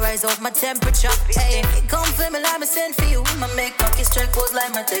fuck, I rise off my temperature. Hey, it come for me like me send for you. My make cocky strike pose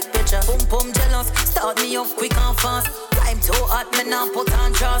like my take picture. Pum jealous, start me up quick and fast. Time too hot, me now put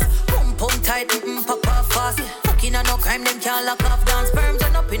on jaws. Pum tight, papa fast. Fucking on no crime, them can't lock off dance. Sperm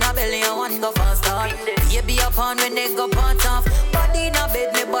turn up in a belly and one go fast start. Baby up on when they go part off. Body in a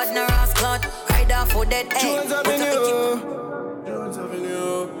bed, me bad no ass clot. Ride off for dead, hey. Jones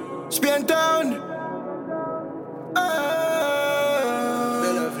Avenue, Spain Town.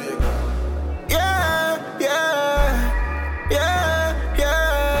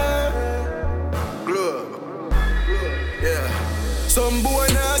 Some boy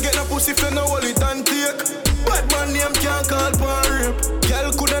now get no pussy if you no hold it and take. Bad man name can't call pan rape.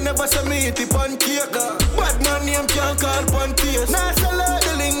 Girl coulda never say me eat it pan cake. Bad man name can't call pan case. Now sell out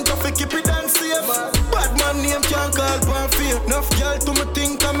the link to keep it and safe. Bad man name can't call pan fake. Enough girl to me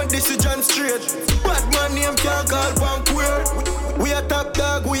think I'm a decision straight. Bad man name can't call pan queer. We a top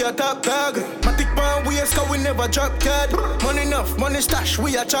dog, we a top dog. Matic pan waist cause we never drop card. Money enough, money stash,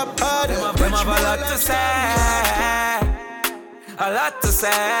 we a chop hard. Them have a lot to say. A lot to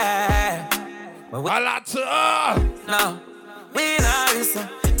say. A lot to No, we not listen.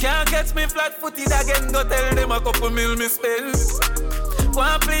 Can't catch me flat-footed again. Go tell them a couple mil me spend. Go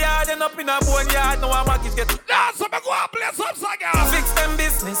and play hard and up in a boneyard. Now I'm a get. Nah, so me go and play some song. Fix them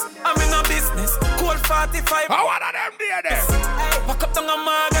business. I'm in a business. Cold 45. I want them there. Hey, pack up down a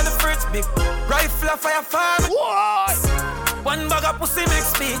mag and the fridge big. Rifle a fire farm. What? One bag of pussy make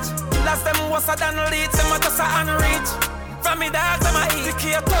speech. Last them was a than lead, them a just a unreach. From me dogs, them a eat. The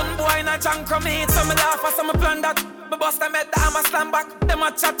key a ton boy in a junk from me. Some me laugh and some me plan that. Me bust them head down, I slam back. Them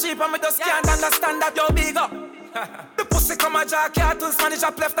a chat cheap and me just can't understand that. Yo, big up. The pussy come a jack, cartoon Spanish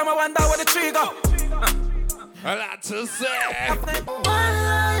up left, and I wonder where the tree go. A lot to say.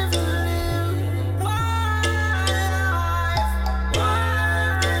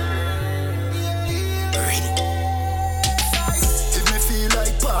 If me feel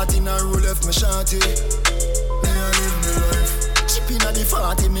like party, now roll left my shawty. Me a live me life. Chip inna the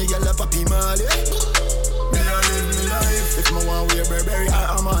 40, me gyal a Papi Marley. Me a live me life. If me want wear Burberry,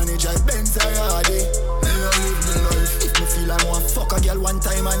 I manage a Benz or Hardy. Me a live me life. If me feel I want fuck a girl one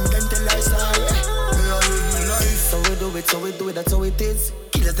time and then tell her sorry. Me a live me life. So we do it, that's how it is.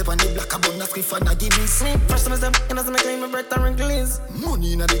 Killers step on the black above the scriff and a gimmicks. Me first time I step, and as I claim my breath and wrinkles.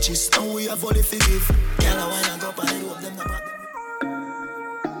 Money inna the chest, and we have all the figures. Girl I wanna go party, hope them not.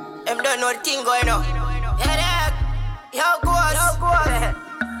 Them don't know the thing going on. Headache, yo goes.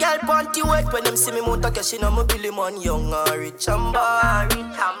 Girl panty wet when them see me mount a cash in my Billy man, young and rich and bad.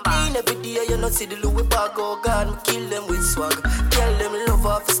 Clean every day, you not see the Louis bag, oh God, me kill them with swag. Tell them love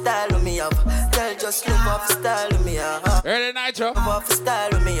off the style with me have. Tell just love off the style with me have. Early Nitro. Love off the style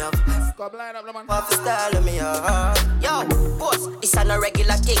with me have. Come line up, man. Off the style with me have. Yo, boss, this a no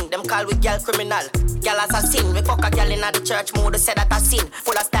regular thing. Them call we girl criminal. Girl assassin. We fuck a girl in the church mood, say that a sin.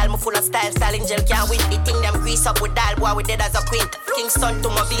 Full of style, me full of style. Style in jail can't win. The thing them grease up with dial, boy we dead as a quint. Kingston to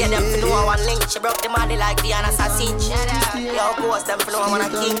my beer, them for know one link. She broke the money like the assassin. Yo, boss, them for know one a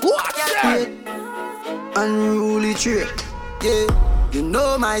king. Unruly trick, yeah. You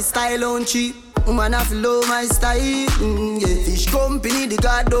know my style on cheap. Woman I follow my style, yeah. Fish company the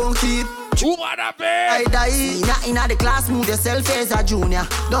God don't keep. Woman I I die inna the class, move yourself as a junior.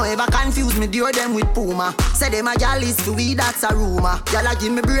 Don't ever confuse me, deal them with Puma. Say them a gal is for we, that's a rumor. Y'all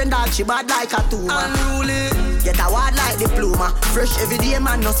give me brain dog, she bad like a tumor. Unruly, get a word like diploma. Fresh every day,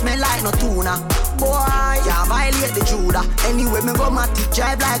 man, no smell like no tuna. Boy, yeah, violate the Judah. Anyway, me go my tick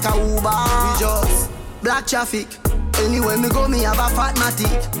drive like a Uber. We just black traffic. Anyway, me go, me have a fat matic.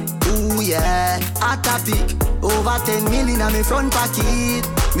 Ooh yeah, hot topic. Over 10 million on me front pocket.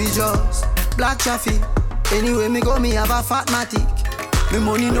 Me just black traffic. Anyway, me go, me have a fat matic. Me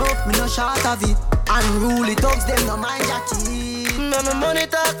money enough, me no short of it. Unruly thugs, them no mind jacket. Me money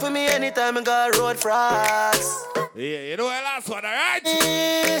talk for me anytime I got road frogs. Yeah, you know the last one, alright?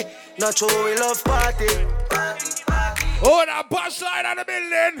 Not sure we love party. Oh, that bush line on the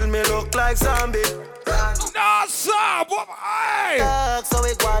building. Me look like zombie. No, sir. Hey. Dog, so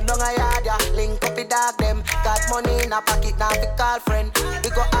we go on down a yard, yeah. Link up the dog, them. Got money in a pocket, now we call friend. We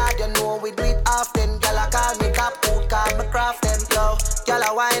go hard, you know, we do it often. Girl, I call me top food, call me craft them. Yo, girl,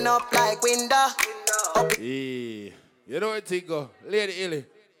 I wind up like window. Yeah. You know what thing go? Lady Illy.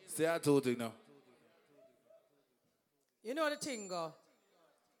 Say I told you now. You know the thing go.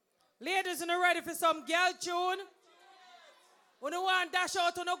 Ladies, you know ready for some girl tune? You know want dash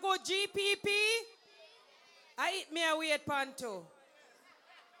out on a go GPP? I eat me a weird panto.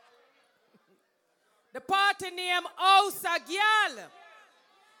 The party name House a Girl.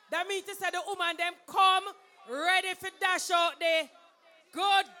 That means to say the woman them come ready for dash out there.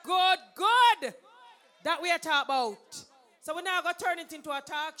 Good. That we are talking about. So we're now going to turn it into a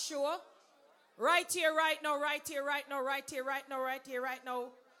talk show. Right here, right now, right here, right now, right here, right now, right here, right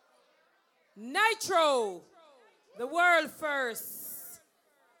now. Nitro, the world first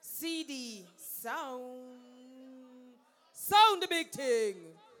CD sound the big thing.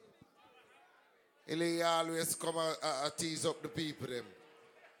 He always come and tease up the people them.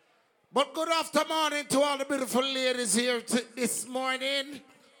 But good afternoon to all the beautiful ladies here this morning.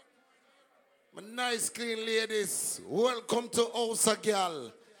 My nice clean ladies, welcome to House a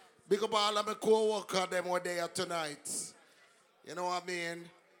Girl. Big up all of my co-workers them were there tonight. You know what I mean?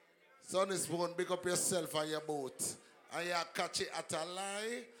 Sonny Spoon, big up yourself and your boat. And you catch it at a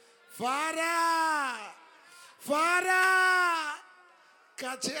lie. Father!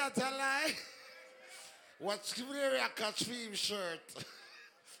 Catch it at a lie. Watch where you catch film shirt.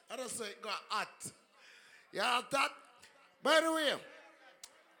 I don't say it got hot. You have that? By the way,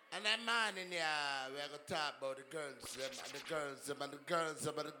 and that man in here, we're going to talk about the girls, the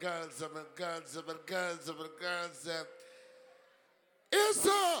girls. Yes,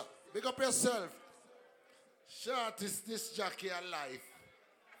 sir. Big up yourself. Short is this jockey alive.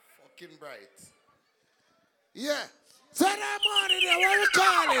 Fucking bright. Yeah. So that morning there, what we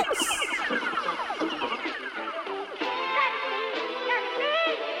call it?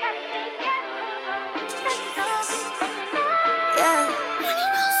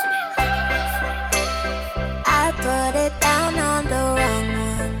 I put it down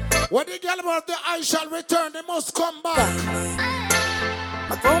When the girl about the I shall return, they must come back.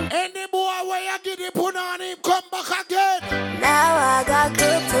 Any boy where you get it put on him, come back again. Now I got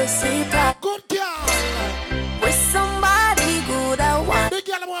good pussy pop. Good girl. With somebody good I want. The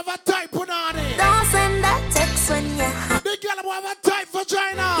girl will have a type put on it. Don't send that text when you're hot. The girl will have a type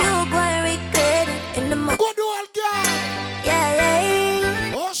vagina. You gonna regret it in the morning. Good old girl.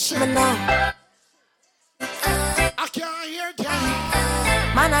 Yeah. Oh shit. But no. I can't hear girl.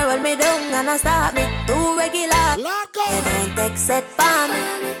 Man, I roll me down and I start me too regular. Lord God. You don't accept for me.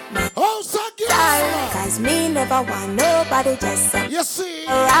 Oh, so girl. Cause me never want nobody just say. You see.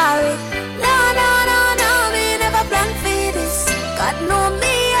 Ferrari. No, me never plan for this. God know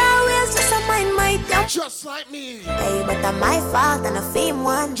me, always just a mind my damn. Just like me. Hey, but I'm my fault and a fame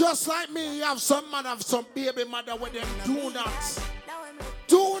one. Just like me, you have some man, have some baby mother with them do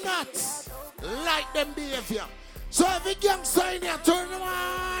not like them behavior. So every gangster in here, turn them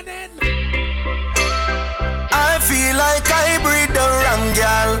on in. I feel like I breed the wrong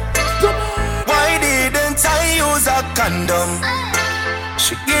girl. Why didn't I use a condom?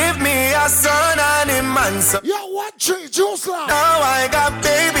 She gave me a son and a man son. Yo, what tree, juice lamp? Now I got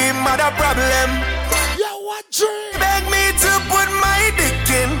baby mother problem. Yo, what tree? Beg me to put my dick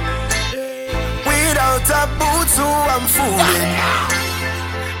in. Without a boot, so I'm fooling.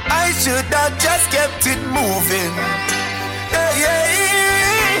 I should have just kept it moving. Yeah.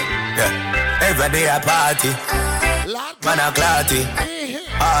 Every day a party, man a clarty.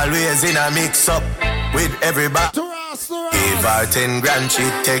 Always in a mix up with everybody. Give her 10 grand, she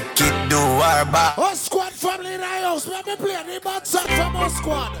take it, do her back. Our squad family in the house, let me play the bad song from our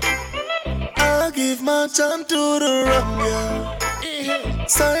squad. I'll give my time to the wrong girl.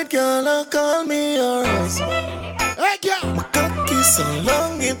 Side girl, I'll call me your husband. Hey girl, my cocky so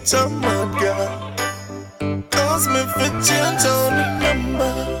long it's a mad girl. Cause me for change on the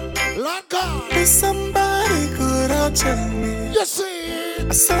number. Lord God, if somebody could have tell me. You see,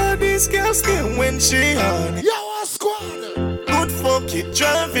 I saw this girl still when she on it. Yo, our squad, good fuck you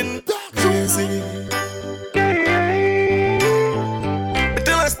driving crazy.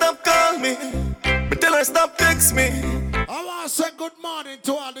 Until I stop call me, until I stop text me. I want to say good morning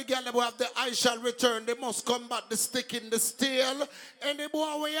to all the girls who have the I shall return. They must combat the stick in the steel. And the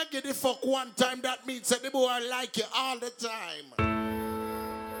boy when you get the fuck one time, that means that the boy like you all the time.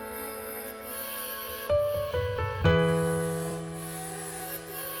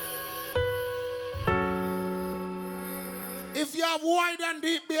 If you have wide and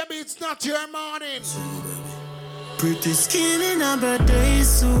deep, baby, it's not your morning. Pretty skin in a birthday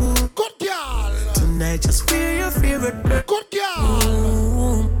suit. Good girl. Tonight just wear your favorite bird. Good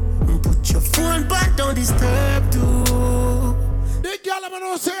girl. Put your phone back, don't disturb too. The girl I'm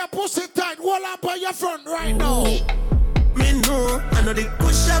gonna say a pussy tight. Wall up on your front right now. Me know, I know the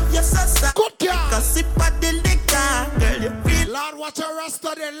push up your sasa. Good girl. Cause sip at the liquor. Girl, you feel. Lord, watch her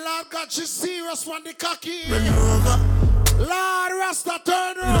rasta then. Lord, God, she's serious when the cocky. Run over. Lord, rasta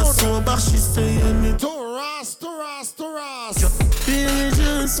turn around. Not sober, she saying me. To rasta. Baby,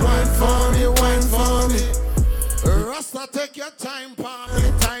 just wine for me. Rasta, take your time, palm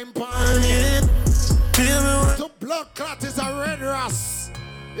me. To blood clot is a red rust.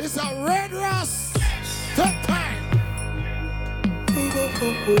 It's a red rust. Take time.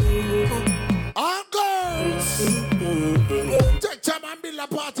 All girls, take time and build a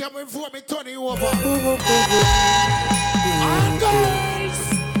party and before me turn you over. All girls.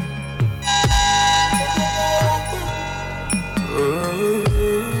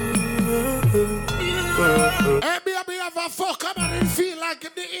 Hey, baby, have a fuck up and feel like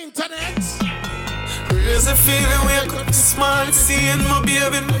the internet. There's a feeling where I could smile, seeing my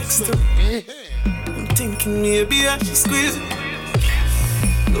baby next to me. I'm thinking maybe I should squeeze it.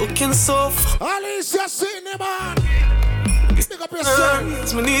 Looking so far. Alicia, seen him on. Pick up your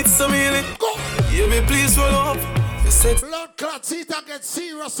son. Me need some healing. Go. Baby, please roll up. You said blood clot, see that get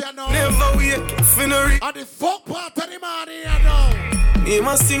serious, you know. Never wake up in a at the fuck part of the morning, you know. Me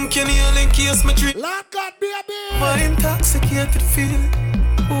must think you kneel in case me treat. Lord God, baby. My intoxicated feeling.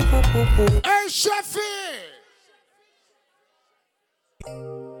 Hey, Sheffy.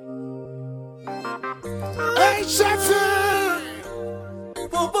 Hey, Sheffy.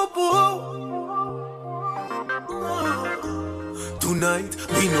 Tonight,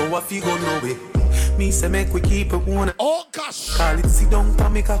 we know what we gon' know it. Me say make we keep it one. Oh gosh. Call it sit down for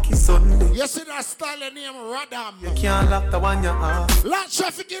me cocky Sunday. You see that style name Radam. You can't lock the one you have. Lord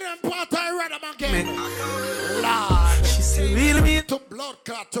Sheffy, get him part of Radam again. Lord. She say really me to blood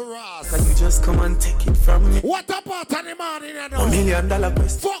clot to Ross. Can you just come and take it from me? What a part of the morning, you know? $1 million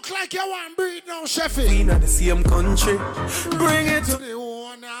question. Fuck like you want breathe now, Sheffy. We in the same country. Bring it to the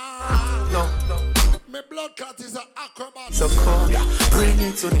one. blood clot is an acrobat. So cool, yeah. Bring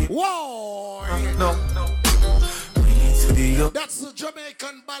it to the Whoa! No. Bring it to the That's the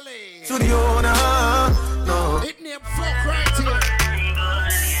Jamaican ballet. To the owner. No. It named Fuck right here.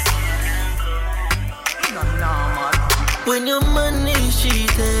 When your money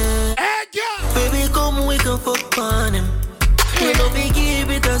cheated, hey, girl. Baby, come we can fuck on him. We don't be give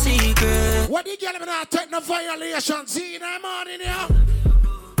it a secret. What the girl not take no violation? See in the morning here.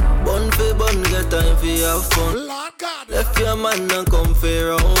 Bun for bun, get time for your fun. Lord God. Left your man and come for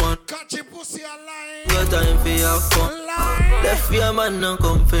round one. Catch your pussy alive. Get time for your fun. Left your man and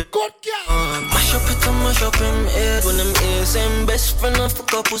come for. Good girl. Mash up it and mash up him head. When them ASM best friend and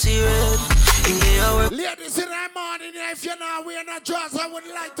fuck up pussy red. Ladies in the morning, if you're not wearing a dress, I would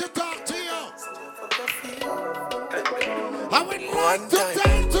like to talk to you. I would like to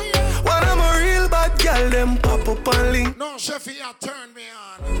talk to you. When I'm a real bad girl, them pop up and link. No, Chefy, you turn me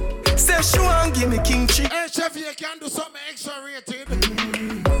on. Say she want give me king chick. Hey, Chefy, you can do something extra rated. Me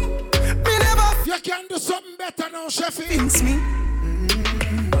never. You can do something better now, Chefy. Thinks me.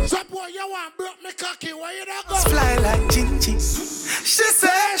 So boy, you want broke me cocky, where you not go? Fly like Gingy. She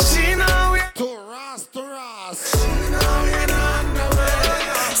said she know it. To Ross. She know it on the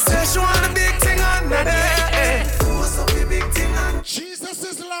way. Say she want a big thing on the day. What's up the big thing on? Jesus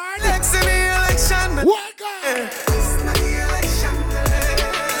is Lord. Next in the election. What God? It's not the election.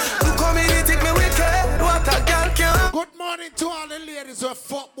 You come in and take me wicked. What a girl can. Good morning to all the ladies who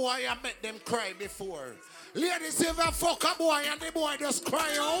fuck boy I met them cry before. Ladies, if I fuck a boy and the boy just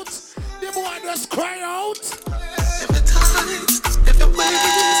cry out, the boy just cry out. Every time, every way.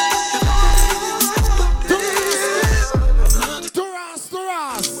 To Ross.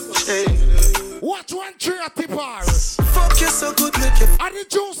 Hey. Watch one tree at the bar. Fuck you so good, make it. And the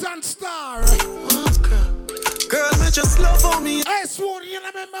juice and star. Girl, me just love on me. Hey, Swoon, you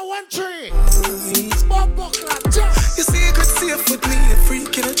remember one tree? You see, you could safe with me, a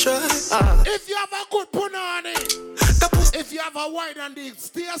freak in a try. If you have a good punani, if you have a wide and deep,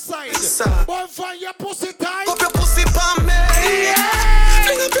 stay aside. But find your pussy tight. Up your pussy palm me. Yeah.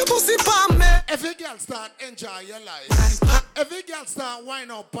 Bring up your pussy palm me. Every girl start enjoy your life. Every girl start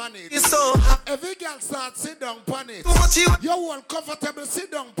wind up on it. So every girl start sit down on it. You won't comfortable sit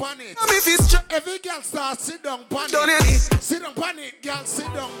down on it. Every girl start sit down on it. Sit down on it, girl,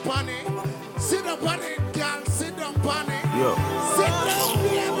 sit down on it. Sit down on it, girl, sit down on it. Yo. Sit down,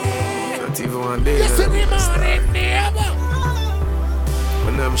 baby. Not even one day. Yes, in the morning, neighbor.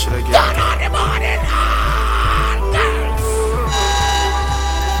 When them should I get? Down on the morning, girls.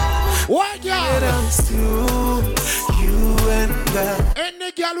 What, girl? You and that.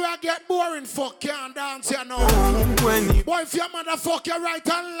 Any girl will get boring, fuck can't dance, you know. Boy, if your motherfucker you right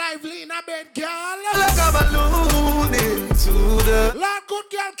and lively in a bed, girl. Like a balloon into the. Lord, good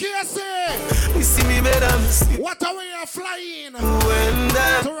girl, Casey. You see me better, me see. What a way you're flying. When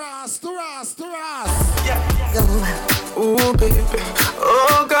that. To Ross. Yeah. Oh, baby.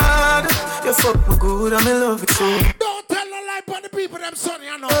 Oh, God. You fuck me good, I'm in love with you. Don't tell no lie on the people, them son,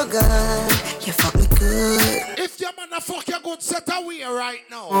 you know. Oh God, you fuck me good. If your motherfucker good, set away right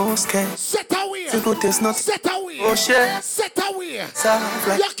now. Oh, scared. Set away. You good, there's not. Set away. Oh, shit. Set away.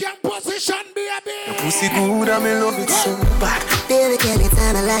 Like you can position, baby. your pussy good, I'm in love with so bad. Baby, can you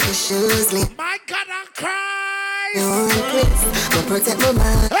turn it like a shoes lean? My God, I cry. You want Greenz, go protect my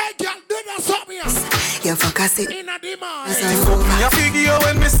mind. Hey, girl, do that something. You fuck us it. In a demand. Me a figure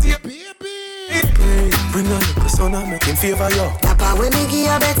when me see baby. Bring on your persona, make him favor you. Tapa when me give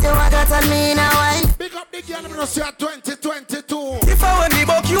you bet you I got on me now, why? Big up the girl, I'm gonna say 2022. If I want me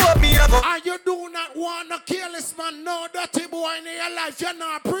buck you up, me I go. And you do not want a careless man, no dirty boy in your life. You're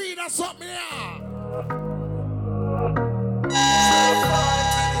not breed or something here.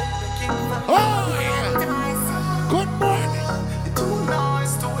 Oh, yeah. Good morning.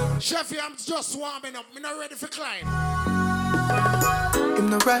 Chefy, I'm just warming up. I'm not ready for climb. I'm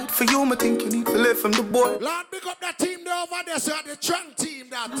not right for you, I think you need to live from the boy. Lord, pick up that team there over there, so the trunk team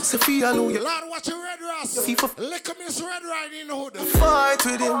that. Sophia, hallelujah. Lord, watch your red Ross. Lick him his red right in the hood. Fight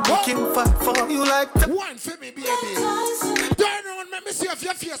with him, make him fight for you like that. One for me, baby. Turn on, let me see if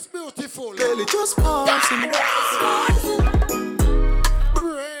your face beautiful. Girl, just pause him.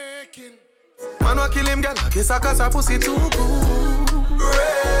 Breaking. Man, what kill him, girl? I guess I got her pussy too good.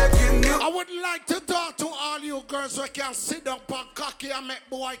 Breaking you. I would like to talk to all you girls who can sit down and cocky and make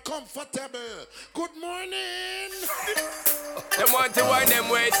boy comfortable. Good morning. Them want to wind them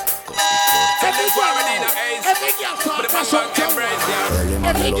ways. Tell them for me in the ace. Every Every girl start dash out your wall.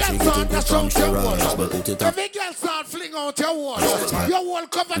 Every girl start dash out your wall. Every girl start fling out your wall. Your wall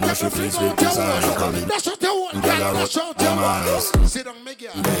cover them to fling out your wall. Dash out your wall, girl, dash out your wall. Sit down, my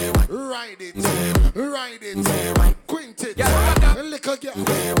girl. Ride it, quint it. Little girl,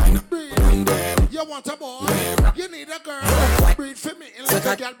 breathe. You want a boy? You need a girl. Breathe for me,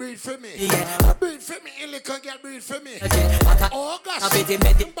 little girl, breathe for me. Breathe for me, little girl, breathe for me. Oh gosh, back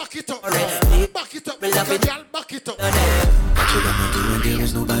it up, little girl, back it up. What you gonna do when there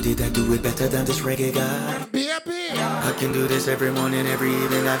is nobody that do it better than this reggae guy? Baby, I can do this every morning, every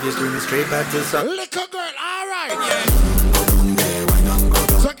evening. I just bring it straight back to some. Little girl, alright.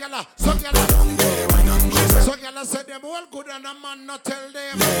 So girl, said them all good and a man not tell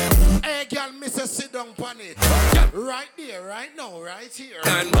them. Hey girl, me say sit down pon it. Right there, right now, right here.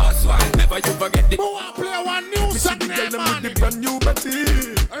 And boss, why never you forget the. Who want play one new song there, man? The brand new body.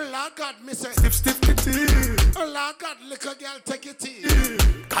 Oh Lord God, me say Stiff kitty. oh Lord God, little girl, take it easy.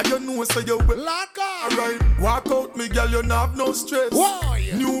 Cause you know so you will. Lord God. Alright, walk out me girl, you not have no stress. Why?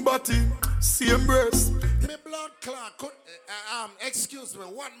 New body, same breast. Me blood clot could, excuse me,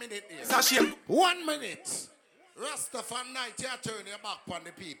 1 minute here. 1 minute. Rastafari night, you turn your back on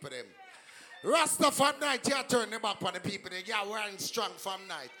the people them. Rastafari night, you turn your back on the people them. You are wearing strong from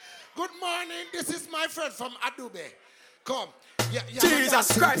night. Good morning, this is my friend from Adube. Come.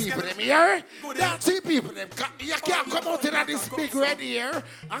 Jesus Christ. People them here. Dance to people them. You can't come out in this big red here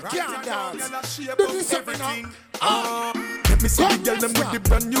and can't dance. Do this something now. Let me see the girl them with the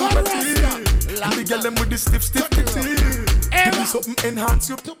brand new body. The girl them with the stiff kitty. Give me something enhance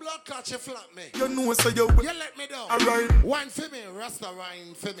you. To blood catch you flat me. You know so you will. You let me down. Alright. Wine for me, Rasta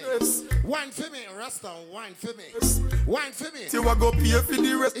wine for me. Yes. Wine for me, Rasta wine for me. Wine for me. You a go pay for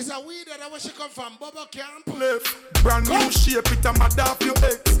the rest. Is a weed that where she come from, Bubba Camp? Left. Brand new shape, it a mad off your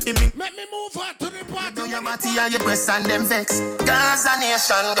ex. Let me move on to the party. Do your body and your breasts and them vex. Girls and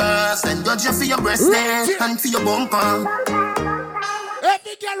nation girls, then judge you for your breast and for your bumper.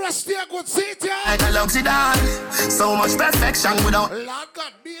 Every girl will stay a good seat, yeah. Like a luxury doll, so much perfection without. Lord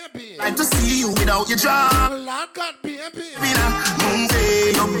God, baby. Like to see you without your jaw. Lord God, baby.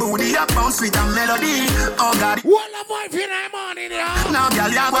 Move your booty up, bounce with a melody. Oh God. What a vibe in the morning, yeah. Now, girl,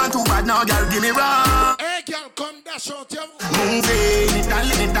 you want too bad. Now, girl, give me raw. Hey, girl, come dash out your. Move it,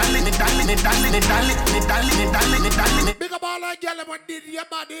 darling. Big up all the girl what did your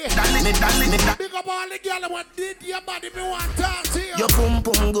body. Darling. Big up all the girl what did your body. Me want to talk to you. Your pum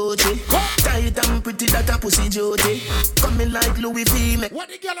pum Gucci, tight and pretty that a pussy Jody. Coming like Louis V. What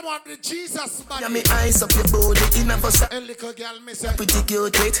the girl about the Jesus body? Yeah, me eyes up your body in a fuss. A little girl, me say. Pretty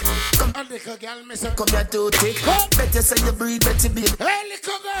cute it. Come, a little girl, me say. Come here to take. Better say you breathe, better be. Hey,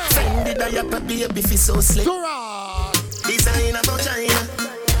 little girl. Send the diaper, baby, fi so slick. Design a vagina.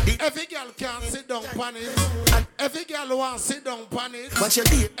 Every girl can sit down on it. Every girl want sit down on it. What's your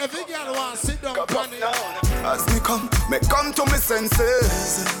deal? Every girl want sit down on it. As me come to me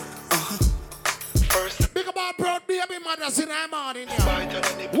senses. Big about proud baby mothers in the morning,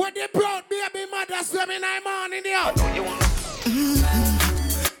 yeah. What the proud baby mothers them in the morning, yeah.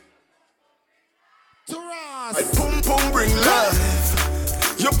 To us. My pum pum bring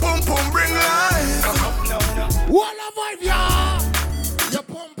life. Your pum pum bring life. What a vibe, yeah. Your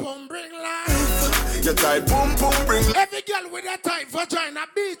pum pum bring life. Your tight pum pum bring life. Every girl with a tight vagina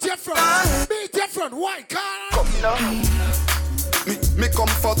beat your front. Beat your front. Why can't come now? Me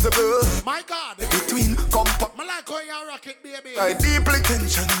comfortable. My God. Between comfort. I like how you rock it, baby. I deeply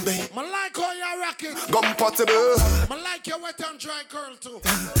tension, babe. I like how you rock it. Comfortable. I like your wet and dry curl too.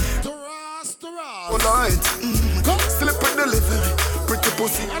 To Ross. All night. Slip with delivery. Pretty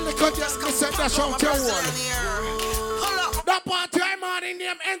pussy. I look at just me set that show to one. That party I'm on in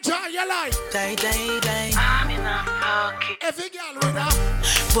them, enjoy your life. Die. I'm in a pocket. Every girl with that.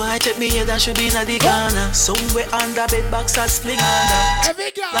 Boy, take me here, that should be in the corner. Somewhere under bed box or spling under.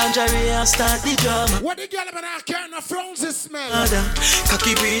 Every girl. Lingerie and start the drama. What the girl about that kind of frowns smell?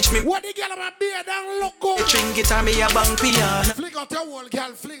 Cocky breach me. What the girl about beard and look good? Drink it and me a bang piano. Fling out your wall,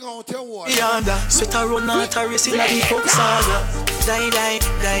 girl, fling out your wall. Yonder, sweater run out a race in the folk saga. Die.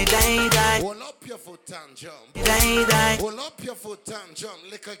 Hold up your foot and jump. Die. Hold up your foot and jump,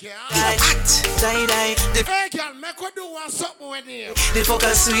 little girl. Die. Hey girl, make her do one something with you. The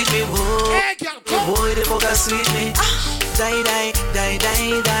fucker sweet me, boy. Hey girl, come. Boy, the fucker sweet me. Die.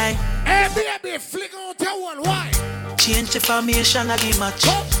 Hey baby, fling out your wall, why? Change the formation of the match.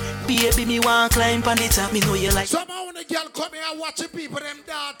 Baby, me want climb on the top. Me know you like. Somehow when the girl come here watching people them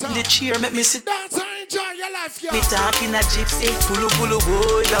dance. The cheer make me sit. Dance and enjoy your life, girl. Me talking a gypsy. Pulu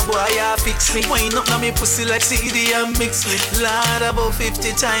boy, the boy ya fix me. Wind up now me pussy like CD and mix me. Lord, about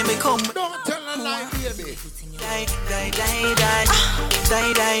 50 times me come. Don't tell a lie, baby.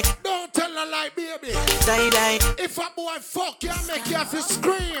 Die. Don't tell a lie, baby. Die. If a boy fuck you, make you have to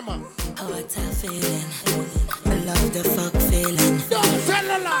scream. Oh, what a feeling. I love the fuck feeling. Don't tell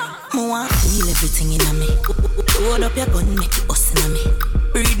a lie. I want feel everything in me. Hold up your gun, make it us in me.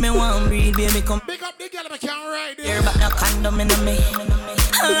 Breed me one, breed, baby, come. Big up the girl, I can't ride it. Hear about no condom in me.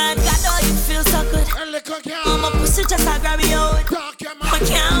 Alright, God, oh, you feel so good. My pussy just a grab you out. I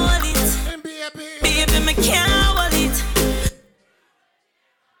can't hold it. Baby, me can't hold it.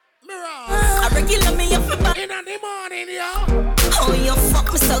 I regular me up for in the morning, yo. Oh, you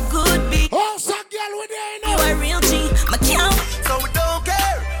fuck me so good, bitch. Oh, so girl, we there now. You a real G, my count. So we don't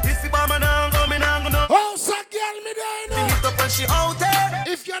care. If you buy me now, go me now, go now. Oh, so girl, me there now. Pick it up and she out there.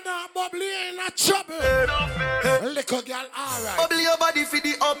 If you're not bubbly, you ain't not trouble. Little girl, alright. Bubble your body for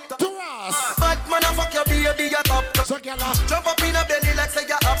the up top. To us. Bad man, I fuck your baby, your top. So girl, jump up in a belly like say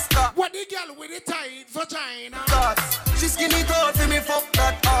you're upstart. What the girl with the tight vagina? She skinny tall for me, fuck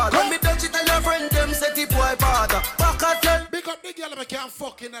that hard. When me touch it, tell your friend them set it boy father. Back at them. Big up the girl, I can't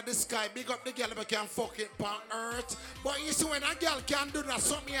fuck in the sky. Big up the girl, I can't fuck it on earth. But you see when a girl can do that,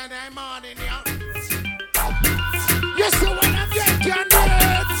 something in the morning, yeah. You see when a girl can do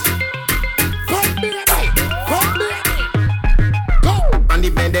it. Come baby, come baby. Go. On the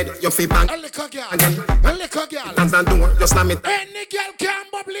bed, you feel bang. A little girl, a little girl. Hands and door, you slam it. Any girl can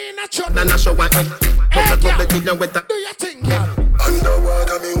bubble in a trouble. Then I show one head. Hey girl, do your thing, girl.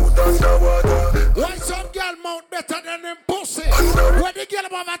 Underwater, me hood underwater. Why some girl mouth better than them pussy? Where the girl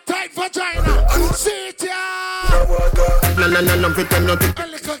have a tight vagina? See it, yeah. No, pretend not to. A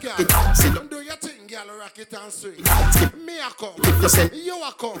little girl. Do your thing, girl. Rock it and sweet. Me a come. You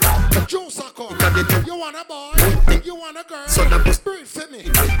a come. Juice a come. You want a boy? You want a girl? Breathe for me.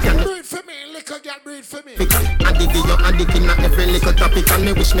 Breathe for me. Little girl, breathe for me. Addict in every little topic. And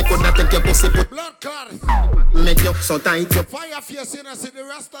me wish me could have take your pussy put. Blood clot. Make you so tight. Fire face in a see the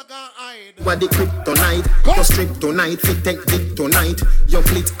rest of gone hide. What the kryptonite? Go strip tonight. Fit take dick tonight. Your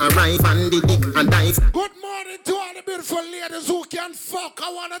fleet arrive and the dick and dive. Good morning to all the beautiful ladies who can fuck.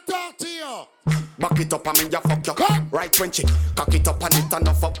 I wanna talk to you. Back it up, I mean, you fuck you. Right when chick, cock it up and it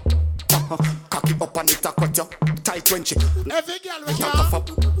enough up. Cock it up and it a cut you. Tight when chick. Every girl we can.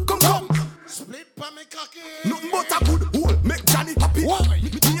 Come. Split pa me cocky. Nothing but a good hole, make Johnny happy. What? Me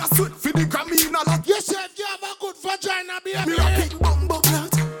a sweat for the Grammy in a lot. You said you have a good vagina, baby. Me a big bumbo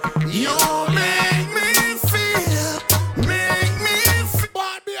clot. You make me feel.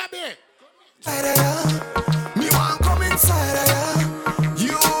 Bad baby. Me want come inside of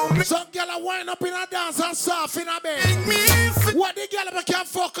ya. Some girl a wind up in a dance and soft in a bed. What the girl ever can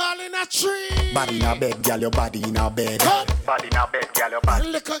fuck all in a tree? Body in a bed, girl, your body in a bed. Body in a bed, girl, your body.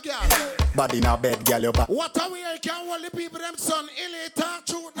 Little girl. Body in a bed, girl, your body. What a way you can hold the people them son illy talk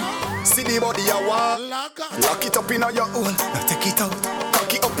truth now. See the body you want. Lock it up in your hole. Now take it out.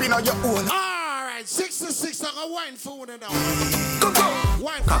 Cock it up in your hole. Alright, 66 I got wine food now. Go.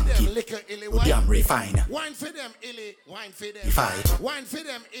 Wine for them, liquor illy wine. Damn refine. Wine for them, illy, wine for them. Fight. Wine for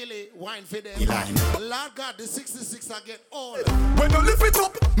them, illy, wine for them. Line. Lord God, the 66 I get all. When you lift it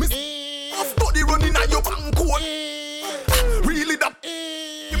up, miss off body running at your bank code. Really that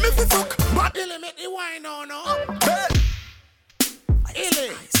you make me fuck. But illy make the wine on no.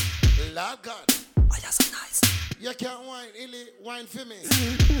 Illy. Lord God. I just so nice. You can't wine, illy, wine for me.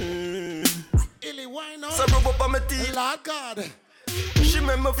 Illy, wine on. So rub up on my teeth. Lord God. She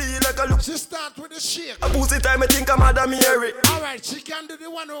make me feel like a look. She start with the shake. A pussy time I think I'm Madam Mary. Alright, she can do the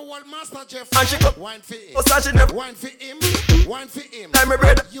one who hold Master Jeff. And she go wine for him. Oh, so she never wine for him. Wine for him. Like my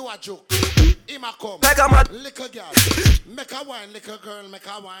brother. You a joke. Him a come. Like a mad. Lick a girl. Make a wine, lick a girl, make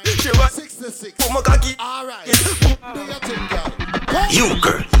a wine. She was 66. Put my cocky. Alright. Do your thing, girl. You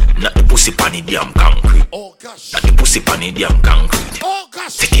girl, not the pussy pan the damn concrete. Oh gosh. Not the pussy pan the damn concrete. Oh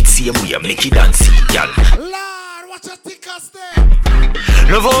gosh. Take it same way, make it dance, girl. Lord, what you think us there?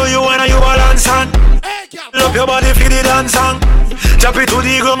 Love how you wanna you balance on. Hey girl. Love your body for the dance song. Chop it to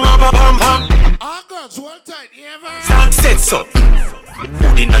the ground, pam pam. Our girls, well tight, you ever? Set so.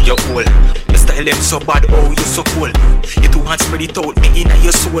 Put in your hole. Your style them so bad, oh you so cool. You two hands spread it out, me in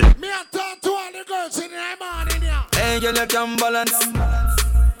your soul. Me a talk to all the girls in the morning here. Hey girl, you can balance.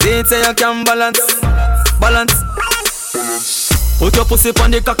 They say you can balance. Balance. Put your pussy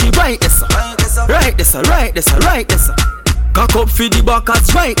on the cocky right there, sir. Right there, sir. Right there, sir. Right there, sir. Cock up for the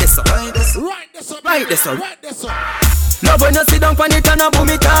backers right there, sir. Right there, sir. Right there, sir. Right there, sir. Love when you sit down on it and a boom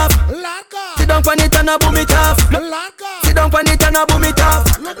it off. Lord God. Sit down on it and a boom it off. Lord God. Sit down on it and a boom it off.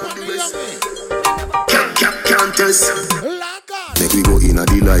 Can't test. Lord God. Make we go in a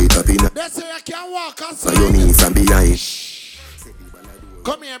delight up in a. They say I can't walk On your knees and behind.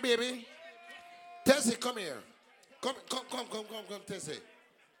 Come here, baby. Tessie, come here. Come, Tessie.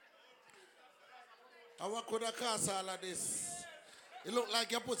 And what could have caused all of this? It look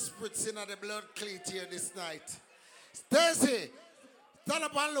like you put spritz in the blood cleat here this night. Tessie, stand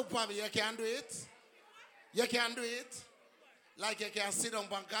up and look for me. You can do it. You can do it. Like you can sit on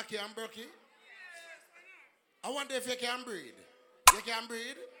Bangkaki and Berkey. I wonder if you can breathe. You can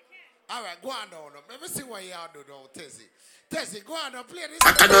breathe? All right, go on down. Let me see what you do now, Tessie. Tessie, go on and play this.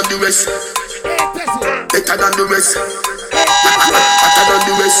 Better than the rest. Hey, Tessie. Better than the rest. Better than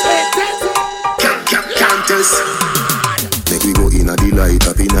the rest. Hey, Tessie. Can't test. Make we go in a delight,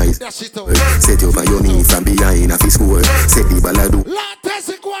 happy night. Set you for your knee from behind, if it's score. Set the balladu. Lord,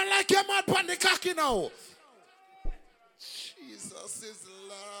 Tessie, go on like your mad pan the cocky now. Jesus is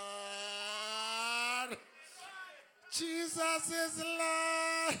Lord. Jesus is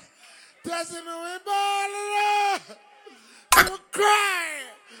Lord. Tessie, me we ball. We will cry.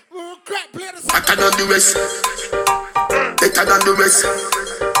 We will cry. Play the song. Better than the rest. Better than the rest.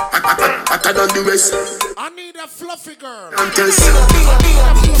 Better than the rest. I need a fluffy girl. Can't test.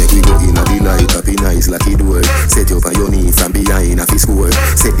 Make we go in a delight, happy nice, lucky door. Set you for your knee from behind, if it's score.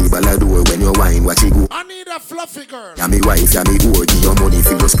 Set the balladu when you wine, watch it go. I need a fluffy girl. Ya me wife, ya me whore. Give your money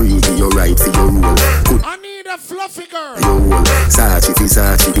for your spree, give your right for your rule. I need a fluffy girl. Your whole Sachi fi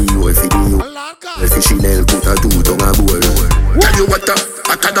Sachi, the whole fi the whole. If you Chanel, put a two tongue a bowl. Tell you what,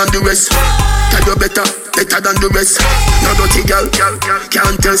 hotter than the rest. Tell you better than the rest. No dirty girl,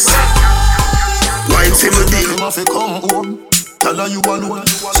 can't test. Wine for me deal. Come home. Tell her you alone.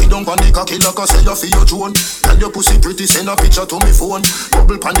 Sit down on the cocky like I say you feel your drone. Tell your pussy pretty, send a picture to me phone.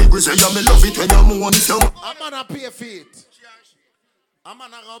 Double pan the grizzly, yeah, me love it when you moan. If you I'm gonna pay for it. I'm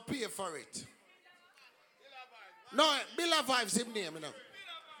gonna pay for it. No, Bill of Vibes him name, you know.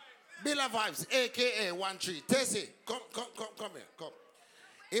 Bill of Vibes, a.k.a. 13. Tessie, come here, come.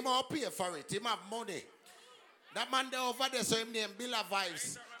 He will pay for it. He have money. That man there over there, so him name Bill of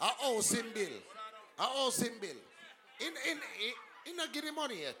Vibes. I owe him bill. He not give him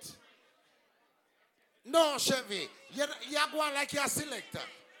money yet. No, Chevy. You're going like you're a selector.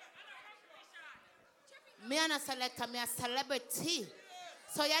 Me and a selector, me a celebrity.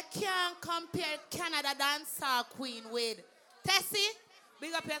 So you can't compare Canada dancer queen with Tessie.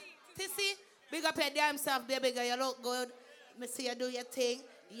 Big up your Tessie. Big up your damn self, baby girl. You look good. Me see you do your thing.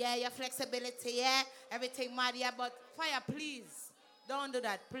 Yeah, your flexibility. Yeah, everything mad. Yeah, but fire, please. Don't do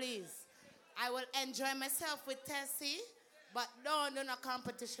that, please. I will enjoy myself with Tessie, but don't do no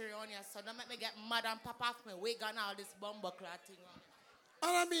competition on you. So don't make me get mad and pop off my wig and all this bumble clot thing on.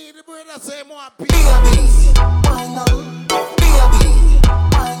 And I mean, the boy that say more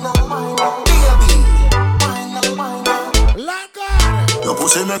your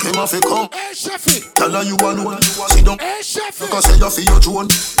pussy make him have to come. Hey, Sheffy. Tell her you alone. Sit down. Hey, Sheffy. Because say you feel your drone.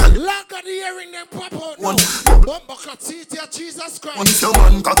 Look at the earring them pop out now. Bumbo cut see it, Jesus Christ. If your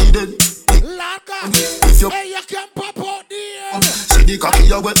man cocky dead. If you hey, you can pop out the ear. See the cocky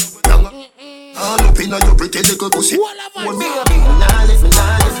you wet. All up in your pretty little pussy. What have I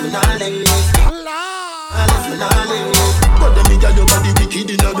but them nigga your body wicked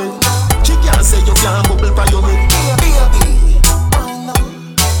in a bed. She can't say you can't bubble by your bed.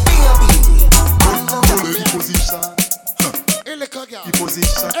 Little girl.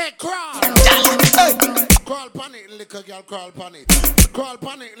 Position. Hey, crawl. Crawl pan it, little girl, crawl pan it. Crawl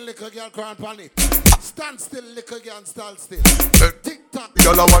pan it, little girl, crawl pan it. Stand still, little girl, stand still. Tick tock. Tick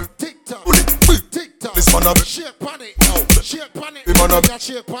tock. Tick tock. This man a shake pan it. No. Shake pan it.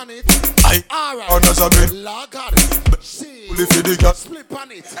 Shake pan it. Alright. Lord God. See. Split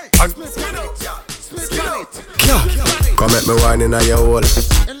pan it. Split pan it. Split pan it. Come at me wine in a your hole.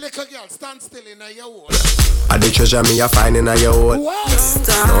 And little girl, stand still in a your hole. I the treasure me a find in a your hole.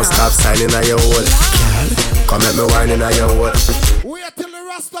 No stop sign in a your hole. Come at me wine in a your hole. Wait till the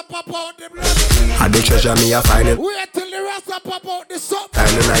rasta pop out the blood. I the treasure me a find it. Wait till the rasta pop out the soap. Sign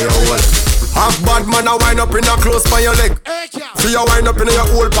in a your hole. Half bad man a wind up in a close by your leg. So you wind up in your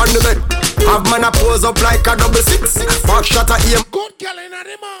hole on the bed. Half man a pose up like a 6. Back shot a aim. Good girl in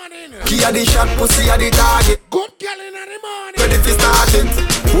the morning. Key a the shot, pussy a the target. Good girl in the morning. Ready for starting.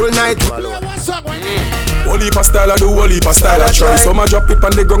 Whole night. Whole heap of style I do, whole heap of style I try. Some a drop it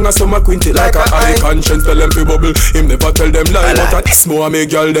on the gong and some a quint it like a high conscience. Tell them fi bubble, him never tell them lie. But a small make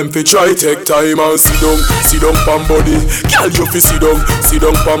girl them fi try. Take time and sit down pan body. Girl you fi sit down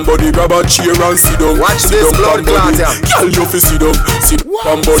pan body. Grab a chair and sit down. Watch this blood clot, yeah. Girl you fi sit down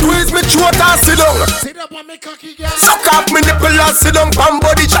pan body. Squeeze me throat and sit down. Sit up on me cocky girl. Suck off me nipple and sit down pan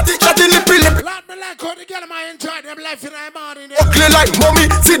body. Chatty lippy lip. Lord me like how the girl might enjoy them life in the morning. Ugly like mommy,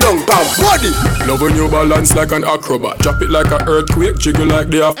 sit down pan body. Love when you balance like an acrobat. Drop it like an earthquake, jiggle like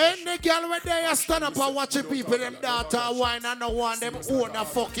they have. Any girl when they stand up and watch the people them daughter wine and no one them own a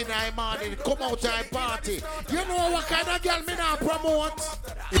fucking high money come out to a party. You know what kind of girl me now promote?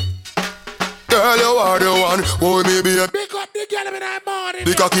 Girl, you are the one. Oh, maybe a big up the girl in the morning.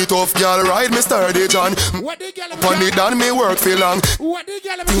 The cocky tough girl, ride me sturdy John. What the girl on it done me work for long. What the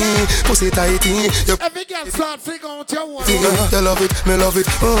girl pussy tighty. Every girl start figure out your one. You love it, me love it.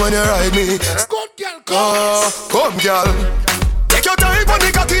 Oh, when you ride me. Good girl, come girl. Take your time on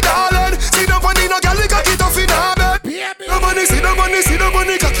the cocky, darling. See the money, no girl, the cocky tough in her bed. No money, see the money, see the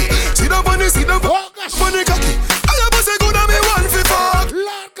money cocky. See the money, see the money cocky. I have a good and me one for fuck.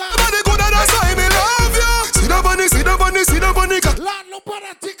 Lord God. That's why me love you. See the bunny, see the bunny, see the bunny. Lord, look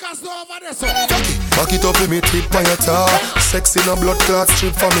at the tickers over there, so. Back it up with me tip on your top. Sexy no blood clot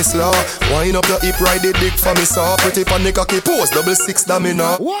strip for me slaw. Wind up your hip, ride the dick for me saw. Pretty pan the cocky pose, 6 that me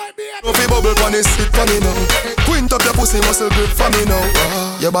now. No fi bubble pan it, sit for me now. Quint up your pussy muscle grip for me now.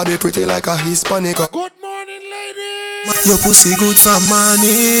 Your body pretty like a Hispanic. Good morning, ladies. Your pussy good for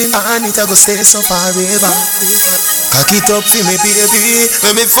morning, and it a go stay so forever. Cock it up for me, baby.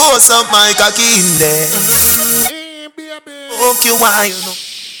 When me force up my cocky in there. Hey, baby. Fuck you while you know.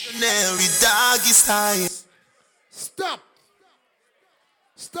 Every doggy style. Stop.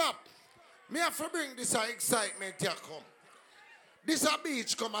 Me have to bring this excitement here come. This a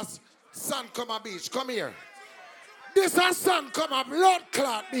beach come as sun come a beach. Come here. This a sun come a blood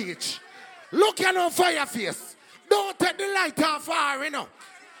clot beach. Look at no fire face. Don't take the light off far, you know.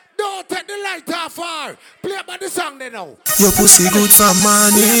 Don't take the light off far. Play about the song they know. Your pussy good for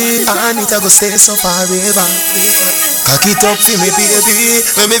money, and it a go stay so forever. Cock it up for me, baby.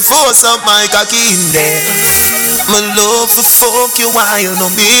 When me force up my cocky in there. My love for fuck you while no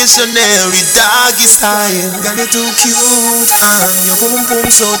missionary doggy style. Got it too cute, and your boom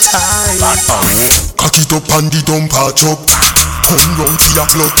boom so tight. Cock it up and the dump a chop. Come round to your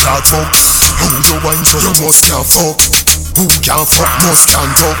blood clot fuck. How you wine so you must can't fuck. Who can't fuck must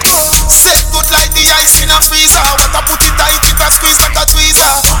can't talk. Set good like the ice in a freezer. What I put it tight, it a squeeze like a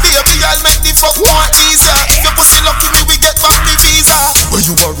tweezer. Baby, I'll make the fuck more easier. If your pussy lucky, me we get back the visa. When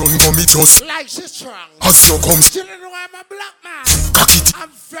you are run, go me just like she's strong. As you come, you don't know I'm a black man. Cock it.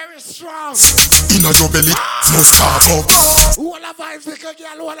 I'm very strong. In a your belly, must carve up. Who have I pick a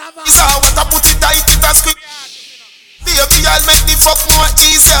girl? Who have I? What I put it tight, it a squeeze. Baby, I'll make the fuck more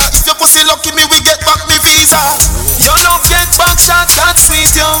easier. If your pussy lucky, me we get back me visa. Your love get back shot, that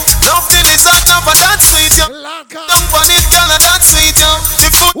sweet yo. Love me is a number, that sweet yo. Don't want it, girl, that sweet yo.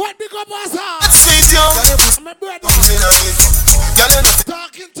 What big up us are? That sweet yo. My brother.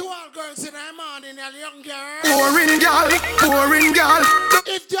 Talking to all girls in the morning, a young girl. Boring girl.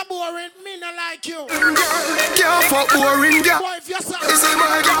 If you're boring, me not like you. Girl, fuck boring girl. Boy, if you're sad, this is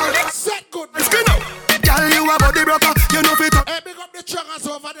my girl. Set good. Girl, you a body broker, you know fit up. Hey, big up the chuggers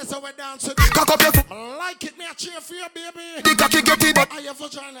over there, so we're dancing. Cock up your foot. I like it, me a cheer for you, baby. The cocky get it, but I have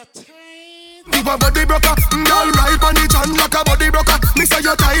vagina tight. Give a body broker, girl, right on the chan like a body broker. Me say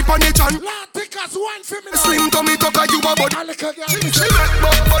you tight on the chan. Lord, take us one for me now. Slim tummy tucker, you a body. I like a girl. She make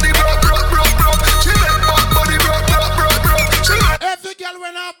body broke. She make body broke. Every girl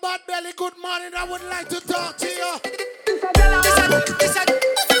when I bad belly, good morning, I would like to talk to you.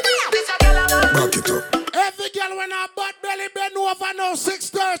 Back it up. Every girl when I bad belly bend over now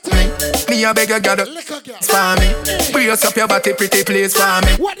 6:30. Me a beg a girl, for me. Brace up your body, pretty please for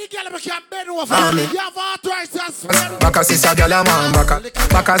me. What the girl can bend over? You have arthritis. Bacas is a girl a man,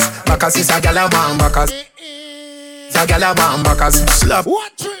 bacas is a girl a man, bacas. Is a girl a man, bacas. Slap.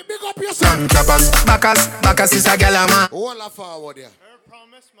 What tree? Big up yourself. Bacas is a girl a man. All forward there.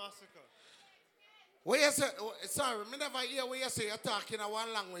 Promise massacre. What you say? Sorry, me never hear what you say. You're talking in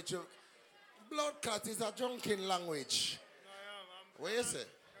one language. Blood clot is a drunken language. No, I am. What you say?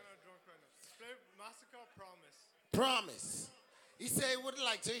 Kind of drunk right now. Play massacre promise. Promise. He said he would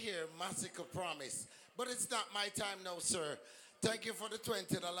like to hear massacre promise. But it's not my time now, sir. Thank you for the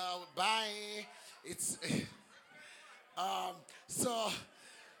 $20. Bye. It's so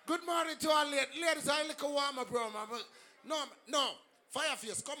good morning to all ladies. I look a warmer, bro. No.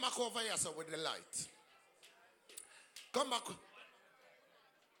 Fireface, come back over here, sir, with the light. Come back.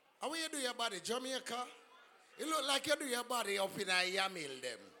 How you do your body, Jamaica? You look like you do your body up in a yamil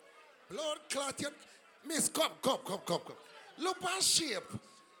them. Blood clot, miss, come. Look at shape.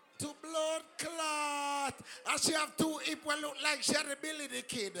 To blood clot. And she have 2 hip will look like she had a Billy the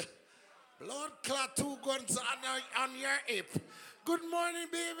Kid. Blood clot, 2 guns on your hip. Good morning,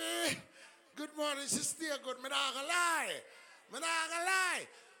 baby. Good morning. She still good. Me not gonna lie.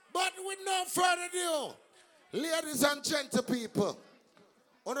 But with no further ado, ladies and gentle people,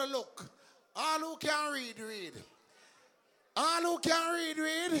 wanna look. All who can read. All who can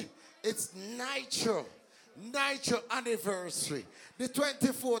read. It's Nitro anniversary. The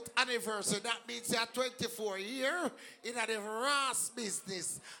 24th anniversary. That means you are 24 years in the Ross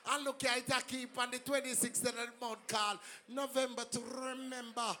business. And look at it, I keep on the 26th of the month called November to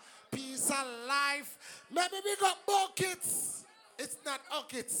remember peace and life. Maybe we got buckets. It's not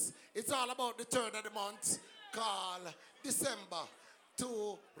buckets. It's all about the third of the month called December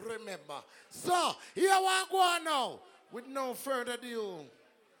to remember. So, here we go now. With no further ado,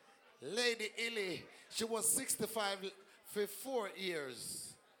 Lady Illy, she was 65 for 4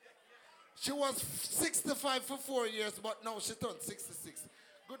 years. She was 65 for 4 years, but now she turned 66.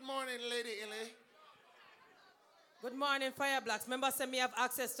 Good morning, Lady Illy. Good morning, Fire Blacks. Remember, say me have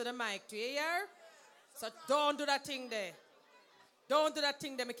access to the mic. Do you hear? So don't do that thing there. Don't do that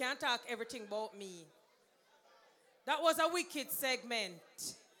thing there. Me can't talk everything about me. That was a wicked segment.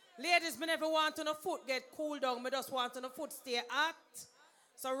 Ladies, me never want on a foot get cool down. Me just want on a foot stay hot.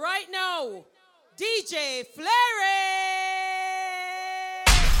 So right now, DJ Flare.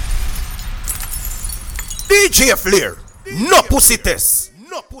 DJ Flare. No pussy test.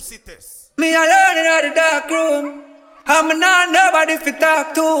 No pussy test. Me alone in the dark room. I'm not nobody to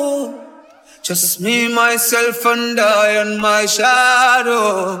talk to. Just me, myself, and I and my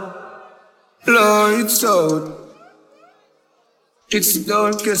shadow. Lights out. It's the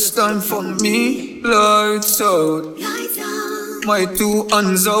darkest time for me. Lights out. Lights out. My 2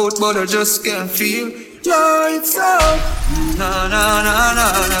 hands out, but I just can't feel. Lights out. Na na na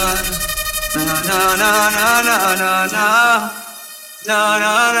na na. Na na na na na na na. Na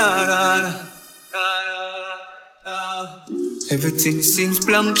na na na na. Everything seems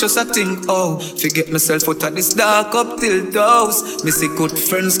blank, just I think, oh, forget myself out of this dark up till those. Me see good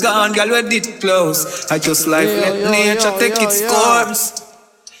friends gone, girl, we did close. I just like let nature take its course.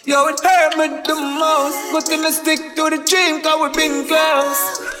 Yo, it hurt me the most, but then I stick to the dream, cause we been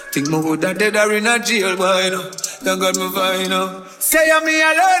close. Think me woulda dead or in a jail, boy, no. Don't got me fine, no. Say I'm me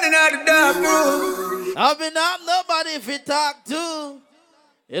alone in the dark room. I've been up nobody if you talk to.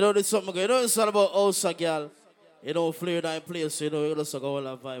 You know, this something, you know, it's all about house, girl. You know, Flare that place, you know, you just go all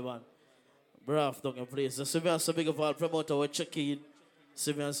that vibe on. Braff down in place. So, we have some big of all promoter, we check in.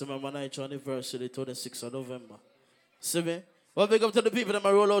 See me and some of my Nitro anniversary, 26th of November. See me? Well, big up to the people that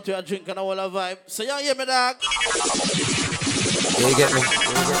roll out to a drink and all that vibe. So, you hear me, dog? Yeah, you get me?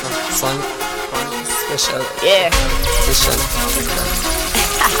 Fun, special. Yeah. Special.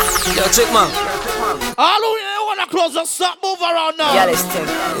 Yo, check, man. All who you want to close the stop, move around now. Yeah, let's take it.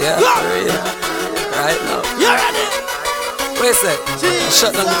 Yeah, right now. You ready? Wait a sec.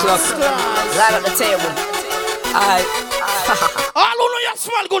 Shut down the clock. Line up the table. Alright. All who know you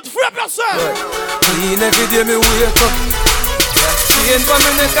smell good, free up yourself. Clean every day me wake up. Chain for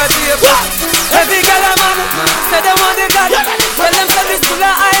me neck a tape up. Every girl a man say they want the God. When them say this full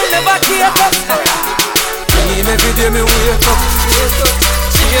of I never keep up. Clean every day me wake up.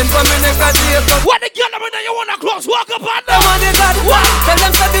 Chain for me neck a tape up. What the girl them you wanna close? Walk up on them. They want the God. Tell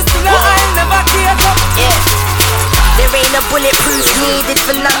them say this full of I never keep up. There ain't a bulletproof needed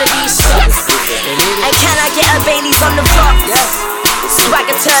for none of these shots. And can I get a Bailey's on the rocks?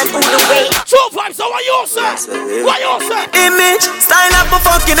 Swagger turn all the way. 2 vibes, so what you say? What you say? Image, style up for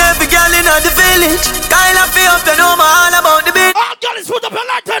fucking every girl in the village. Kind of feel up, they know my all about the bitch. All girls put up a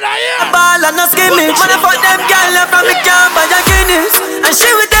light in the ear. A ball and a skimmage. When I fuck them girl from the camp by the Guinness. And she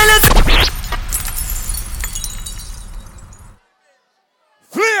will tell us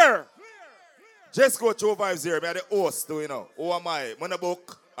Flare! Just go 2 vibes here. Me are the host, do you know? Who am I? I'm in a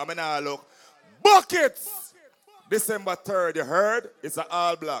book. I'm in a look. Buckets! December 3rd, you heard? It's an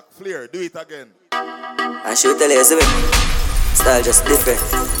all black. Flare, do it again. I should tell you, style just different.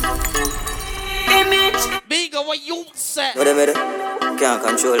 Image. Bigger what you say. What I can't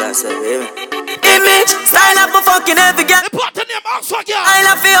control myself, hear me? Image, style up for fucking every girl. The button name also girl. I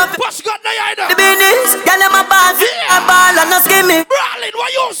love you. Push got the either. The business, girl I'm a ball. A ball and a skimming. Brawling,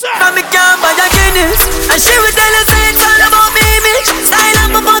 what you say? From the camp by the Guinness. And she will tell us it's all about me image. Style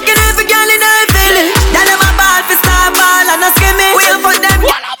up for fucking every girl in her village. Girl I'm a ball for star ball and a skimming. We'll put them.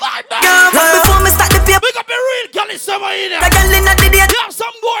 What a vibe, man. Like before me start the paper. Big up the real girl in summer in there. The girl in the day. You have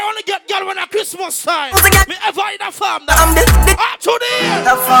some boy only get girl when a Christmas time. Me ever in a farm now. I'm the up to the end.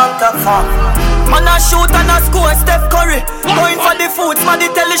 The farm. Man a shoot and a score, Steph Curry. Going for the food, man,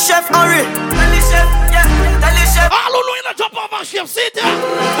 tell the chef hurry. Tell the chef, yeah, tell the chef. All who know in a top of a chef, sit there.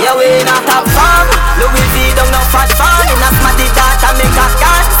 Yeah, we in a top farm. Louis V don't know fat farm. In a smarty data make a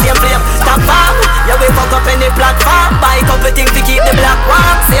car. Same flame, top farm. Yeah, we fuck up any platform. Buy a couple things to keep the black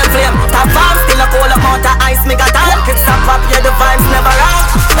warm. Same flame, top farm. Still a cold amount of ice, make a tan. Kick stop up, yeah, the vibes never wrong.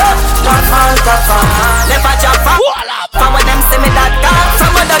 Top farm. Never jump farm. From when them see me that car.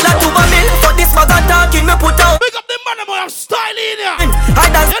 From when the lot to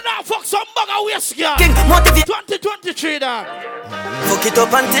up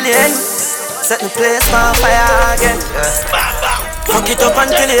until the end. Set the place on fire again. Fuck it up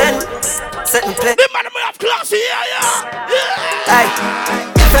until the end. Set the place. The man may have classy, yeah. Aye,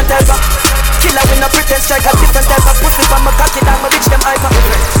 different type of killer with no pretend strike. A different type of pussy from my cocky down, my bitch them hyper.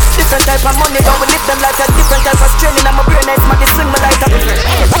 Different type of money, don't we live them like a different type of straining. I'm a brain nice, man, they swing me like a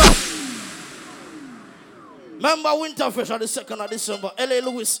Remember Winterfresh on the 2nd of December. LA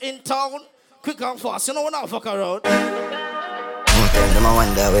Lewis in town. Quick and fast. You know when I fuck around. I'm a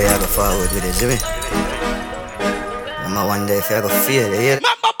wonder where I go forward with it, see me? I'm a wonder if I go feel it.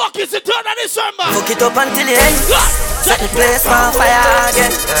 Remember Bucky's the 3rd of December. Fuck it up until the end. Set the place on fire again.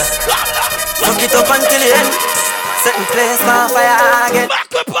 Fuck it up until the end. Set the place on fire again. Back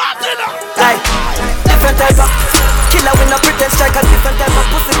the party now. Like, different type of killer with no pretend strike. A different type of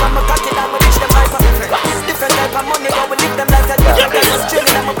pussy from my cocky down, my bitch them hyper. Different type of money, but we live them like a different type of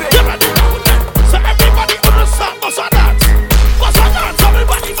straining. I'm a brain. So everybody understand what's on that? What's on that?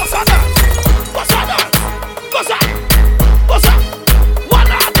 Everybody what's on that? What's on that? What's that? What's that? What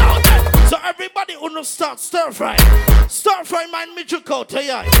are that? So everybody understand stir fry. Stir fry mind me drink out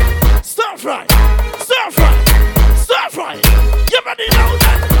here. Stir fry. Stir fry. Stir fry. You ready now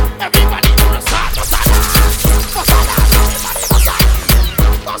then? Everybody understand what's on that? What's on that? Everybody what's on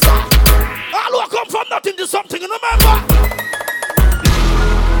that? What's that? All who come from nothing to something, remember?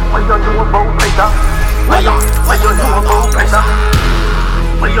 What you do about pressure? What you do about pressure?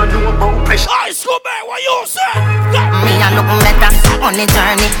 What you do about pressure? I Scooby, what you say? Me a look better on the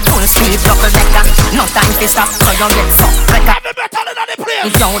journey, full speed, double decker. No time to stop, so you get fucked better. I'm better than the place.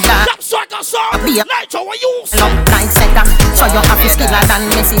 If you're that, that's swagger song. Nitro, what you say? Long line center, so you have to skiller than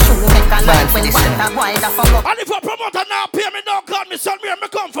Messi shoemaker. Like when water boy da fuck up. And if a promoter now pay me, don't call me, son, me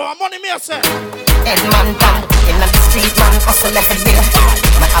come for my money, me I say. Edmonton, in the street, man, hustle every day.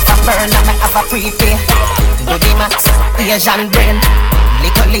 Me have a burner, me have a prepay. Do the max, Asian brain.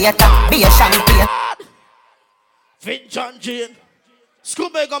 Little later, be a champagne. Vince and Jane.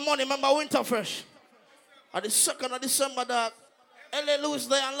 Scooby got money, remember Winterfresh. At the 2nd of December, that LA Lewis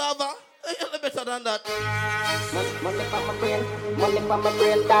there and Lava. A little better than that. Money for my brain, money for my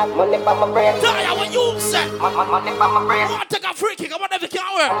brain, dog. Money for my brain. Tell you what you said. Money for my brain. I want to take a free kick, I want every can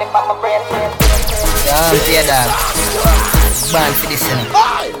wear. Money for my brain. Yeah, I'm here, dog. Born for this, you know.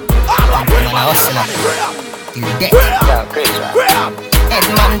 I'm a hustler. You dead.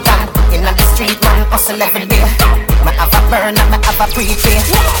 Edmonton, in the street, man, hustle every day. Me have a burner, me have a prepay.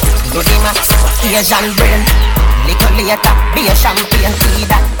 Do the max, Asian brain. Little later, be a champagne. See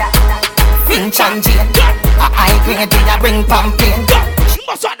that? Finch and Jane. A high grade, we a bring pampain.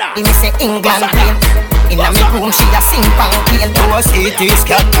 He me say England queen. In a me room, she a sing pampain. Do a CT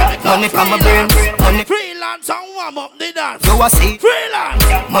scan. Money from my brain. Money. Freelance and warm up the dance. Do a see. Freelance.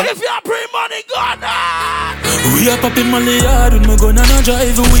 Money. If you are pre money, gone. We are popping Molly hard when we gonna no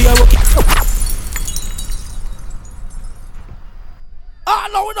drive. We are walking. Ah,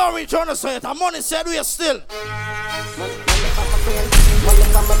 no, we don't reach on the side. The money said we are still. Money from my brain. Money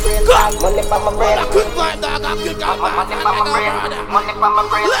from my brain. Money from my brain. I could buy that. I could buy money from my brain. Money from my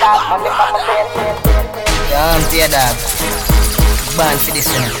brain. Money from my brain. Yeah, I'm here, dog. Born for this,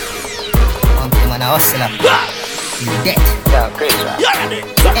 you know. Man, a hustler. You dead.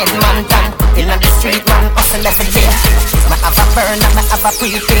 Edmonton, in the street, man, hustle every day. Me have a burner, me have a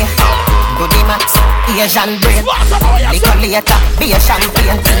prepay. Do the max, Asian brain. Little later, be a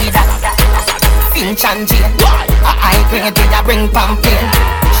champagne. See that? Finch and Jane. A high grade, we a bring pampain.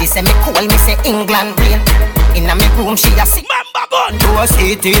 She say me cool, me say England rain. In a me room, she a sing. Remember gun. Do a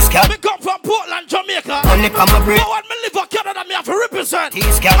CT scan. Me come from Portland, Jamaica. Money from my brain. But when me live in Canada, me have to represent.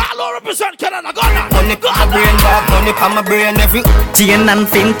 All who represent Canada, Ghana. Money from my brain, dog. Money from my brain, every. Jane and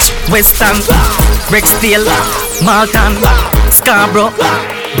Finch, Western, Rexdale, Malton, Scarborough,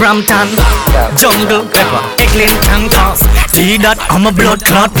 Brampton, Jungle, Pepper, Eglinton, Cars. See that I'm a blood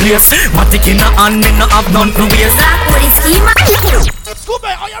clot place. Matic in a hand, me no have none to waste. What is schema?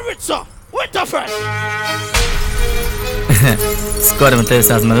 Scooby, are you rich, sir? Winterfresh. Squad them tell us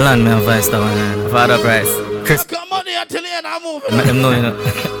as my land, me and vice that one. Father Price. Chris. Come on here till the end, I'm moving. Let them know, you know.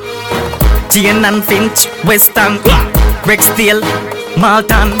 Jane and Finch, Western, Rexdale,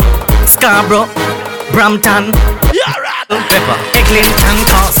 Malton, Scarborough, Brampton, Pepper, Eglinton,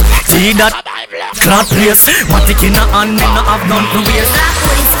 Cars. See that clot place. Matic in a hand, me no have none to waste.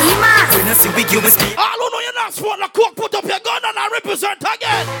 What is schema? All who know you're not sport the cook, put up your gun and I represent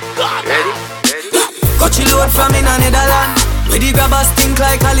again. God. Ready? Got you load from in a Netherlands. Where the grabbers think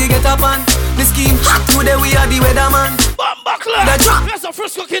like Ali get up on. The scheme hot today, we are the weatherman. Bumbuckler. The drop. There's a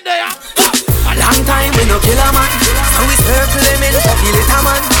Frisco kid there. A long time we no kill a man. So we circle them in to kill it a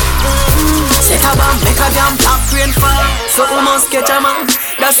man. Set a bomb, make a damn top rain fall. So must catch a man.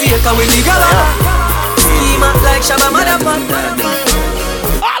 That's the echo with the gala. Schema like Shabba motherfucker.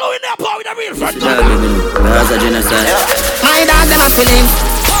 All in there, power with a real friend. That's a genocide. My dog them a feeling.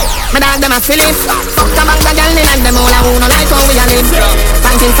 My dog them a feeling. Fuck a bang the girl in and them all a who no like how we a live.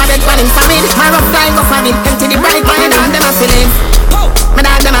 Thanking for bed, panning for bed. My rough time go for it. Empty the bright. My dog them a feeling. My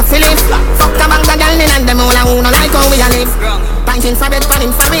dog them a feeling. Fuck a bang the girl in and them all a who no like how we a live. Thanking for bed,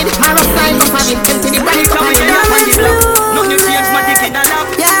 panning for bed. My rough time go for it. Empty the bright. No new change my dick in a lap.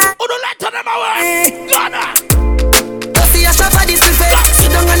 Yeah. Who don't let them away? Ghana. See a shop for this is it.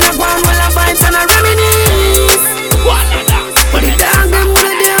 Sit down and a go on while I vibes and a reminisce. But the dog them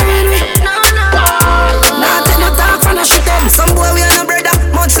good there with me. Nah, take no talk for no shit up. Some boy we are no brother,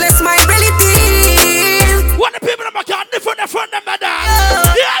 much less my relative. What the people in my car different from them, madam?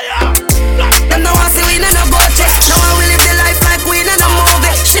 Yeah. Them no want see we in a budget. Now I will live the life like we in a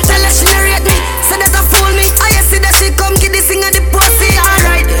movie. She tell us she narrate me, say that I fool me. I see that she come get this thing at the pussy.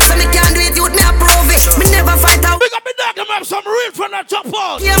 Alright, so me can't do it, youth me approve it. Me never fight out. Big up me dog, them have some real from the top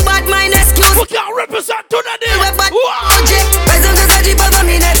out. Yeah, bad mind excuse. We can't represent to the day. We're bad project. Present as a jeep over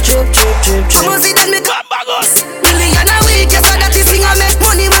me neck. I must see that me come back us. Million a week, yes, so that this thing I make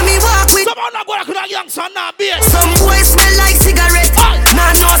money when me walk with. Some of them go like a young son now, beer. Some boys smell like cigarette.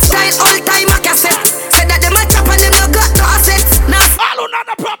 Nah, no style, all time a cassette. Said that them a chop and them no got no assets. Nah, all not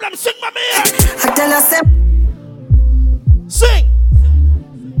the problem, sing my man. I tell us them. Sing.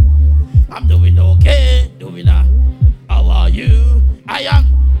 I'm doing okay, doing that. How are you? I am.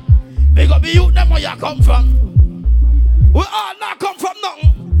 Big up the youth, them where you come from. We all not come from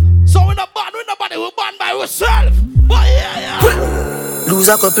nothing. So we not born with nobody, we born by ourselves. But yeah. Lose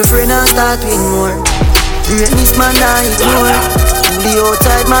a couple friends and start with more. Greatness man I ignore. The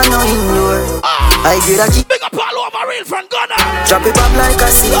outside man no ignore. I get a keep. Big up all over real friend Ghana. Drop it up like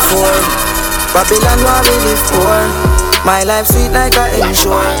a C4. Babylon where we live for. My life sweet like a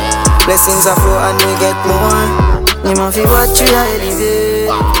ensure. Blessings are flow and we get more. You must feel what you are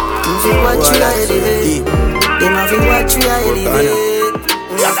elevate. You feel what you are elevate. You must feel what you are elevate.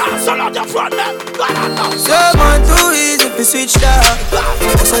 So not your front man. So man too easy if you switch that.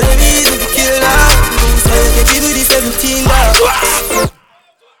 So they easy if you kill that. So you can do the 17 that.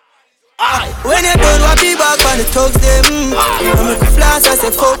 When you done what be back on the thugs them. I'm a flash I say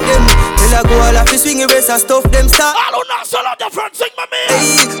fuck them. Then I go all off the swing race and stuff them start. I don't know, so not your front sing my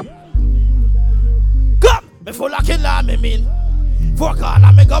man. Come, before I kill her, me mean. Fuck on,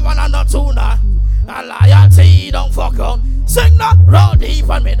 I'm a governor, not sooner. And loyalty don't fuck on. Sing that round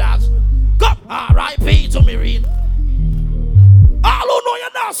even me dogs. Come, R.I.P. to me read. I don't know you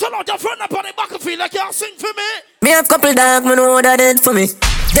now, so not your friend up on the battlefield like you sing for me. Me have couple dogs, me know that did for me.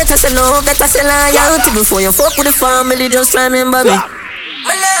 That I say love, that I say loyalty. Before you fuck with the family, just remember me. I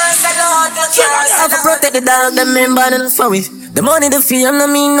have to protect the dog, them member and for me. The money, the fame, no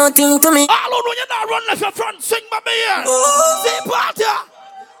mean nothing to me. I don't know you now, run left your front, sing my man. See party.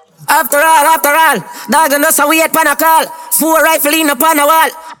 After all, dog and us a wait pan a call. 4 rifle in upon a wall.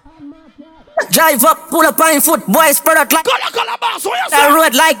 Drive up, pull up on foot, boys spread out like that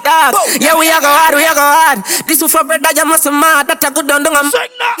road like that. Yeah, we are go hard. This is for bread that you must mad. That's a good done.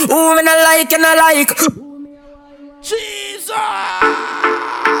 Ooh, me not like, and I like. Jesus.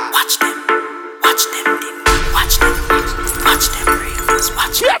 Watch them.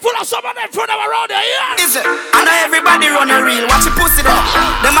 Careful of some of them from around there, yeah. Is it? I know everybody run a reel. Watch your pussy there.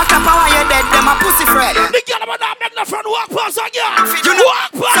 Them a clap while you're dead. Them a pussy friend. The girl about that make the friend walk past again. You know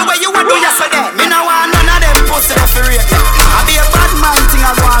walk past. So where you want to do yesterday? Me no want none of them pussy there for rate. I be a bad man thing I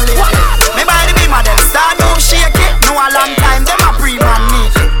go on late. Me by the beam of them start no shake it. No a long time them a pre-man me.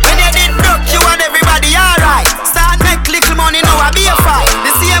 When you did broke you and everybody alright. Start make little money now I be a fight.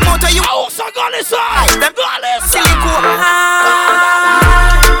 The same motor you also got this side. Them got this silly cool.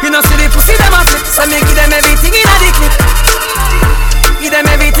 You know see the pussy them a flip. So me give them everything in a the clip. Give them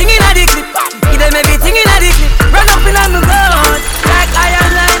everything in a the clip. Give them everything in a the clip. Run up in on the ground like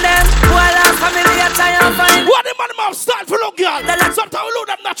iron line them. While our family a try and find. What the man mouth start for look girl. Sometimes we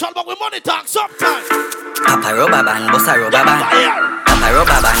load them natural but we money talk sometimes. Papa rubber band, bossa rubber band. Papa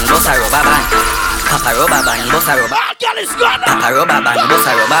rubber band, bossa rubber band. Papa rubber band, bossa rubber. Papa rubber band,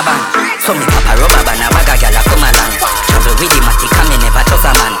 bossa rubber band. So me papa rubber band, a bag a gyal a come along. Travel with the matic and me never trust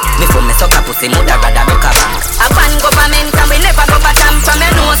a man. Me for me suck a pussy, mother rather broke a bang. A fan government and we never go bottom. From me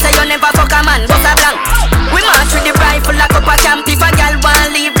know say you never fuck a man, bossa blank. We march with the rifle like up a camp. If a gyal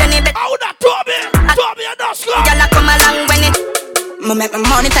want leave then it. How that Toby a dust club. Gyal a come along when it. Me make my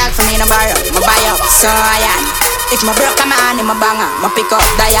money talk for me in a bar up, my buy up, so I am. If my broke a man in my banger, my pick up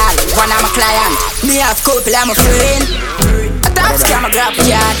dial, one of my client. Me have couple, I'm a friend. A top scam, I grab the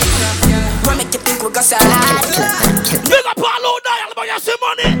yard. What make you think we go salad? Big up all out there, but you see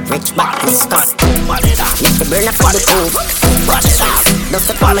money. Rich badness, cause money that. make the burner for the tube. Don't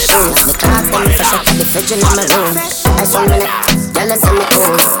step on my shoes. The clocks them fresh out of the fridge in my room. I saw me neck, y'all send me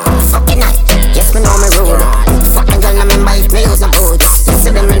cool. Fucking night, yes me know me rude. Fucking girl, I remember if me use a boots. You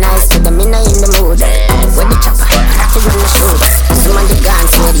see them nice, see them in the mood. With the chopper, have to run my shoes. Some of the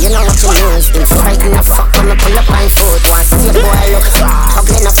guns, you know what you lose. In frightened the fuck when I pull up my foot. Want to see a boy look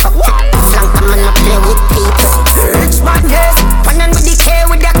ugly no fuck. Flank a man I play with people. Rich badness, running with the K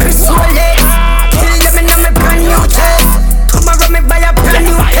with the Chris Rolex. Kill them in my brand new chest. Tomorrow me buy a brand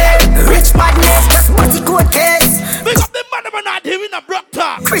new cake. Rich badness, just body coat case. Big up the man we're not here in a brook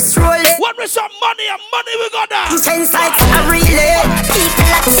talk. Chris Rolex. When we some money and money we got that. Intense like a relay. People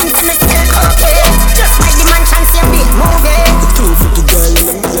like think to me still okay. Just like the mansion see a big movie. Two for the girl in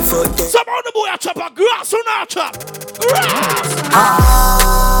the middle for them. Some of the boy a chop a grass or not chop. Grass.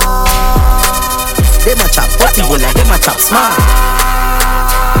 Them a chop body bola, them a chop smart.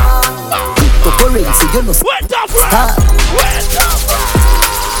 Cryptocurrency, you know. Wait up, right? Wait up, right?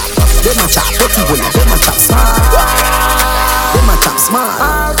 Them a chop body bola, them a chop smart. Them a chop smart.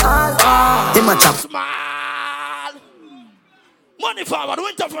 Them a chop smart. Money forward,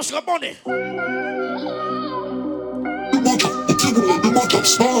 winter fresh got money. Them a chop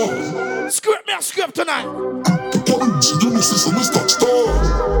smart. Script me a script tonight. Currency, you know, sister, Mr. Star.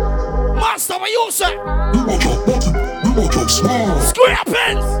 Master, what you say? Them a chop body, them a chop smart.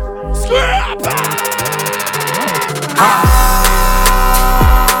 Scrappings! Scrappings!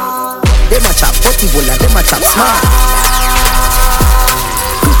 Them a chop body bola, them a chop smart.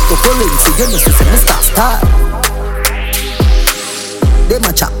 Cryptocurrency, you know, sister, Mr. Star. Them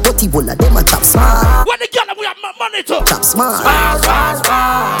a chop body bola, them a chop smart. When the girl we have money to chop smart.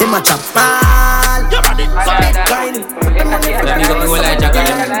 Them a chop smart. You ready? Big up the whole like Jack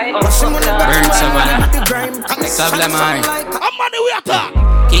Burn Savannah Sablamar I'm money we attack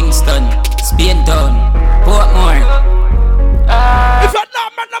Kingston Spain Town Portmore If you're not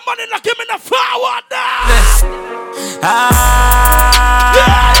man the money like him in the forward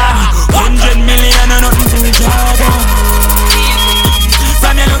yeah. 100 million and nothing to the job.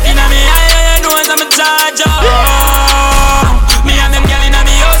 From you looking at me, I know I'm a charger. Me and them girl in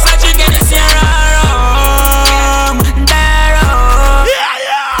me house, I drink and see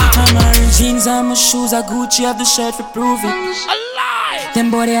jeans and my shoes are Gucci, have the shirt for prove it. A lie.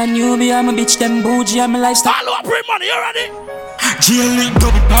 Them body a newbie, I'm a bitch, them bougie, I'm a lifestyle. All over bring money, you ready? GLE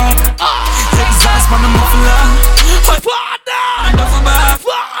double pop. Exhaust from the muffler. Father!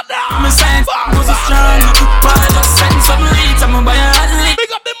 Father! I'm a sign, was a strong. But I just send some leads, I'm a buy a hot lick. Big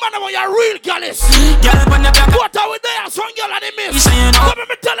up the man when you're real gallus. Girl, when you back. What are we there? Some girl and the miss. You know. Come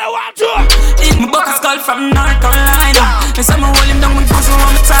me tell you what to. My buck is called from North Carolina. And some hold him down with pussy on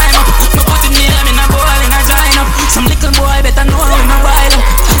my time up. No put it near me, in a bowl in a giant up. Some little boy better know how in a while.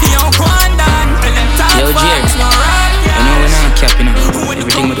 Yo, Kwandan, yo, Jerry. You know we're not capping up.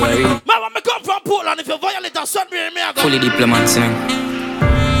 Everything we do I read. Man, when me come from Poland, if you violate a son, me I go. Fully diplomats, you know.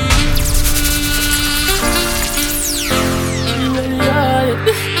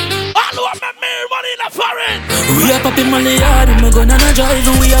 All who have made money in a foreign. We are popping money hard, we gon' on a drive.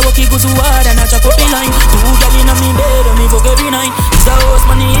 And we are walking good to hard and a chop up in line. Two gal in a me bed and me fuck every night. It's a house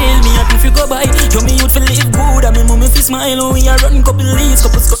money hill, me happy if you go by. Yo, me youth feel live good and me mommy feel smile. And we are running couple leaves,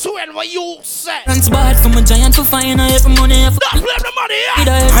 couple scores. So when what you say? Runs bad from a giant to fine. I have money, I don't blame the money,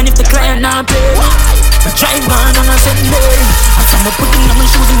 yeah. And if the client not pay, I drive gone on a Sunday. I from a putting on my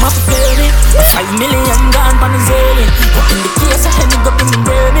shoes in my baby. 5 million gone on the zilly. Up in the case, I had me go bring me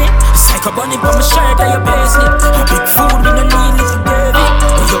baby. Psycho bunny on my shirt, I your basement. A big food, we don't need little baby.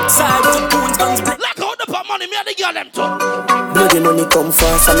 We outside with the bones, guns break. Like how the pop money, me and the girl them too. Bloody money come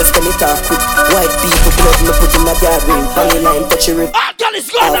fast, and I spend it off quick. White people blood, me put in a yard ring. Bang in line, touch your rib. Ah, girl is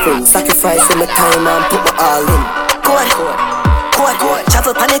gone. Sacrifice in my time and put my all in. Code.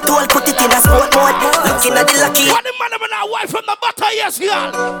 Travel pan it all, put it in a sport mode. Looking at the lucky. What the man when I wife from the butter, yes,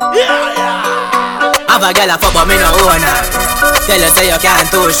 girl. Yeah. Have a girl a fuck but me no own her. Tell her say you can't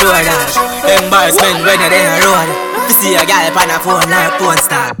too sure that. Embarrassment when you're in a road. You see a girl on a phone like porn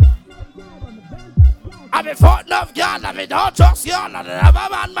star. I be fucked enough girl, I be don't trust girl. I have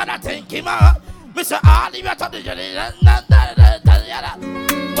a man I think him out. Mr. Ali, you talk to Johnny.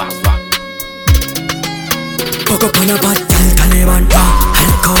 What's what? Fuck up on a bad girl, Taliban,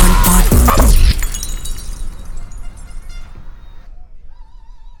 alcohol pot.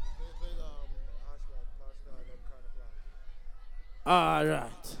 All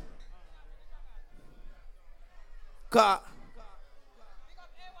right. Car.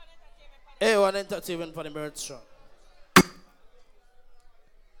 A1 Entertainment for the bird show.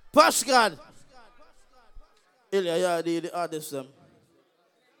 Pascal. Ilya, yeah, the artist them.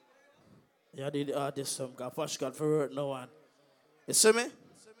 Yeah, the artist them. Got Fash got for hurt no one. You see me?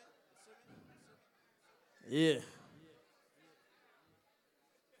 Yeah.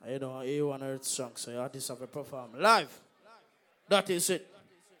 You know, you want to hear the song, so you artists have to perform live. That is it.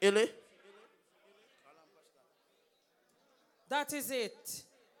 Illy? That is it.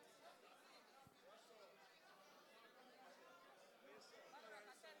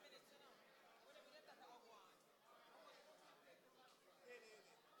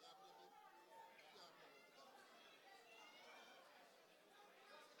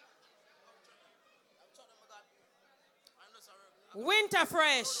 Winter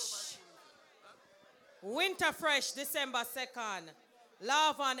Fresh. Winter Fresh, December 2nd.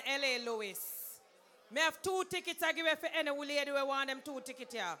 Love on L.A. Lewis. Me have 2 tickets I give it for any lady who want them 2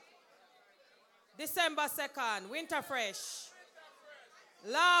 tickets here. December 2nd, Winter Fresh.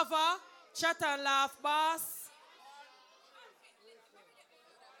 Lava, Chat and Laugh Bass.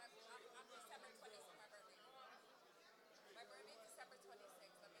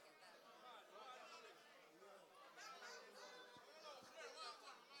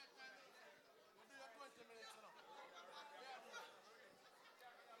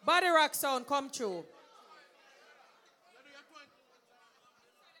 Body rock sound come true.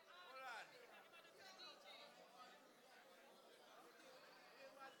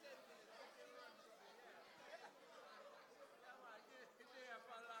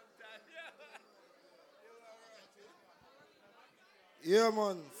 Yeah,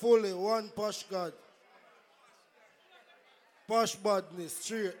 man, fully one posh god. Posh badness,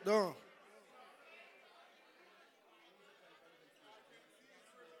 straight down.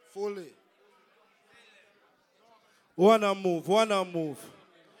 Fully. Wanna move.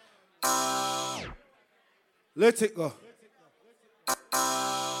 Let it go.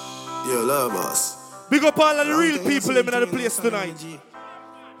 Yo, love us. Big up all of the real people in the place tonight.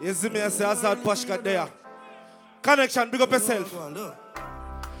 You see me, I say, Azad Pashka there. Connection, big up yourself.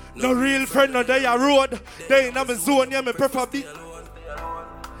 No real friend, no day a road. They in my zone, yeah, me prefer be.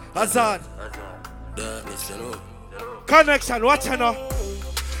 Azad. Connection, watch you now.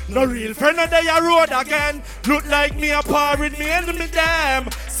 No real friend, no day a road again. Look like me a par with me enemy damn.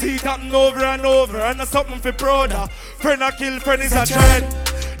 See it happen over and over, and that's something for prouder. Friend a kill, friend is a trend.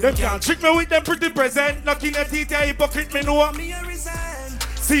 Them can't trick me with them pretty present. Knocking your teeth, a hypocrite, me know what me a resent.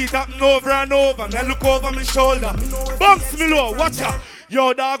 See it happen over and over, me look over my shoulder. Bounce me low, watch ya.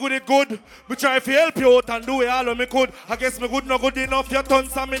 Yo, dog, with it good. Me try to help you out and do it all of me could. I guess me good, not good enough. You turn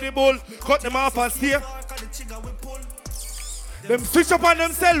some me the bull. Cut them off and steer. Them switch up on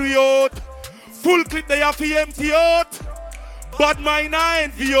themselves, we out. Full clip, they have to empty out. Bad mind, I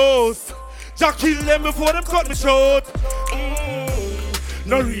envy us. Jack kill them before them cut me short.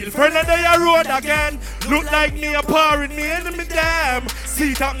 No real friend, and they a road again. Look like me a par with me enemy damn.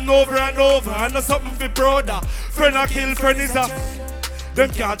 See it happen over and over, and that's something for brother. Friend a kill, friend is a. Them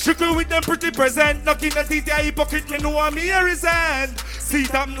can't trick me with them pretty present. Knocking the teeth, a hypocrite, me know what me a resent. See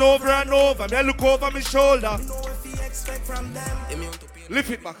it happen over and over, me look over my shoulder. Lift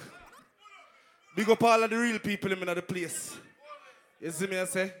it back. Big up all of the real people in the place. You see me, I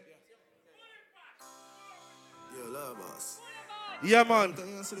say? Yo, love us. Yeah, man.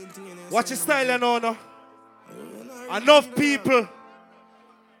 Watch your style, you know, no? Enough people.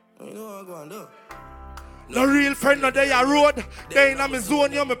 No real friend, no day a road. They in my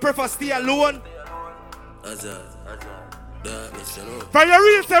zone, you me prefer stay alone. For your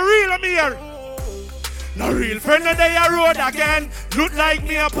real, say real, I'm here. No real friend, no day a road again. Look like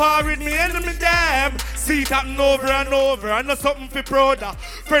me a par with me enemy damn. See it happen over and over, and that's something for prouder.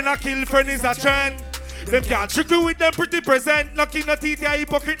 Friend a kill, friend is a trend. Them can't trick you with them pretty present. Knocking the teeth, a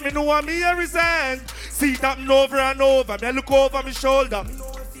hypocrite, me know what me a resent. See it happen over and over, me look over my shoulder.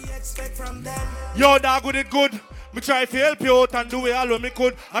 Yo, dog, with it good. Me try to help you out and do it all what me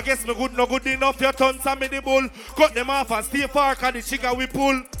could. I guess me good, not good enough. You turn some of the bull. Cut them off and stay far, cause the chicken we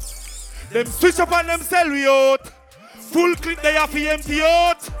pull. Them switch up on themselves, we out. Full clip, they have to empty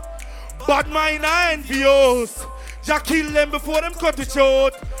out. Bad mind, I envy us. Jack kill them before them cut it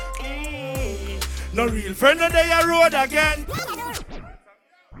short. No real friend, no day a road again.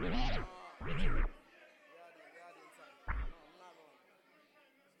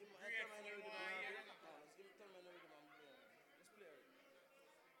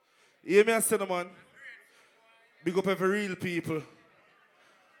 Hear me, I say, man. Big up every real people.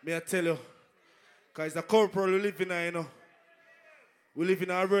 May I tell you, because it's the corporal we live in, you know. We live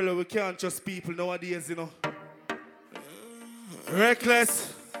in a world where we can't trust people nowadays, you know.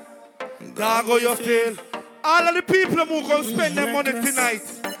 Reckless. Dog, how you feel? All of the people who come spend their money tonight.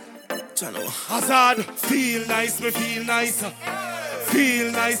 Hazard, feel nice, me feel nicer.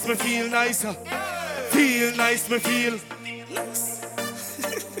 Feel nice, me feel nicer. Feel nice, me feel.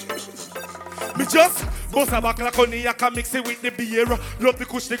 Me just bust a back like honey, I can mix it with the beer. Love the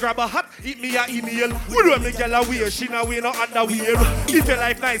kush, they grab a hat, eat me a email. We don't make girl a wear, she now wear no underwear. If your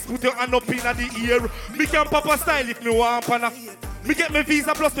life nice, put your hand up in the ear. Me can pop a style if me want pana. Me get me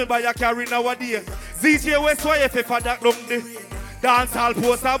visa plus me buy a carry nowadays. ZJ West YF for that long day. Dance all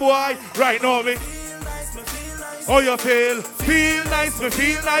poster boy, right now me. How you feel? Feel nice, me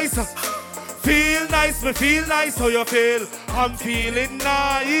feel nice. Feel nice, me feel nice. How you feel? I'm feeling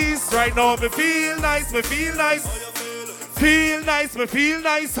nice. Right now me feel nice, me feel nice. Feel nice, me feel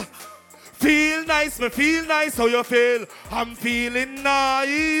nice. Feel nice, me feel nice. How you feel? I'm feeling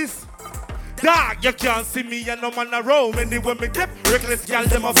nice. Dog, you can't see me and no man around. Anyway me get reckless girl,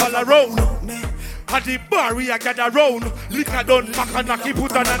 them a fall around. At the bar we a gather round. Liquor done, back and knock,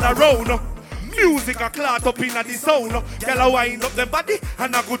 put another round. Music a clot up in the sound. Girl a wind up the body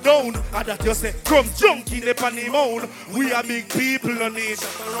and a go down. And that you say, come junkie the panny moan. We are big people on it.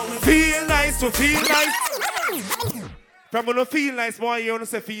 Feel nice to feel nice. From when you feel nice, boy, you want to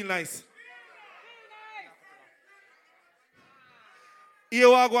say feel nice. Here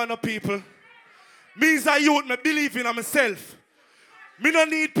we go on people. Me as a youth, me believe in myself. Me don't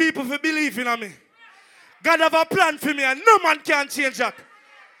need people to believe in me. God have a plan for me and no man can change that.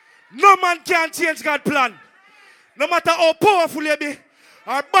 No man can change God's plan. No matter how powerful you be,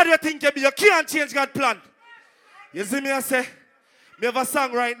 or bad you think you be, you can't change God's plan. You see me I say, me have a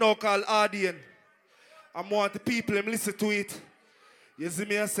song right now called Ardian. I want the people to listen to it. You see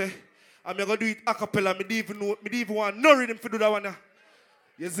me I say, I'm going to do it a cappella. Me even want no rhythm to do that one.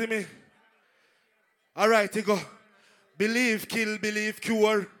 You see me? Alright, you go. Believe, kill, believe,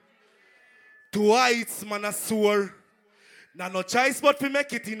 cure. Two heights, man, a soar. Now no choice but to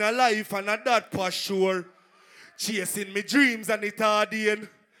make it in a life and a that for sure. Chasing me dreams and it hard in.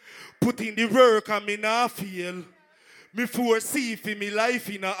 Putting the work and me not feel. Me foresee for me life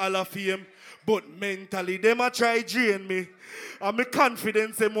in a hall of fame. But mentally them a try drain me. And me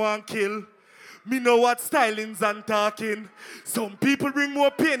confidence them want kill. Me know what stylings and talking. Some people bring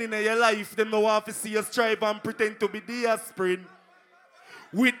more pain in your life than no want to see you strive and pretend to be the aspirin.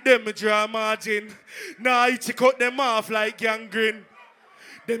 With them me draw margin. Now I check out them off like gangrene.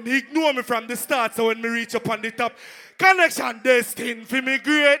 Them ignore me from the start, so when me reach up on the top, connection destined for me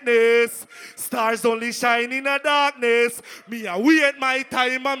greatness. Stars only shine in the darkness. Me a wait my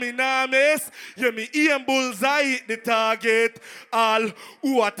time and me nah miss. Yeah, me aim bullseye hit the target. All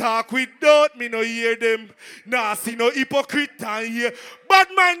who attack without me no hear them. Nah see no hypocrite and hear. Bad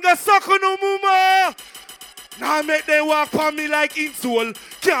man go suck on no mama. Now make them walk on me like insole.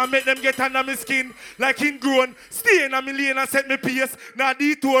 Can't make them get under my skin like ingrown. Stay in a me lane and set me pace. Now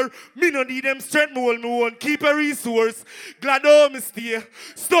detour. Me no need them strength me hold me won't keep a resource. Glad how me stay.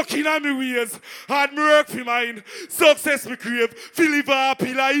 Stuck in a me ways. Hard me work for mine. Success me crave. Feel live a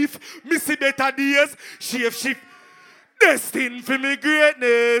happy life. Me see better days. Shape shift. Destined for me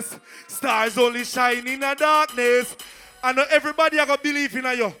greatness. Stars only shine in the darkness. I know everybody are going to believe in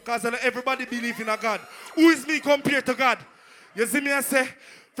you. Because I know everybody believe in a God. Who is me compared to God? You see me I say,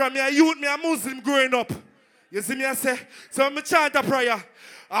 from your youth, me a Muslim growing up. You see me I say, so when I chant a prayer,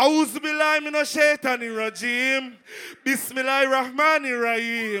 A'udhu billahi minash shaitani rajim.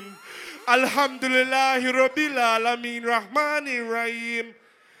 Bismillahirrahmanirrahim. Alhamdulillahi rabbil alamin rahmanir rahim.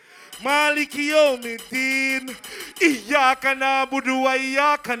 Maliki yawmiddin. Iyyaka na'budu wa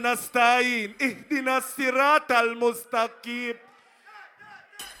iyyaka nasta'in. Ihdinas siratal mustaqim.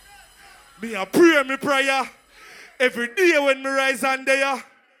 Me a pray me prayer every day when me rise and there.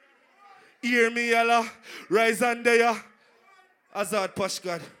 Hear me yalla, rise and there. Azad Posh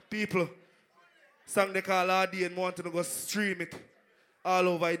God, people. Song they call RD and want to go stream it all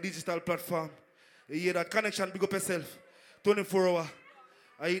over a digital platform. You hear that connection, big up yourself. 24 hours.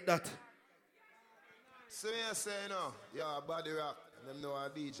 I eat that. So you say no, yeah, body rock. Them know a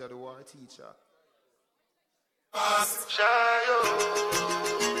DJ, the war teacher.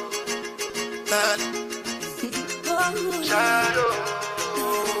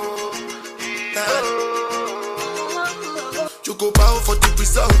 You go bow for the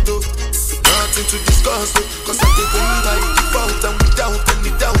result, though. Nothing to discuss, though. Cause I take when I give out and without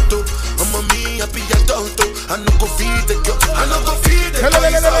any doubt, though. I'm a me happy adult, though. I no go feed the girl. I no go feed the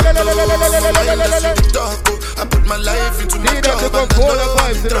boys out, though. I put my life into my job and I know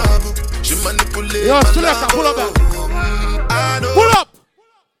I'm in trouble. She manipulate my love. Pull up. Pull up!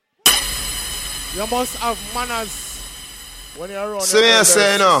 You must have manners when you're around. So you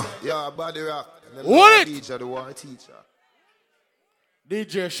say no, yeah, body rock. What it? DJ, the war teacher.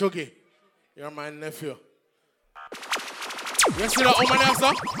 DJ Shuggy. You're my nephew. You see that woman there,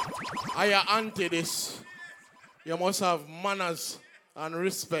 sir? I your auntie this. You must have manners and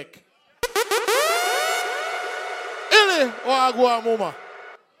respect. Illy, or I go on, mama.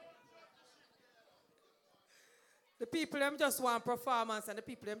 The people them just want performance and the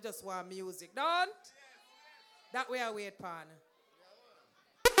people them just want music. Don't? That way I wait, pan.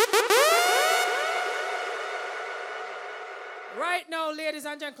 Right now, ladies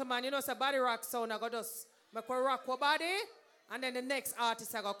and gentlemen, you know it's a body rock sound. I got just make a rock our body, and then the next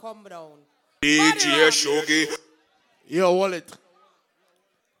artist I got come down. DJ Shogi. Yo, wallet.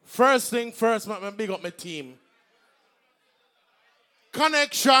 First thing first, man, big up my team.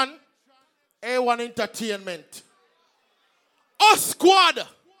 Connection, A1 Entertainment. Us squad.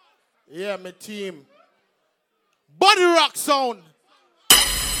 Yeah, my team. Body rock sound.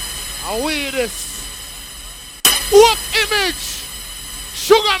 And we this. Work image.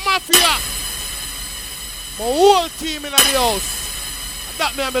 Sugar Mafia. My whole team in the house.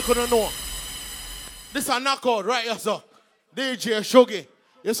 That me I couldn't know. This is a knockout right here, sir. DJ Shuggy.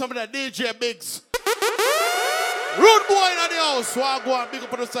 You some of the DJ Biggs. Rude boy in the house. So I go and big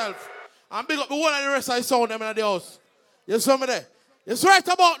up on yourself. And big up the one and the rest of the sound them in the house. You some of that. It's right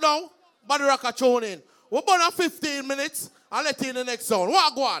about now. Body rocker tune in. We're about 15 minutes and let in the next sound.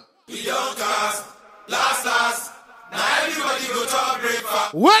 What go on? We don't cast. Last. Now everybody go to a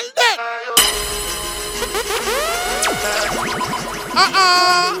breakfast. Well then.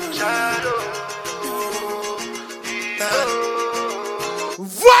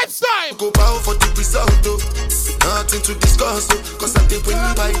 Vibes time. Go bow for the result, though. Nothing to discuss, though. Cause I did win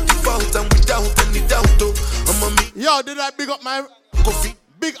by default and without any doubt, though. I'm a me. Yo, did I big up my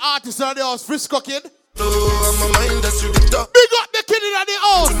big artist in the house, Frisco Kid? I'm a mind that's really tough. Big up the kid in the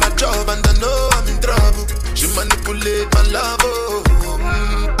house. Do my job and I know I'm in trouble. She manipulate my love, oh.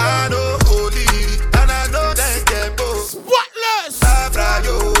 I know holy and I know that get both. Spotless. I cry,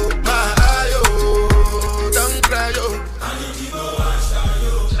 yo, my eye, yo. Don't cry, yo. I need to go and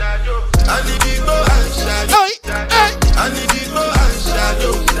shadow. I need to go and shadow. Hey. I need to go and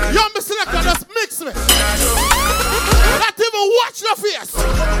shadow. Yo, Mr. Selector, just mix me. Not even watch the face.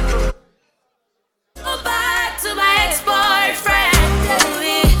 Go back to my ex-boyfriend.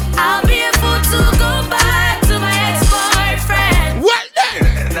 I'll be a fool to go back to my ex-boyfriend. Well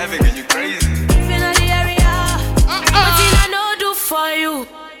then. That nigga, you crazy. If you're not the area, nothing I know do for you.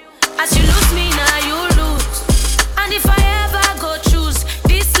 As you lose me, now you lose. And if I ever go choose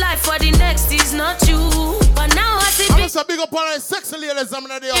this life for the next is not you. But now I see I'm just a big up on the sexy ladies. I'm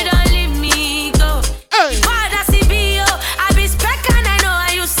not the you don't leave me go. Hey. Why does it be yo? I be spec and I know how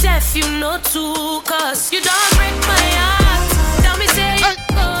you self, you know too. Cause you don't break my heart. Tell me say you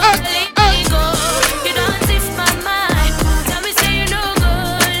go, let me go. You don't tiff my mind. Tell me say you no go,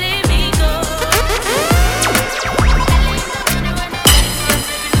 let me go.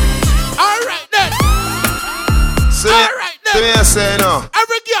 Alright then. Alright then. So you say no.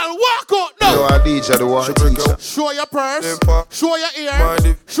 Every girl walk out now. You are DJ the war teacher. Show your purse. Show your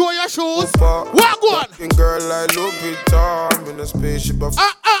ear. Show your shoes. Walk on. Girl, I love it. I'm in a spaceship of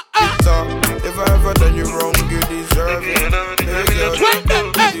if I ever done you wrong, you deserve it. Hey, girl,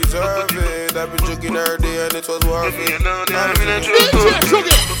 you deserve it. I've been joking every day and it was worth it.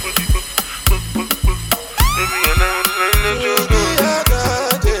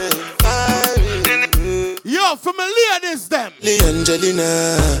 Yo, from the ladies them. Angelina,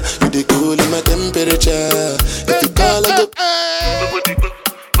 you the cool in my temperature. If you call I go.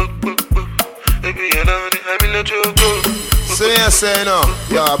 So you say no,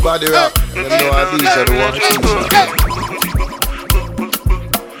 you're a body rock. You know I DJ the war teacher.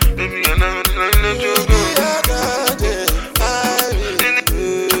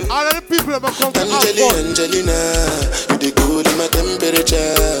 All of the people that come from Angelina, you the cool in my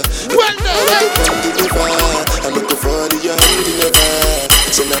temperature. Well done. I'm looking for the young in the bar.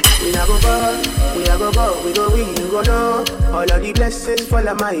 So now we a go go, we a go go, we go win, you go know. All of the blessings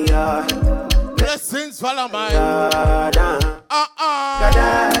follow my yard. Blessings follow my yard.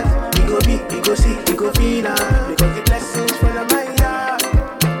 We go big, we go see, we go feel because the blessings follow my yard.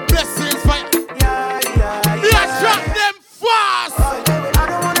 Blessings follow. Let's drop them fast. I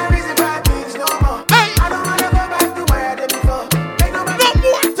don't wanna visit bad things no more. I don't wanna go back to where I did before. No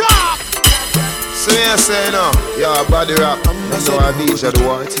more talk. So you say no, you're a body rock. You know I DJ the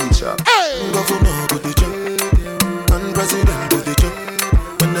war teacher. Governor with the job, and president with the job.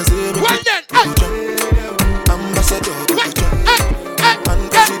 When I say well then, ambassador with the job, and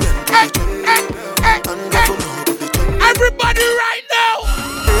president with the job, and governor with the job. Everybody right now.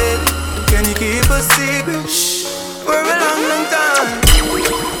 Hey, can you keep a secret? For a long, long time.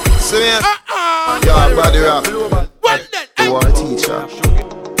 So yeah. body rock. You are a teacher.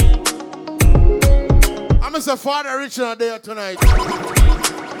 I'm Mr. Father Richard there tonight.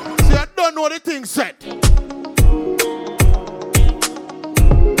 See, I don't know the thing set.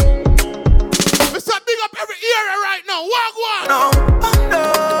 Mr. Big up every area right now. Walk one. No.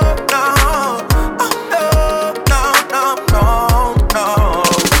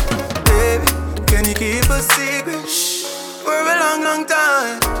 Baby, can you keep a secret for a long, long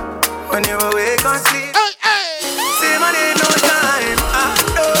time? When you're awake or sleep, say my name no time. I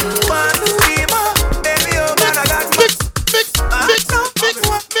don't want to see my baby. Oh God, I got mix.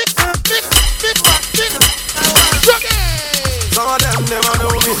 Some of them never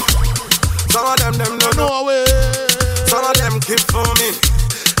know me. Some of them don't know away. Some of them keep for me.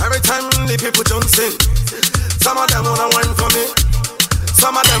 Every time the people jump in, some of them wanna wine for me.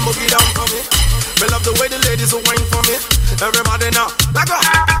 Some of them boogie down for me. Me love the way the ladies will wine for me. Everybody now, like a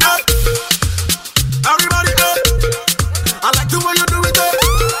everybody go. I like the way you do it.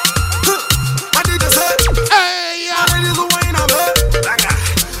 I did the same. Hey, yeah. Ladies will wine on me.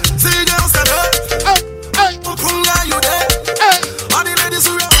 See you girls said hey. Ukunga you there. Hey. All the ladies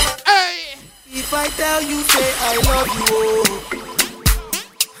who hey. If I tell you say I love you, oh.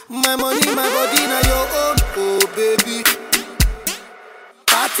 My money, my body, now your own, oh baby.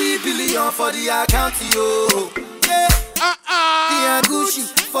 30 billion for the account, yo. Yeah. The Gucci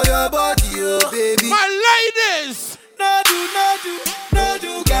for your body, oh baby. My ladies. No do,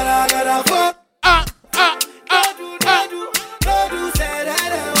 gotta fuck. No do, say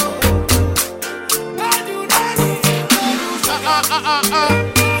that.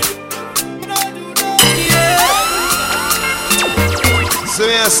 So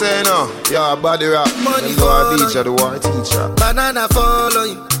me I say no, yeah, body rock. Money go a teacher, the war teacher. Banana follow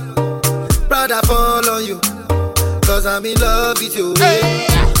you, brother follow you, cause I'm in love with you. Hey.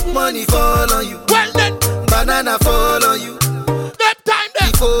 Money follow you, well then. Banana follow you, that time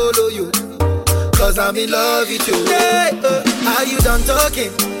then. Follow you, cause I'm in love with you. Hey, are you done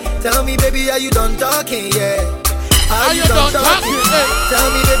talking? Tell me baby, are you done talking? Yeah. Are you done talking? Hey.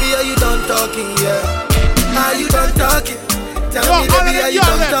 Tell me baby, are you done talking? Yeah. Are you done talking? Tell me baby, are you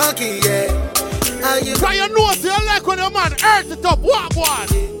done talking? Yeah. Are you? Try your nose, you like when your man earth it up. Walk one.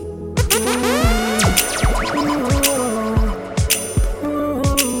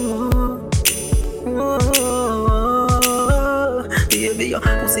 Baby, your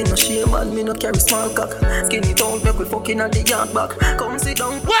pussy no shame and me no carry small cock. Skinny tongue make we fucking at the yard back. Come sit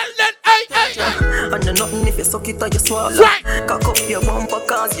down. Well then, hey. And you nothing if you suck it or you swallow. Right. Cock up your bumper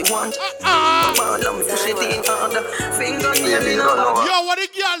cause you want. Let me push it in harder. Finger baby no lower. Yo, what the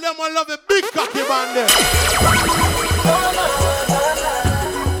girl them I love a big cocky man there.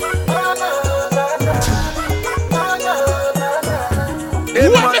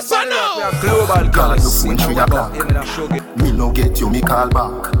 What is that now? Global girl, you phone 3 o'clock. Me no get you, me call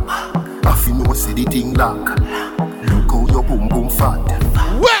back. I feel no see the thing lock. Look how your boom boom fat.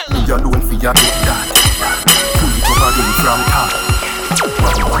 Well, me alone for your get that. Pull it up again from top.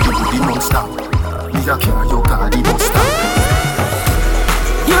 Bang you body non-stop. Me a carry your car the bus stop.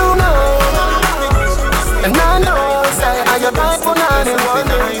 You know, and I know, say I your bad for 91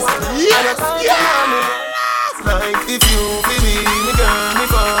 days. Yes, yeah. Like if you feel me girl, me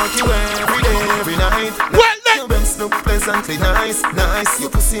fuck you every day, every night. Well then, your best look pleasantly nice. Your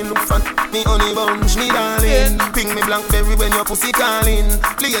pussy look fat, me honey bunch, me darling. Ping me blackberry when your pussy calling.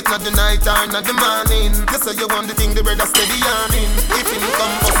 Play it not the night or not the morning. You say you want the thing, the bread a steady yarning. If you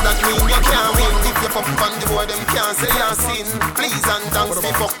come bust, that mean you can't win. If you fuck on the boy, them can't say you're sin. Please and thanks,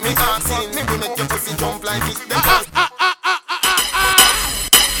 me fuck me ass in. Me will make your pussy jump like it.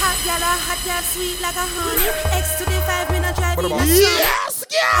 Hot girl, sweet like a honey. X to the 5, me no drive in. Yes,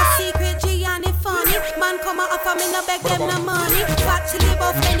 A secret G and it funny. Man come and offer me no beg them no money. Fat chili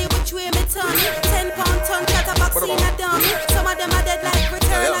buff any which way me turn it. 10 pound ton chatterbox in a dummy. Some of them are dead like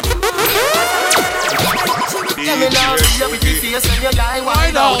return of the money. Tell me now, you with the face when you lie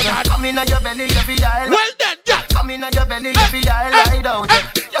wide out. Come in on your belly, every eye. Well then, yeah. Come in on your belly, every eye lied out.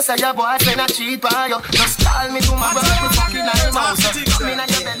 You say your boyfriend a cheat by you. Just call me tomorrow, we fucking eye mouse. Come in on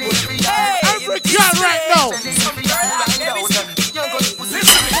your belly, every eye. Every girl right now.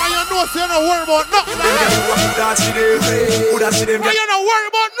 Why you know say you don't worry about nothing in life? Why you don't worry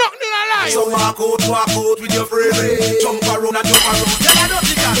about nothing in life? So walk out with your friend. Jump around and jump around. Yeah, I don't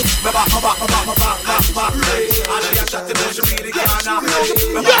think that. Back. I know you shot the bush, you really can't.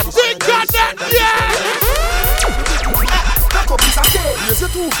 You think that? Yeah. Back up is a tail. Here's a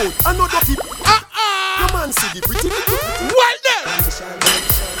 2 foot. Another tip. Your man see the pretty. Well then.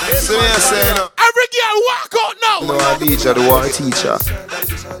 So me I say no. Every girl walk out now. No, a teacher, the war teacher.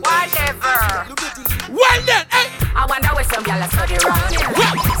 Whatever. Well then, hey. I wonder where some gyal study round here.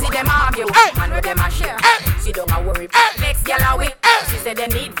 See them argue, and where them a share. See don't a worry. Next gyal a wait. She said they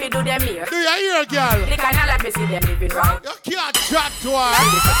need to do them here. Do you hear, gyal? The kind of life we see them living right. You can't chat to her.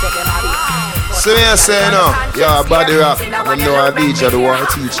 So me say no, yeah, body rock. I know I teacher, the war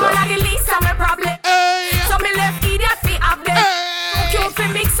teacher. All of the least of my problem. So me left idiot fi have them. Cute fi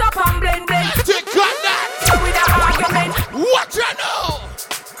mix up and blend blend. Take on that. So with a argument. What you know?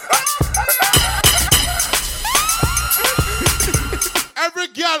 Every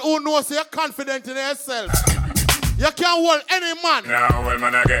girl who knows you're confident in herself, you can't hold any man. Now, well,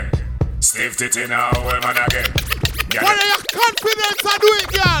 man, again. Stiff titty now, well, man, again. What are your confidence are doing,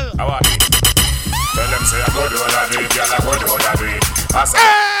 girl? How are you? Tell them say I go do all of it, girl, I go do all of it. I say,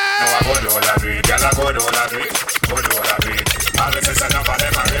 no, I go do all of it, girl, I go do all of it. Go do all of it. All this is enough for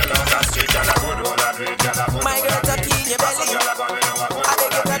them, I real on that street, girl, I go do all of it, girl, I go do all of it. My girl, tucky in your belly.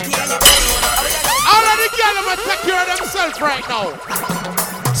 All of the girls are going to take care of themselves right now.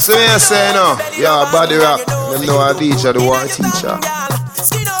 So me say no, yeah, body rock. Them know I teacher, the war teacher.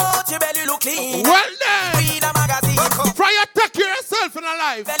 Well then, try to take care of yourself in a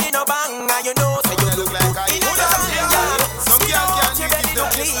life.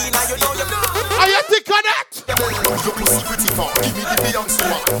 I you think of that? Your pussy pretty far, give me the Beyonce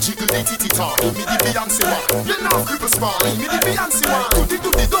one. Jiggle the titty tar, give me the Beyonce one. You know cripple spar, give me the Beyonce one. Do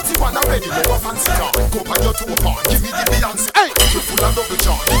the dirty one already, no fancy car. Go by your two part, give me the Beyonce. Hey, you full of double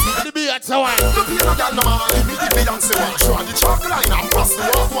charge, give me the Beyonce one. No pain no gal no man, give me the Beyonce one. Draw the chalk line and pass the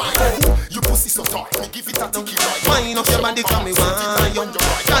walk wine. Your pussy so tight, me give it a ticky right. Wine up your body, come me wine you.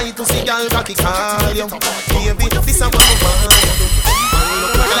 Tight pussy, girl, cocky call you. Baby, this a what we want.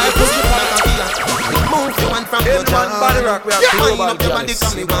 Move your hand from your jaw. Wind up your body,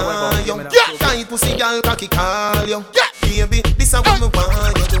 come me want you. Tight pussy, girl, cocky call you. Baby, this a what me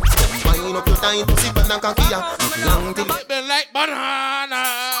want you do. Wind up your tight pussy, but not cocky ya. Long till it been like banana.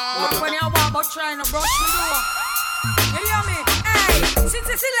 When you walk about trying to brush me door. You hear me? Hey, since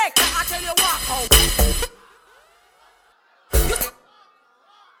it's selector, I tell you walk out.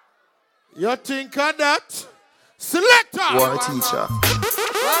 You think of that? Selector! War teacher.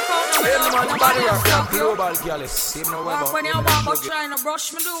 When you walk out trying to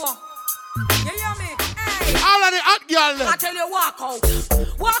brush me door. You hear me? Hey. All of the hot girl. I tell you walk out.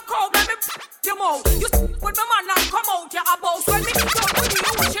 Walk out, let me you out. You with my man now come out, you're about. When me come to you,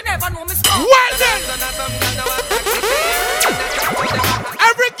 you wish you never know me stop. Well then!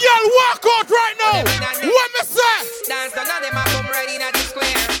 Every girl walk out right now. What me say? Dance none of them a come right in at the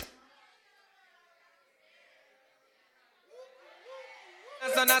square.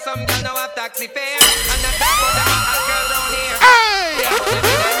 So now some girl now have taxi fare. And the top of them are hot girls round here. Hey!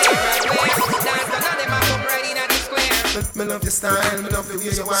 Dance none of them a come right in at the square. Me love your style, me love the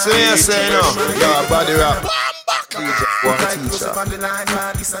way you want. So you say no, yeah, body rock. War teacher.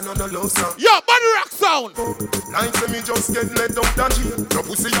 Yo, body rock sound. Like say me just get let up that jail. Your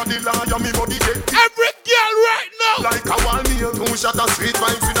pussy a the liar, me body get. Every girl right now. Like a wall meal, 2 shot of sweet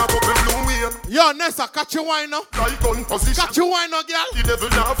vibes in a couple blue wheel. Yo, Nessa, catch your wine now. Like gun position. Catch your wine now, girl. The devil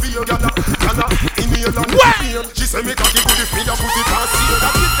now feel, gala, inhale and inhale. She say me cocky good if me a put it on seal.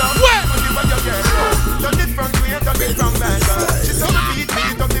 That it down. Where? You get you're different, we ain't different, man. She say me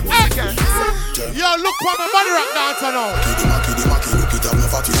beat up the pussy can. Yo, look for my body rock dancer now. Kiddy look it up, no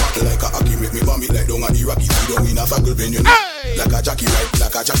fatty rocky like a hockey. Make me bomb it like down at the Rocky. You don't win a circle when you know. Like a jockey right,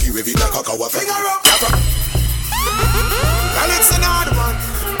 like a jockey rev it like a cow. Finger up. And it's another one.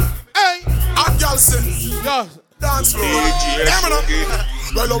 Hey, hot girl sing. Yo, dance floor.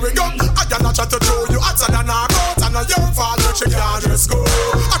 Well, we go. I cannot try to throw you hotter than a goat. And a young father, she can't just go.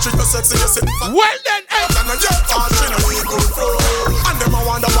 I treat you sexy, you sit for. Well then, hey. And a young father, she know you good flow. And them I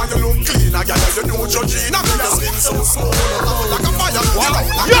wonder why you look clean. I got you know your gene. I feel your skin so small. Like a fire.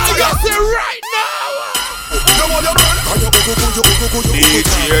 Yo, you see right now. You want your girl?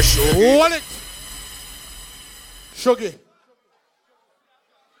 DJ Show. Hold it. Shuggy.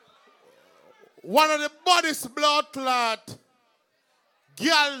 One of the baddest blood clot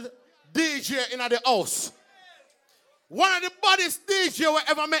girl DJ in the house. One of the baddest DJ who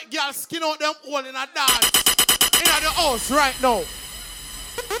ever make girls skin out them all in a dance in the house right now.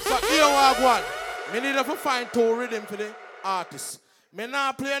 So here we go. Me need to find 2 rhythm for the artist. Me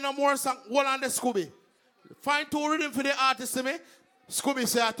not play no more song. Hold on the Scooby. Find 2 rhythm for the artist to me. Scooby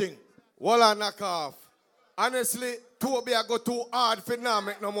say a thing. Hold on, knock off. Honestly, Toby I go too hard for now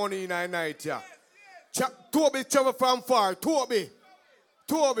make no money in a night, yeah. Toby travel from far. Toby,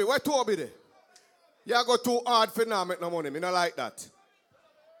 where Toby there? You go too hard for now make no money. Me not like that.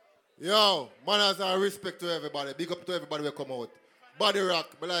 Yo, manners and respect to everybody. Big up to everybody who come out. Body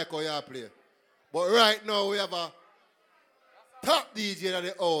rock, but like how you play. But right now we have a top DJ in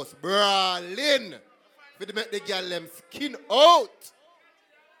the house, brawling. We make the girl them skin out.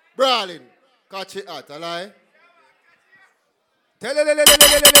 Brawling. Catch it out, a lie.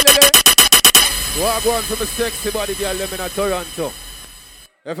 What go on from a sexy body girl them in Toronto?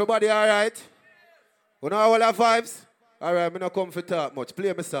 Everybody alright? We know all our vibes? Alright, me not come for talk much.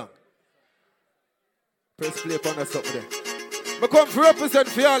 Play my song. Press play on us up there. I come for represent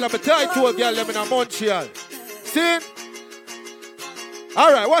for y'all. I'm a tight to a girl them in Montreal. See?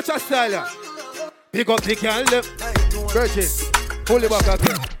 Alright, watch our style here. Pick up the girl them. Virgin. Pull it back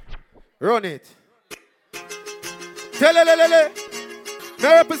again. Run it. Tell me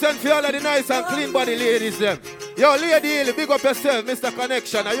represent for all of the nice and clean body ladies them. Yo, lady, big up yourself, Mr.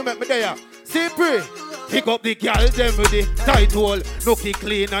 Connection. Now you make me there. See, pray. Pick up the girl them with the tight hole. Nookie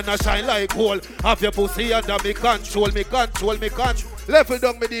clean and a shine like gold. Have your pussy under me control. Level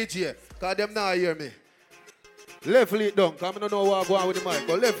down me DJ. Cause them now hear me. Level it down. Cause I don't know what I'm going with the mic.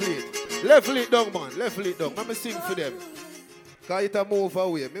 But level it. Level it down, man. Level it down. Let me sing for them. Cause it a move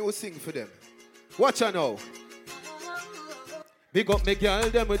away. Me will sing for them. Watch out now. Big up me girl,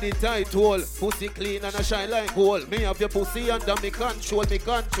 them with the tight hole. Pussy clean and a shine like gold. Me have your pussy under me control.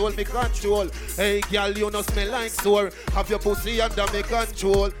 Hey girl, you no smell like sore. Have your pussy under me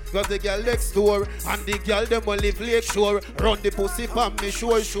control. Cause the girl next door and the girl them will live lake shore. Run the pussy from me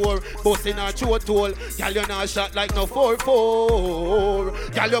sure. Pussy not short hole. Girl, you not shot like no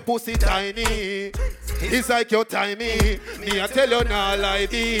 4-4. Girl, your pussy tiny. It's like your timey. Me I tell you nah lie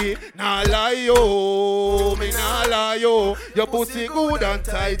be. Nah lie yo. Me nah lie yo. Your pussy good and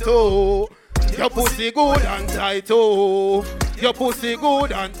tight oh. Your pussy good and tight oh. Your pussy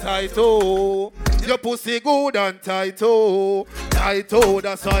good and tight oh. Your pussy good and tight oh. Tight oh,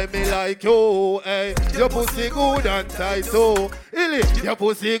 that's why me like you. Hey. Your pussy good and tight oh. Illy, your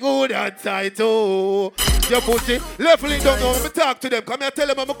pussy good and tight oh. Your pussy left it down now. Let me talk to them. Come here, tell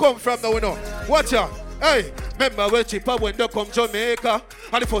them where I come from now. You know. Watch out. Hey, remember when cheaper when they come Jamaica?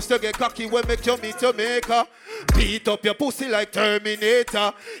 And the first to get cocky when make you meet Jamaica. Beat up your pussy like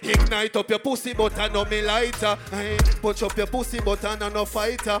Terminator. Ignite up your pussy but I know me lighter. Hey, punch up your pussy but I know no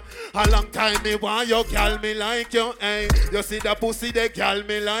fighter. A long time me want you, girl me like you. Hey, you see the pussy, the girl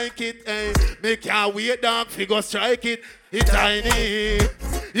me like it. Hey, me can't wait dog, figure strike it. It's tiny,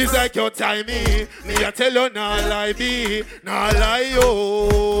 it's like your timey. Me I tell you nah lie be, nah lie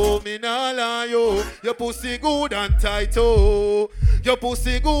yo. Me nah lie yo. Your pussy good and tight oh. Your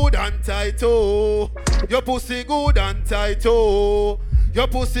pussy good and tight oh. Your pussy good and tight oh. Your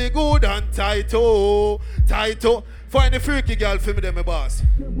pussy good and tight oh. Tight oh. Find the freaky girl for me there, my boss.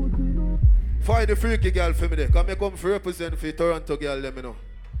 Find the freaky girl for me there. Come come for represent for Toronto girl them you know.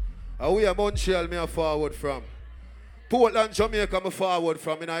 And we are Montreal me a forward from. Portland, Jamaica, me forward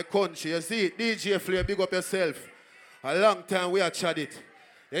from in our country. You see it? DJ Flame, big up yourself. A long time we have chat it.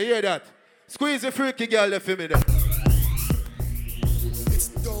 You hear that? Squeeze the freaky girl there for me there. It's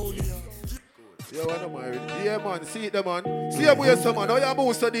down here. You wanna marry? Yeah, man. See it, man. See how you some man. How you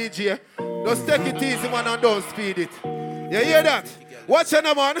move so DJ? Just take it easy, man, and don't speed it. You hear that? Watch it,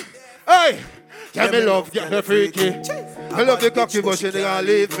 man. Hey! Can me love, get me freaky. I love the cocky, but she don't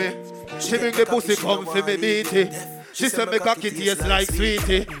leave me. She bring the pussy come for me beat it. She said me cocky taste like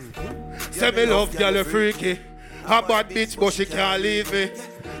sweetie. Say me love girl freaky. A bad bitch but she can't leave me.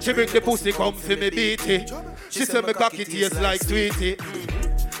 She bring the pussy come for me beat it. She said me cocky taste like sweetie.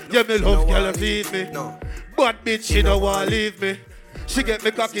 Yeah me love girl feed me. Bad bitch she don't want leave me. She get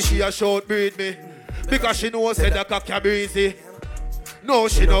me cocky she a short breed me. Because she knows say the cocky breezy. No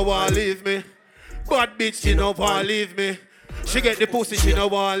she don't want leave me. Bad bitch she don't want leave me. She get the pussy she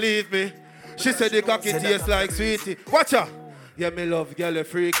don't want leave me. She said the cocky tastes like sweetie. Watch her. Yeah, me love girl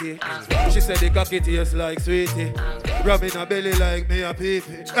freaky. She said the cocky tastes like sweetie. Rubbing her belly like me a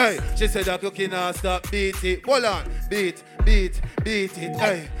pee-pee. Hey, she said the cookie now stop beat it. Hold on, beat it.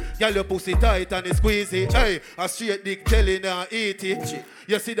 Hey, girl your pussy tight and it's squeezy. Hey, a straight dick telly now eat it.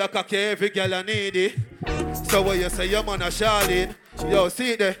 You see the cocky every girl I need it. So what you say your man a Charlene? Yo,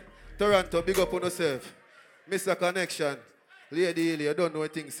 see there. Toronto, big up on yourself. Mr. Connection. Lady Hilly, you don't know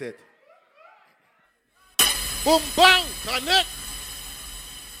what things said. Boom bang, connect.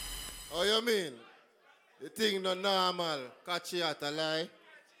 Oh, you mean? The thing not normal. Catch you at a lie.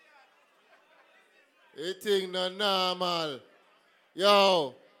 The thing not normal.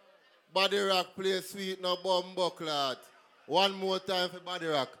 Yo, Body Rock play sweet no bumbo clot. One more time for Body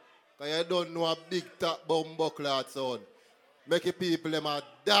Rock. Because you don't know a big top bumbo clot sound. Make the people them a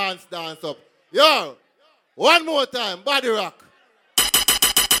dance up. Yo, one more time, Body Rock.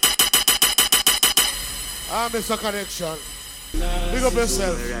 Mr. Connection. Big up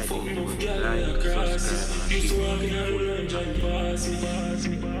yourself.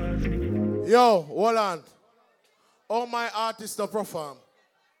 Yo, hold on. All my artists to perform.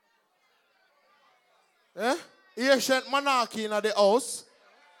 Eh? Ancient monarchy in the house.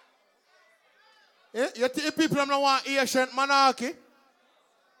 Eh? You think people don't want ancient monarchy?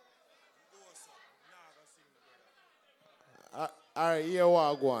 Alright, here we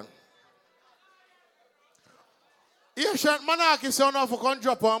go on. Ancient monarchy sound off for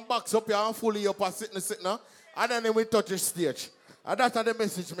drop and box up here and fully up and sitting now. And then we touch the stage. And that's the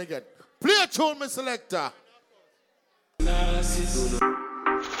message me get. Play a tune, my selector.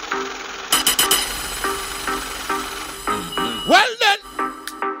 Well then.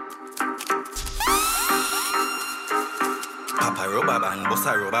 Papa Roba Ban,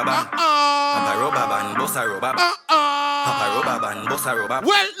 Bossa Roba Ban. Papa Roba Ban, Bossa Roba Ban. Papa Roba Ban, Bossa Roba Ban.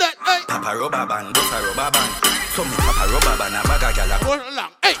 Well then, hey. Papa Roba Ban, Bossa Roba Ban. So me Papa Roba Ban, a bag of gala. Go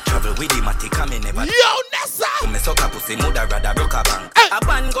along, hey. Travel with him, I take a me never. Yo, Nessa. So me suck a pussy, mother rather broke a bank. A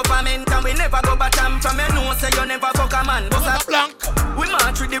ban government and we never go back from me know say you never fuck a man. Bossa Blanc. We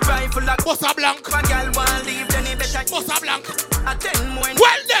march with the rifle like Bossa Blanc. If a girl want leave, then he better Bossa Blanc. A 10 more.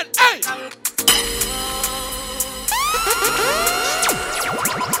 Well then, hey.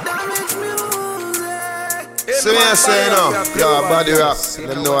 So you say no, yeah, body rap.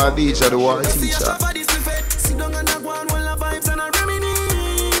 Them know a DJ, the war teacher.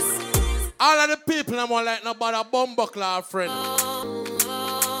 All of the people I'm like no but a bumbuckler friend.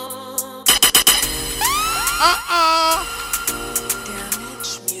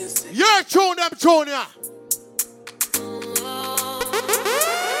 You're tune them tune ya.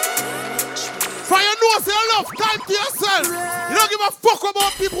 For you know say you love time to yourself. You don't give a fuck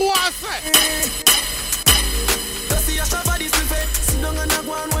about people who want to say.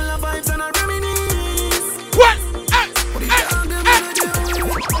 What? Hey!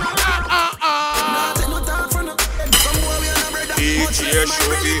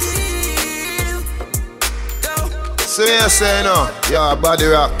 So you say no, yeah, body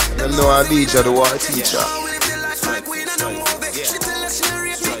rap. Them know a DJ, the war teacher.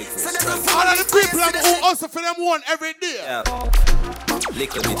 All of the people who also for them one every day. Yeah.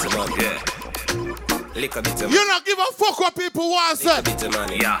 Lick a bit of money, yeah. Lick a bit of money. You don't give a fuck what people want to say. Lick a bit of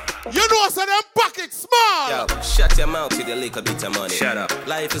money, yeah. You know so them pockets small. Yo, shut your mouth with a little bit of money. Shut up.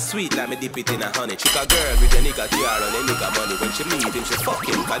 Life is sweet, like me dip it in a honey. Chick a girl with a nigga jar and a nigga money. When she meet him, she fuck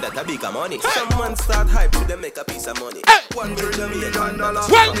him, cause that a bigger money. Hey. Someone start hype to them make a piece of money. Hey. $1 million.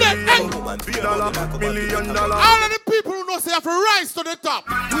 Well then, hey. $1 million. All of the people who know say have to rise to the top.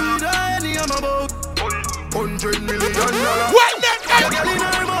 $100 million. Well then, hey.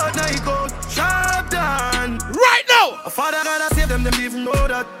 Sharp down. Right now. A father gotta save them even know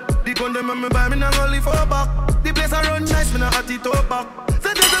that. The gun them and me buy me not only for back. The place I run nice, me not at it up back.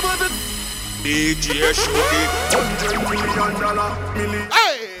 Say this about the DJ Shogi. $100 million.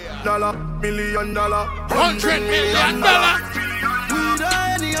 Million dollar. $100 million. We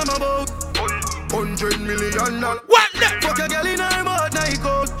die any I'm about. $100 million. What the? Fuck a girl in her mouth, now he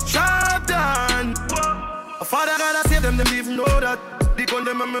go sharp down. A father gotta save them even know that. The gun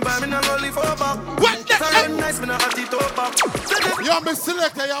them and me buy me not only for back. What the? I run nice, me not at it up back. You're my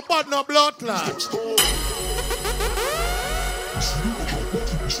selector, you're bad no blood clot.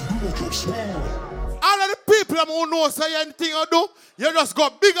 All of the people who know say anything you do, you just go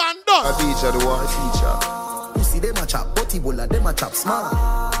big and done. A teacher, the war teacher. You see them a chop, body bola, them a chop small.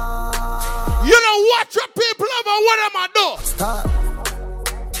 You know what your people over what them a do. Start.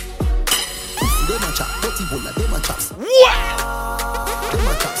 You see them a chop, body bola, them a chop small. What? Them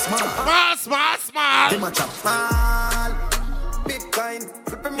a chop small. Small. Them a chop small. Bitcoin.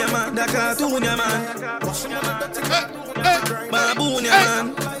 Yeah man, that cartoon, yeah man. Baboon, yeah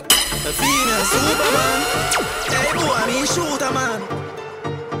man. A female Superman. Hey boy, me shoot a man.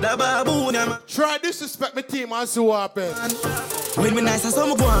 The baboon, yeah man. Try disrespect my team and see what happens. When me nice as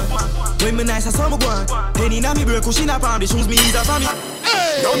some go on. When me nice as some go on. Penny na me break, cushion up on the shoes me is a family.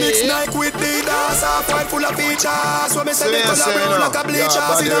 No mix Nike with the dance, a fight full of features. So me say the color brown like a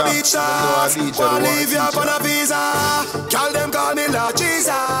bleachers in a beach shop. Wanna leave you up on a visa. Call them call me Lord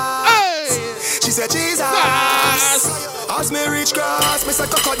Jesus. She said Jesus. As me reach grass, me say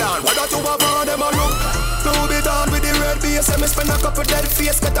cocoa down. Why don't you have on them a look? Now be down with the red base. And me spend a couple dead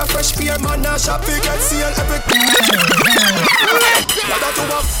face. Get a fresh fear, man. Now shop, we get see and epic. Why don't you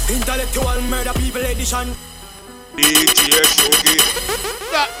have intellectual murder people edition? DJ Shogi.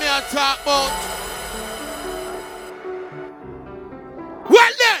 That me a talk about.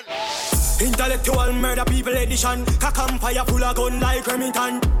 Well then. Intellectual murder people edition. Cock and fire full of gun like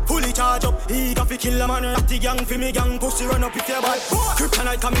Remington. Fully charge up, he got fi kill a man. Ratty gang fi me gang, pussy run up if you bad.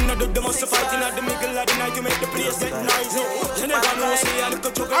 Kryptonite coming out of the muscle fighting at the middle of the night to make the place get nice. You never know, say I look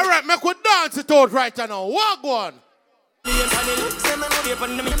at you. Alright, make we dance it out right now. Walk one.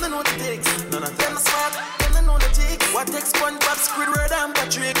 What takes SpongeBob, Squidward and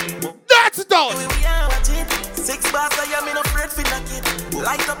Patrick? That's it out. Six bars, I am in a afraid for knock it.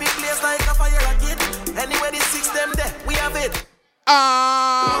 Light up in place like a fire rocket. Anyway, the six them there, we have it.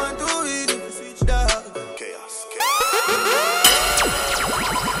 Ah. Switch down. Chaos.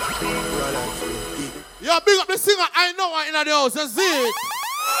 Yo, big up the singer. I know her in the house. That's it.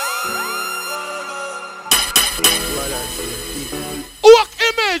 Work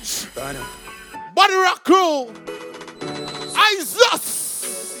image. Body Rock crew.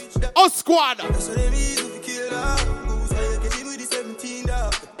 Isus. O squad.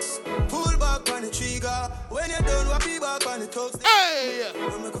 Pull back on the trigger. When you're done, what be back on the toes. Hey.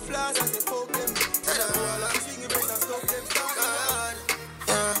 We make a flash as they poke them.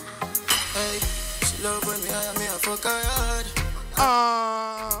 Hey, she love when me I fuck her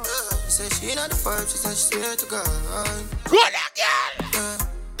hard. Say she not the vibe, she said she swear to God. Good again.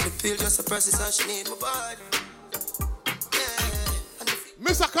 The pill just suppresses how she need my body.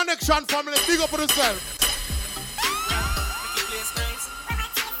 Mr. Connection family, big up on yourself.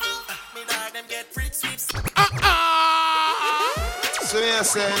 So you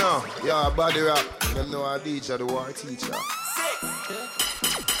say no, yeah, body rap. Them know a DJ, the war teacher.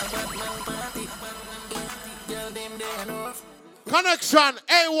 Connection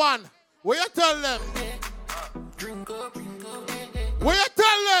A1. What you tell them? What you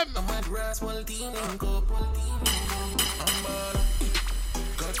tell them?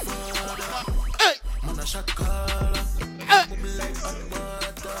 Hey. Hey.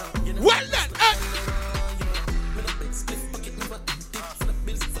 Well then, hey.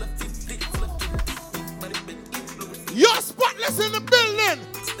 You're spotless in the building.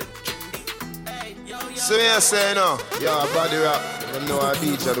 So you say no, yeah, body rap. Them know a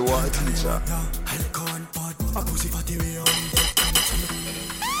DJ, the war teacher.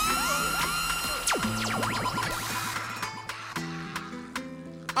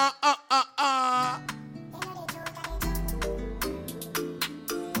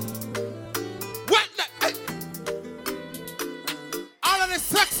 What the, hey. All of the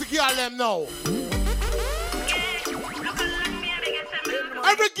sexy girl them know.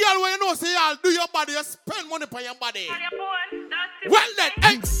 Every girl when you know say y'all do your body, you spend money for your body. Well then,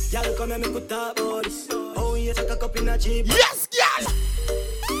 hey. Y'all come and make a talk about this. Oh, you take a cup in a cheap. Yes, girl.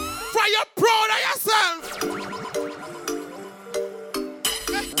 For you proud of yourself.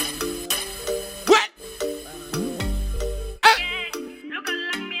 Hey. What? Hey.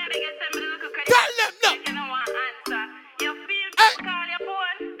 Tell them no.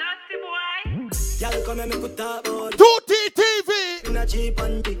 Y'all come and make a talk about 2T TV. In a cheap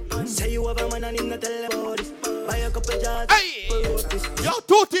panty. Say you have a man and him not tell about this. Buy a couple jars. Hey. Yo,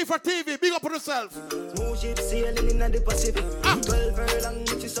 2T for TV. Big up on yourself. Smooth ship sailing in the Pacific. 12 furlong,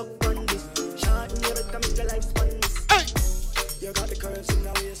 which is up on this. Short in your head, come make the life span this. Hey. You got the curves in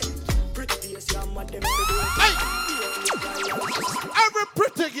the waist. Pretty face, you're mad them every Hey. Every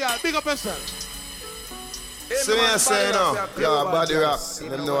pretty girl, big up yourself. So you say no, yeah, body rap.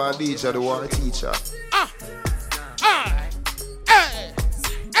 Them know a DJ, the war teacher. Hey.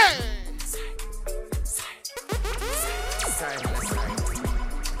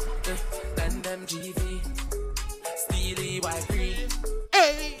 Them GV, Steely White Free.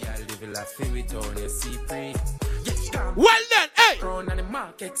 Hey, y'all live a life with on your C3. Well then, hey. Crown on the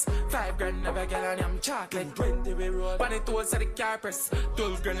markets, 5 grand never get on them chocolate. 20 we roll, but it was at the car press.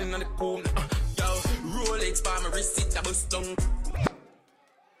 12 grand in on the comb. Yo, Rolex by my wrist, it a bust down.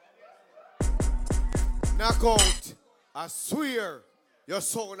 Knockout, I swear, your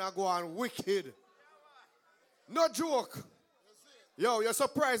son are going wicked. No joke. Yo, you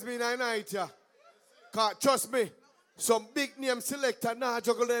surprised me in the night, yeah. Cause trust me, some big name selector now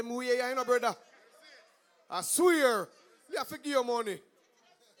juggle them way, you know, brother. I swear, you have to give your money.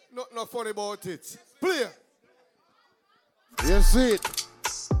 Not funny about it. Play. You see it?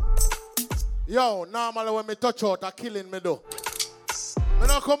 Yo, normally when me touch out, I killing me though. I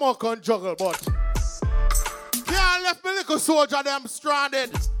don't come out and juggle, but can't left me little soldier them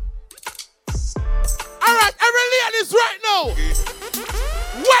stranded. Alright, every ladies right now.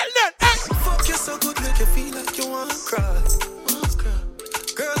 Well then, hey. Fuck you so good, make you feel like you wanna cry.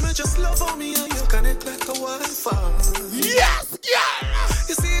 Girl, me just love on me and you connect like a Wi-Fi. Yes, girl.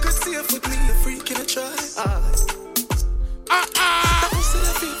 You secret safe with me, a freak in a try. I say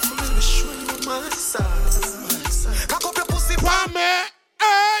I feel for me, show you my size. Cock up your pussy for me.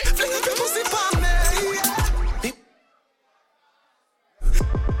 Hey. Fling up your pussy for me.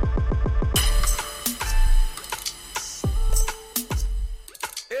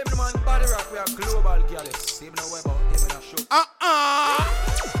 Hey, man, body rock, we are global girls. Even though we're about him in a show.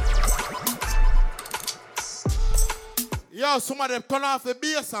 Yo, some of them turn off the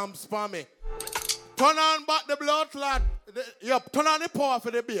bass and spam me. Turn on back the blood clot. Yup, turn on the power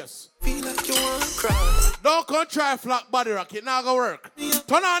for the bass. Feel like you want to cry. Don't come try flat body rock, it not gonna work.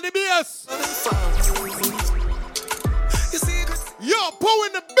 Turn on the bass. Yo, Poe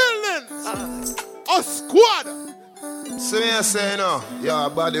in the building. A squad. So me say no, yo,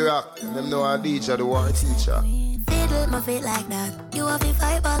 body rock. Them know a DJ, the war teacher. Fiddle my feet like that. You have to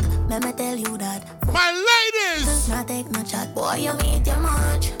fight back. Let me tell you that. My ladies. Not take no chat. Boy, you meet your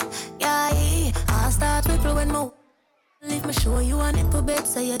match. Yeah, I'll start with when more. Leave me show you want it to bed,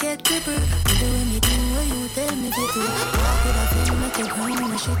 so you get crippled. You do anything where you tell me to do. Walk with a friend, make you cry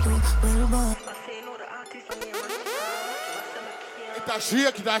when I shit too. Well, boy. It a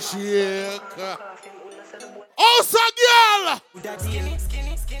shake, it a shake. Oh, so girl!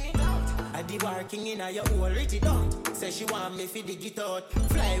 I be working in your whole rich down. Say she want me fi dig it out.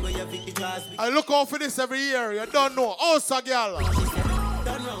 Fly where you pick the jaws. I look out for this every year, you don't know. Oh, so girl.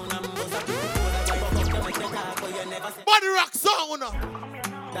 Body rock sound.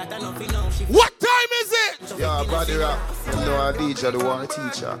 What time is it? Yeah, body rock. You know a DJ, the war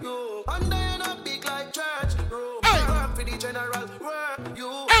teacher. Under you not big like church. Work for the general. Work you.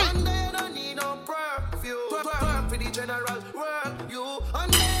 Under you don't need no perfume. Work for the general. Work you.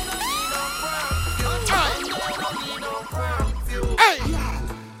 Under you don't need no perfume. Under you don't need no perfume. Hey.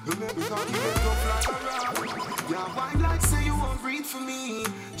 You make me talk even tough like a rock. Yeah, why like say you won't breathe for me?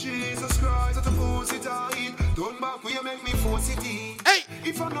 Jesus Christ, at the pussy tight. Don't back when you make me force it in. Hey.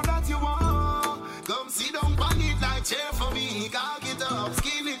 If I know that you want, come sit down on it like chair for me. Cock it up,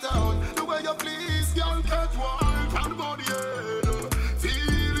 skin it out. The way you please, girl, catch one from the body head.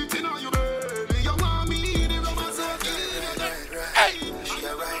 Feel it in your belly. You want me, the romance again. Hey. She a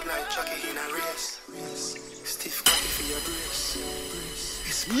ride like jockey in a race. Stiff cocky for your brace.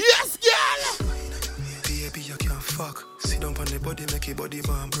 Yes, girl. Baby, you can't fuck. Sit down on the body, make your body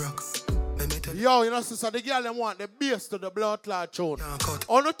man broke. Yo, you know, sister, the girl them want the bass to the blood clot tune.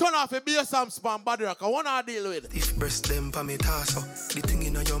 On the turn off the bass and spam body rock. I wanna deal with it. If breast them pa me tasso, the thing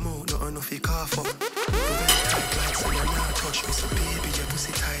in your mouth, no enough you cough up. You very tight like so you not touch me. So baby, your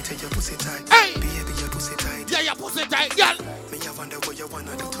pussy tight, your pussy tight. Hey! Baby, your pussy tight. Yeah, your pussy tight, girl. Me I wonder what you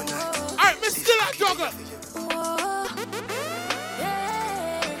wanna do tonight. Alright, me still a juggle.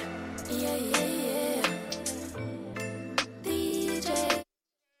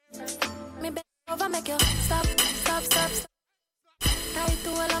 Over, make you stop. Tight to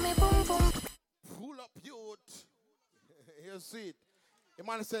all of me, boom, boom. Pull up, youth. You see it. The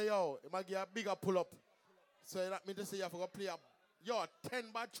man say, yo, he might get a bigger pull up. So that means to say you have to go play a, yo,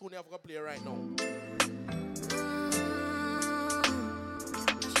 10 bad tune you have to go play right now.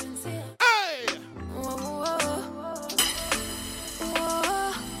 Hey!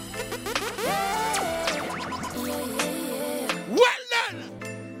 Well done!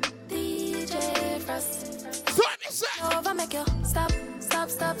 So let me say. Over, make you stop.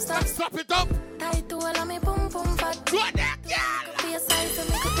 Stop it up. Tight to all of me, boom, boom, fat. Go there, girl. Be a size to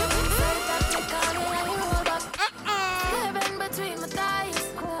make it do inside that me call me and you roll back. Heaven between my thighs.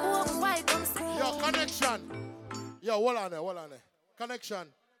 Walk white, come see. Yo, connection. Yo, hold on there. Connection.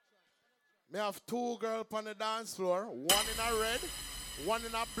 Me have 2 girls on the dance floor. 1 in a red, 1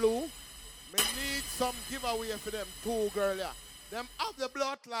 in a blue. Me need some giveaway for them 2 girls. Yeah. Them have the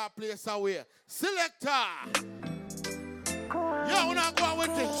blood clot place away. Selector. Yo, we're not going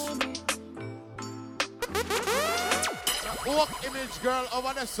with this. Oak image girl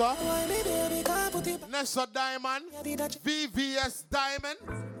over there, sir. Nessa Diamond. VVS Diamond.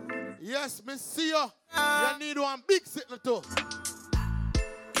 Yes, me see you. You need one big signal too.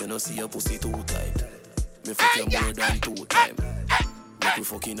 You know see your pussy too tight. Me fuck you more than 2 times. Make we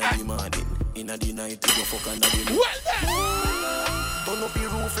fuck in the morning. In the night, you go fuck under the moon. Well then. Turn up the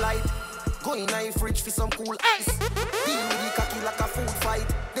roof light. Go in the fridge for some cool ice. Deal with the cocky like a food fight.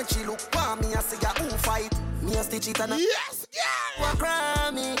 Then she look for me and say, yeah, who fight? Me a stitch it and yes, girl. What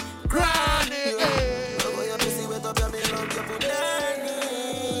Grammy? Over your pussy, wet up your milk, you put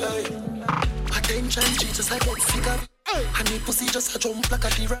attention, she just like get sick of it. And the pussy just a jump like a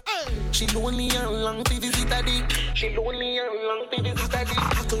deer. She lonely and long to visit a dick.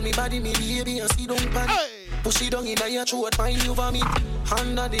 I told me body, me baby, and see don't panic. Push it down in your throat, find you vomit.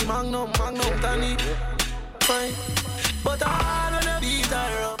 Under the magnum tonic. Fine. But I wanna be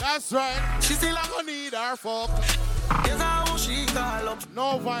her up. That's right. She still a gonna need her fuck. Yes, how she call up.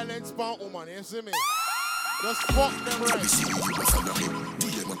 No violence, pound woman, you see me? Just fuck them right. Let me see you a follow me.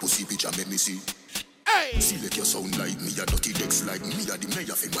 DM a pussy picture, make me see. Hey! See like you sound like me, a dirty legs like me, a the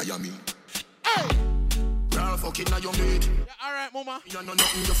mayor for Miami. Hey! Girl, fucking now you made. Yeah, alright, mama. You know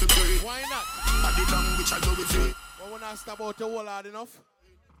nothing you feel great. Why not? At the language I go with it. But when I stop out the wall hard enough.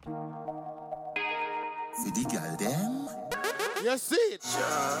 See the girl them? You see it?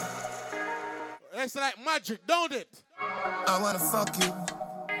 Sure. It's like magic, don't it? I wanna fuck you.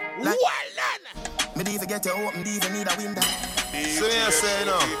 Like, well done! Me even get you open, even need a window. So you say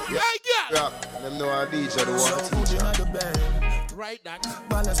no? Hey, girl! Yeah, them know I DJ the one teacher. Right that.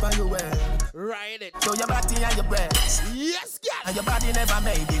 Balance by your way. Ride it. Show your body and your breasts. Yes, girl! And your body never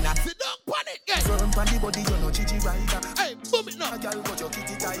made in a. Sit down, pon it, girl! Firm pan the body, you know chichi rider. Hey, boom it now! Girl, got your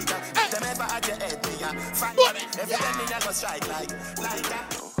kitty tighter. Hey! Them ever had your head, me a fight. Boom it! Every time me a go strike like that.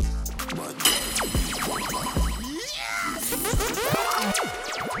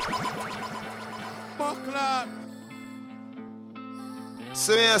 Buckler!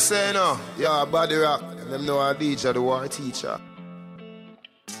 So you say no? Yeah, body rock. Them know I DJ the war teacher.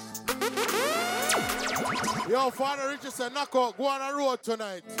 Yo, Father Richardson, knock out, go on the road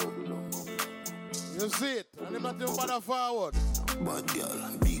tonight. You see it, and him not even bother forward. Bad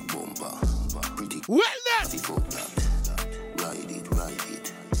girl, big bumper, pretty. Well done! Ride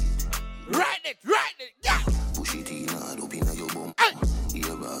it. Ride it, yeah! Push it in hard up in your bum. Here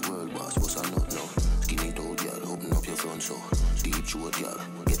a world boss, what's a nut now? Skin it out, girl, open up your front so. Deep throat, girl,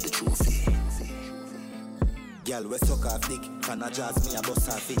 get the trophy. Girl, we suck off dick, can I jazz me a bust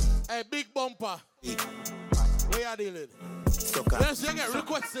her feet? Hey, big bumper. Big. Where you dealing? Suck off. Yes, you get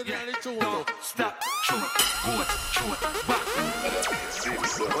requested in the tune. Stop, shoot, back.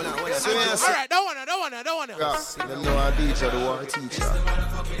 Alright, that one. Yeah, them know I DJ the war teacher.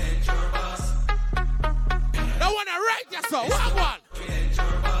 That one right, yes sir. What one?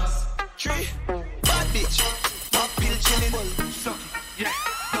 3, bad bitch, pop pill chillin'. Suck, yeah,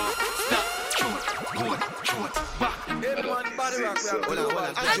 no, stop, shoot, back. Everyone body rock,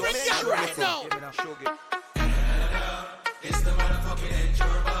 Every girl right now. It's the motherfucking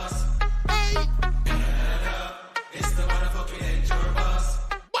intro boss. Hey. It's the motherfucking intro boss.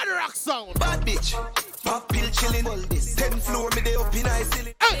 Body rock sound. Bad bitch, pop pill chillin'. 10 floor, me dey up in high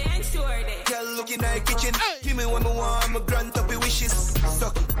ceiling. Girl looking at kitchen. Give me one more, I'ma grant up your wishes.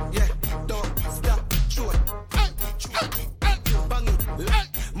 Suck it, yeah, don't stop, shoot. Bang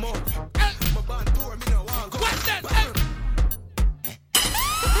it, more. My band pour, me no want go. What's that?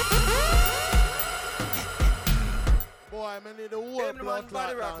 Boy, I need the whole blood clot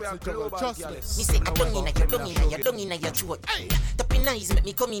dance. Trust me. Me say I don't inna your throat. Top in eyes make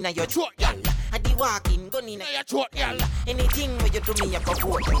me come inna your throat, y'all. I di walking gun inna your throat, y'all. Anything where you do me, I go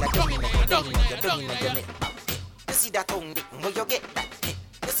vote. Dung inna your neck. You see that tongue dick, where you get that?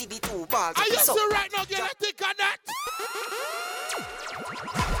 You see the two balls. Are you still right now? Get a thick on that.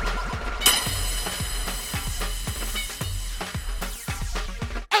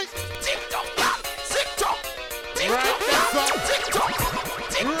 Hey, TikTok, y'all. TikTok. Right, that's up. TikTok.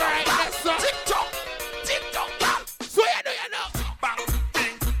 Right, that's up. TikTok. Y'all. So you know. Bang,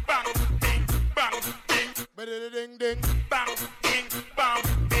 ding, bang, ding, bang, ding. Ding, ding. Bang, ding, bang,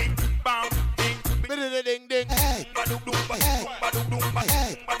 ding, bang, ding. Ding, ding. Hey. Badum, dum, badum, badum, dum,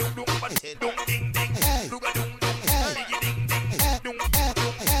 badum, badum, dum, badum, dum, ding, ding. Dum, dum, dum, ding, ding, ding. Dum, dum, ding,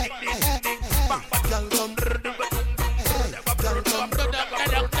 ding, ding. Bang, badum, dum, dum, dum, dum,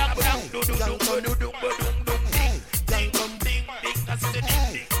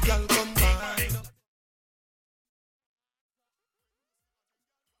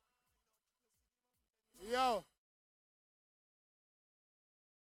 Yo.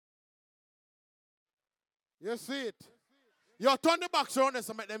 You see it? Yo, turn the box around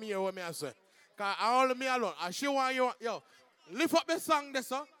and make them hear what me I say. Cause I only me alone. And she want you. Yo, lift up the song there,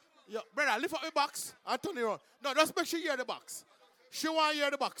 sir. Yo, brother, lift up the box and turn it around. No, just make sure you hear the box. She want to hear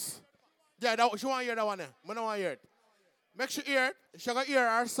the box. Yeah, she want to hear that one there. I don't want to hear it. Make sure you hear it. She gonna hear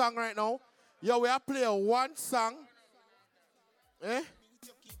our song right now. Yo, we are playing one song. Eh?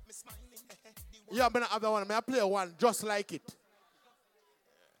 Yeah, I'm gonna have that one. May I play one just like it?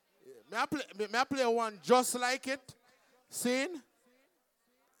 May I play one just like it? Scene?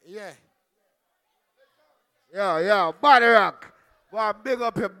 Yeah. Yo, body rock. Well, big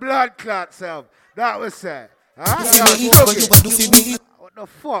up your blood clot self. That was sad. Huh? What the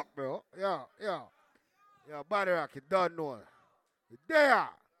fuck, bro? Yo, body rock, you don't know. You there.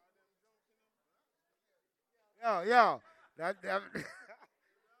 Yo. That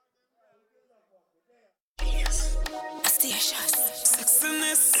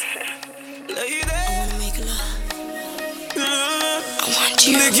Sexiness. Lady. I wanna make love. I want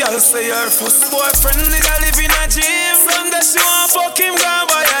you. The girl say her first boyfriend nigga live in a gym. Sunday she want fuck him, go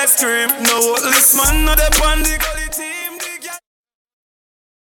buy ice cream. No this man, no the pan the